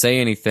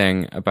say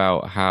anything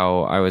about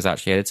how I was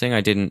actually editing.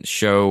 I didn't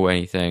show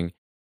anything.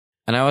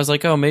 And I was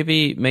like, oh,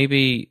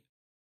 maybe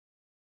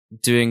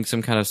doing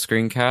some kind of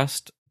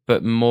screencast,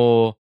 but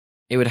more,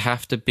 it would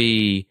have to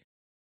be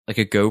like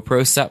a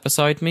GoPro sat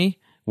beside me,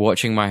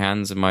 watching my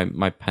hands and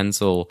my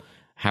pencil,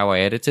 how I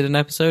edited an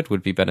episode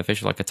would be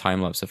beneficial, like a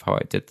time lapse of how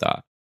I did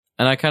that.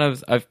 And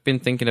I've been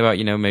thinking about,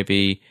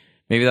 maybe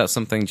that's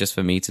something just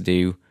for me to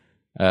do,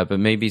 but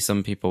maybe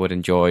some people would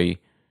enjoy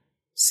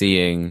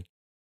seeing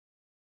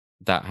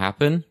that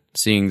happen,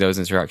 seeing those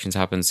interactions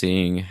happen,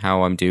 seeing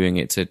how I'm doing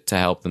it to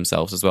help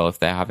themselves as well if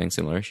they're having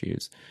similar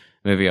issues.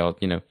 Maybe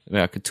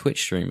maybe I could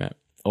Twitch stream it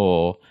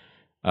or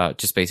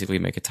just basically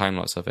make a time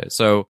lapse of it.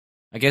 So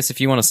I guess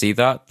if you want to see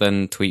that,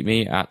 then tweet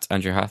me at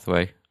Andrew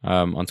Hathaway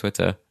on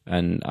Twitter,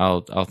 and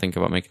I'll think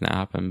about making that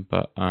happen.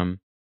 But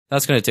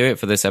that's going to do it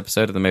for this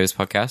episode of the Mavis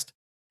Podcast.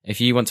 If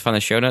you want to find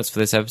the show notes for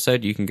this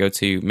episode, you can go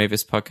to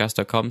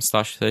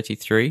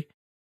mavispodcast.com/33.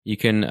 You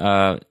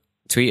can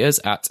tweet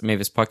us at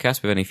Mavis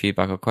Podcast with any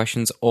feedback or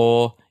questions,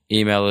 or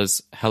email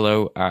us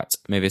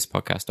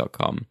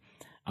hello@mavispodcast.com.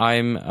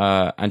 I'm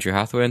Andrew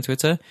Hathaway on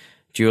Twitter.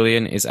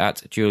 Julian is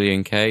at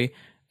Julian K,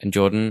 and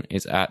Jordan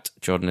is at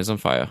Jordan is on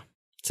fire.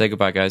 Say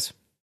goodbye, guys.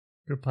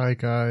 Goodbye,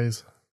 guys.